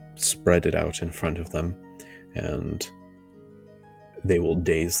will spread it out in front of them, and they will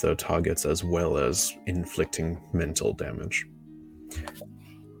daze their targets as well as inflicting mental damage.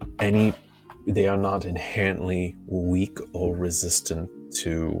 They are not inherently weak or resistant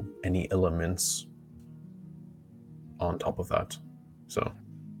to any elements on top of that. So,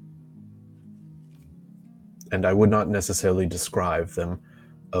 and I would not necessarily describe them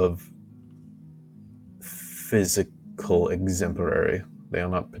of physical exemplary. They are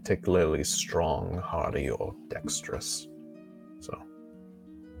not particularly strong, hardy, or dexterous. So,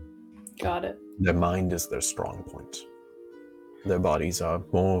 Got it. their mind is their strong point. Their bodies are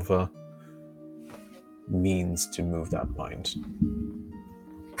more of a means to move that mind.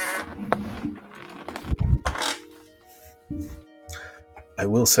 I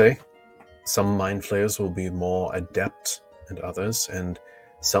will say, some mind flayers will be more adept than others, and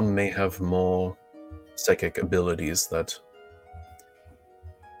some may have more psychic abilities that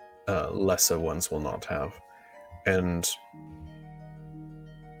lesser ones will not have. And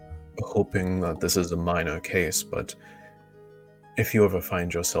hoping that this is a minor case, but if you ever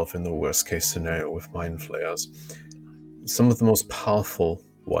find yourself in the worst case scenario with mind flayers, some of the most powerful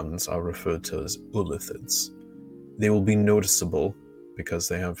ones are referred to as ulithids. They will be noticeable because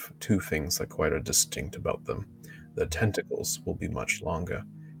they have two things that quite are distinct about them. Their tentacles will be much longer,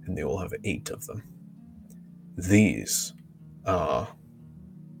 and they will have 8 of them. These are,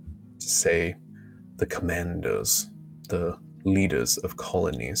 say, the commanders, the leaders of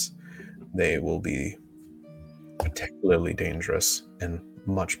colonies. They will be particularly dangerous and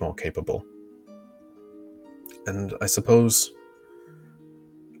much more capable. And I suppose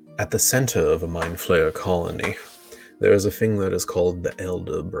at the center of a mind flayer colony, there is a thing that is called the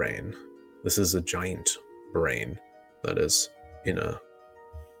Elder Brain. This is a giant brain that is in a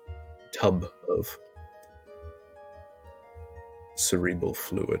tub of cerebral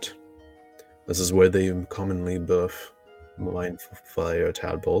fluid. This is where they commonly birth mind flayer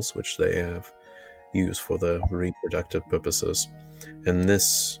tadpoles, which they have used for their reproductive purposes. And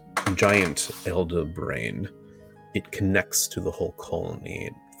this giant elder brain, it connects to the whole colony.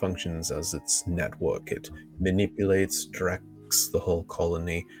 It functions as its network. It manipulates, directs the whole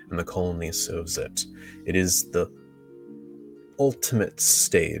colony, and the colony serves it. It is the ultimate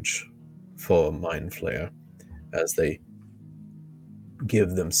stage for mind flayer, as they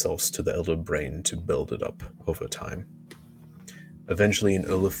give themselves to the elder brain to build it up over time. Eventually, an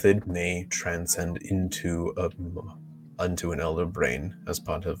ulithid may transcend into an elder brain as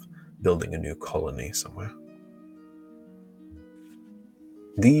part of building a new colony somewhere.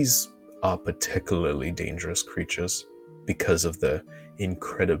 These are particularly dangerous creatures because of their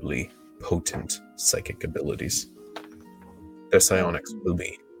incredibly potent psychic abilities. Their psionics will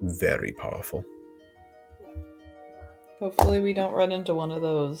be very powerful. Hopefully we don't run into one of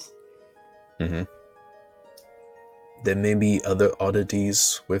those. Mm-hmm. There may be other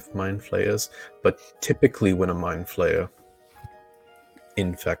oddities with mind flayers, but typically when a mind flayer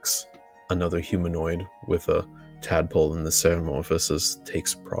infects another humanoid with a tadpole in the ceramorphosis,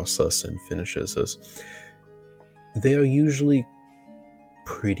 takes process and finishes us, they are usually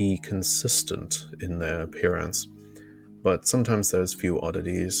pretty consistent in their appearance. But sometimes there's few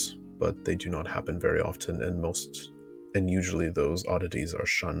oddities, but they do not happen very often, and usually those oddities are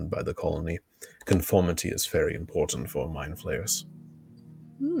shunned by the colony. Conformity is very important for mind flayers.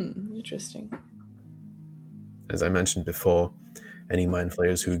 Interesting. As I mentioned before, any mind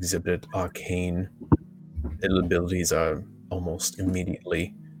flayers who exhibit arcane abilities are almost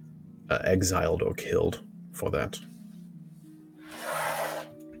immediately exiled or killed for that.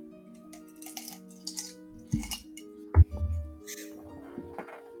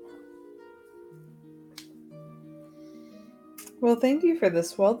 Well, thank you for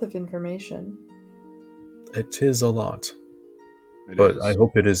this wealth of information. It is a lot, but I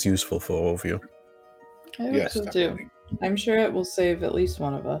hope it is useful for all of you. I hope Yes, so definitely. too. I'm sure it will save at least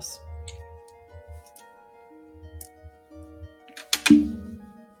one of us.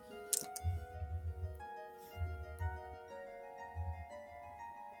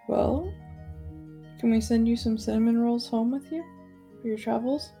 Well, can we send you some cinnamon rolls home with you for your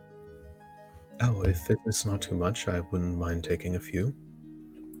travels? Oh, if it is not too much, I wouldn't mind taking a few.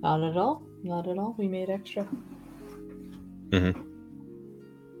 Not at all. Not at all. We made extra. Mm-hmm.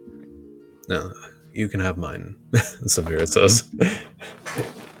 No, you can have mine, Samira says.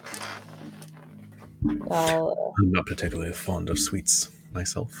 I'm not particularly fond of sweets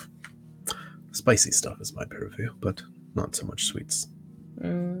myself. Spicy stuff is my purview, but not so much sweets.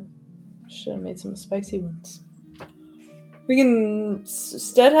 Should have made some spicy ones. We can.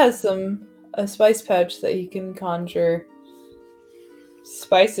 Stead has a spice pouch that he can conjure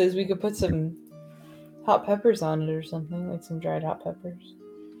spices. We could put some hot peppers on it or something, like some dried hot peppers.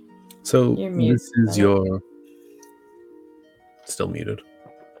 So You're muted, this is Alex. your still muted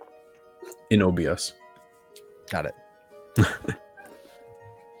in OBS. Got it.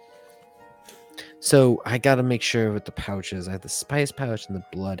 So I gotta make sure with the pouches. I have the spice pouch and the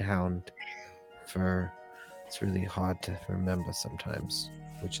bloodhound fur. It's really hard to remember sometimes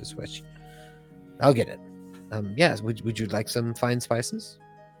which is which. I'll get it. Yes. Would you like some fine spices?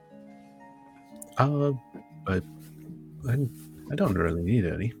 But I don't really need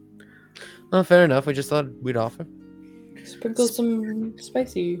any. Oh, fair enough. We just thought we'd offer. Sprinkle some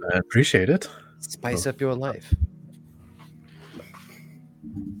spicy. I appreciate it. Spice up your life.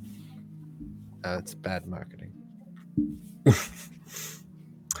 It's bad marketing.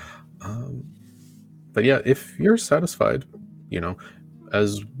 But yeah, if you're satisfied,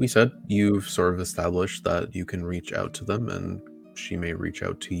 as we said, you've sort of established that you can reach out to them, and she may reach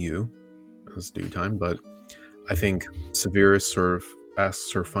out to you as due time. But I think Severus sort of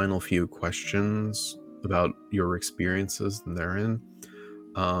asks her final few questions about your experiences therein.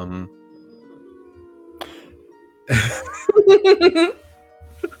 And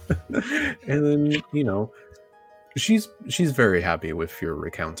then she's very happy with your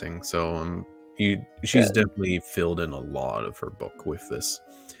recounting, so she's definitely filled in a lot of her book with this.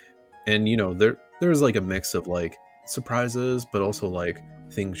 And there's like a mix of like surprises, but also like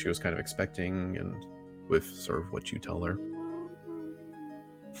things she was kind of expecting, and with sort of what you tell her.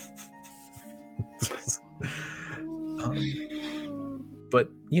 But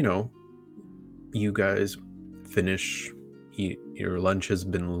you guys finish. Your lunch has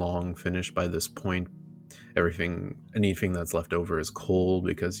been long finished by this point. Anything that's left over is cold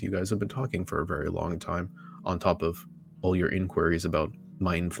because you guys have been talking for a very long time, on top of all your inquiries about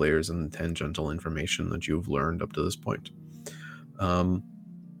mind flayers and tangential information that you've learned up to this point.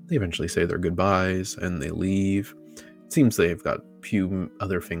 They eventually say their goodbyes and they leave. It seems they've got few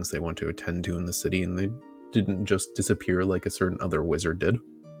other things they want to attend to in the city, and they didn't just disappear like a certain other wizard did.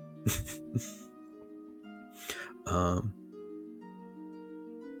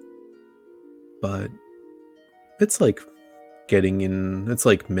 But it's like it's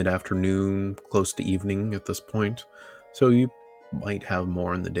like mid-afternoon, close to evening at this point. So you might have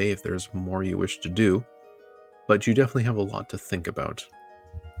more in the day if there's more you wish to do. But you definitely have a lot to think about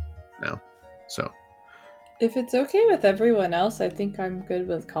now. So If it's okay with everyone else, I think I'm good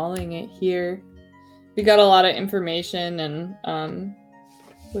with calling it here. We got a lot of information, and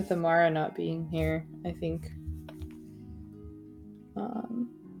with Amara not being here, I think.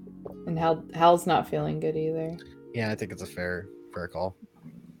 And Hal's not feeling good either. Yeah, I think it's a fair call.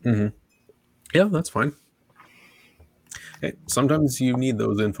 Mm-hmm. Yeah, that's fine. Hey, sometimes you need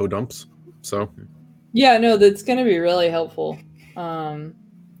those info dumps. So yeah, no, that's gonna be really helpful. I'm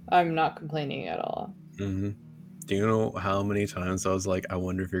not complaining at all. Mm-hmm. Do you know how many times I was like, I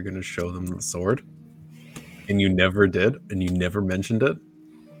wonder if you're gonna show them the sword? And you never did, and you never mentioned it?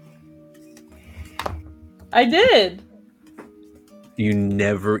 I did! You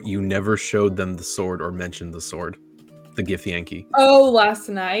never showed them the sword or mentioned the sword. The Githyanki. Oh, last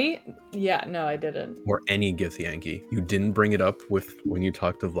night? Yeah, no, I didn't. Or any Githyanki. You didn't bring it up when you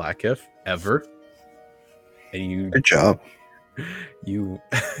talked to Vlakith, ever. And Good job. You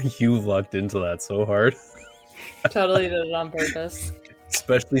lucked into that so hard. Totally did it on purpose.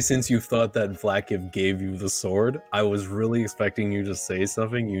 Especially since you thought that Vlakith gave you the sword. I was really expecting you to say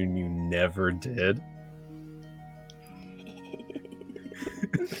something you never did.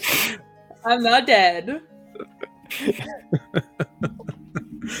 I'm not dead.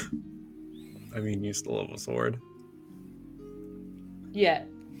 I mean, you still have a sword. Yet.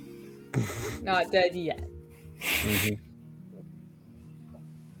 Not dead yet. Mm-hmm.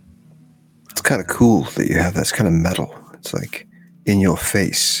 It's kind of cool that you have that's kind of metal. It's like in your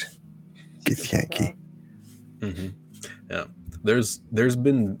face, Githyanki. Mm-hmm. Yeah, there's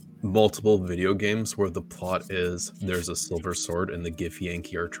been multiple video games where the plot is there's a silver sword and the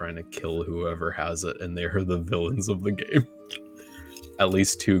Githyanki are trying to kill whoever has it, and they're the villains of the game. At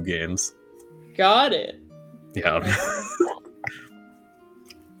least 2 games. Got it. Yeah.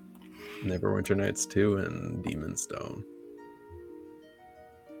 Neverwinter Nights 2 and Demon's Stone.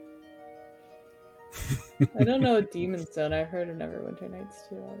 I don't know Demon's Stone. I've heard of Neverwinter Nights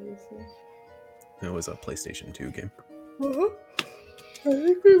 2, obviously. It was a PlayStation 2 game. I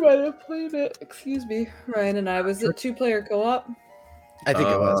think we might have played it. Excuse me, Ryan and I. Was it 2-player co-op? I think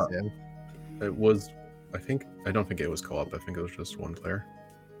it was, yeah. It was. I don't think it was co-op. I think it was just 1 player.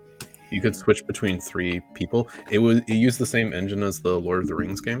 You could switch between 3 people. It used the same engine as the Lord of the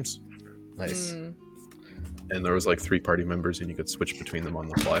Rings games, Nice. and there was like 3 party members, and you could switch between them on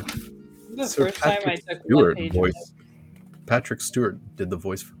the fly. The Sir first time I Patrick took one Stewart page. voice. Patrick Stewart did the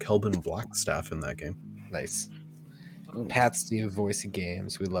voice for Kelvin Blackstaff in that game. Nice. Pat Steve voice of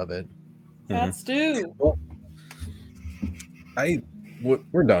games. We love it. Pat Stew. Well,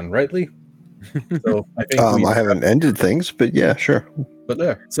 we're done, right, Lee? So I think I haven't ended things, but yeah, sure. But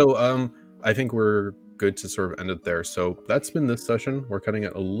yeah, so I think we're good to sort of end it there. So that's been this session. We're cutting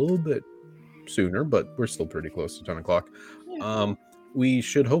it a little bit sooner, but we're still pretty close to 10 o'clock. Yeah. We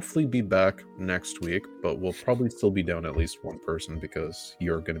should hopefully be back next week, but we'll probably still be down at least one person because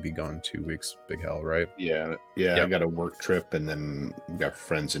you're going to be gone 2 weeks, Big Hal, right? Yeah. I got a work trip, and then we got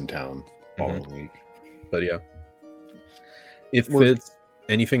friends in town following week. But yeah, if it's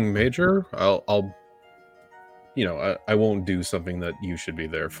anything major, I'll I won't do something that you should be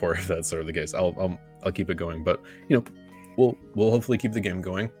there for if that's sort of the case. I'll keep it going, but we'll hopefully keep the game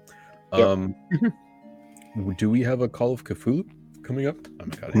going. Yep. Do we have a Call of Cthulhu coming up? Oh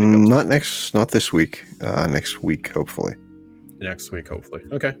my God, Not this week. Next week, hopefully. next week, hopefully.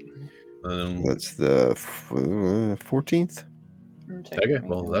 Okay. That's the 14th. Okay.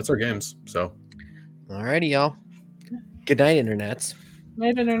 Well, that's our games. So. Alrighty, y'all. Good night, internets.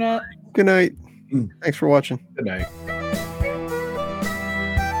 Night, internet. Good night. Thanks for watching. Good night.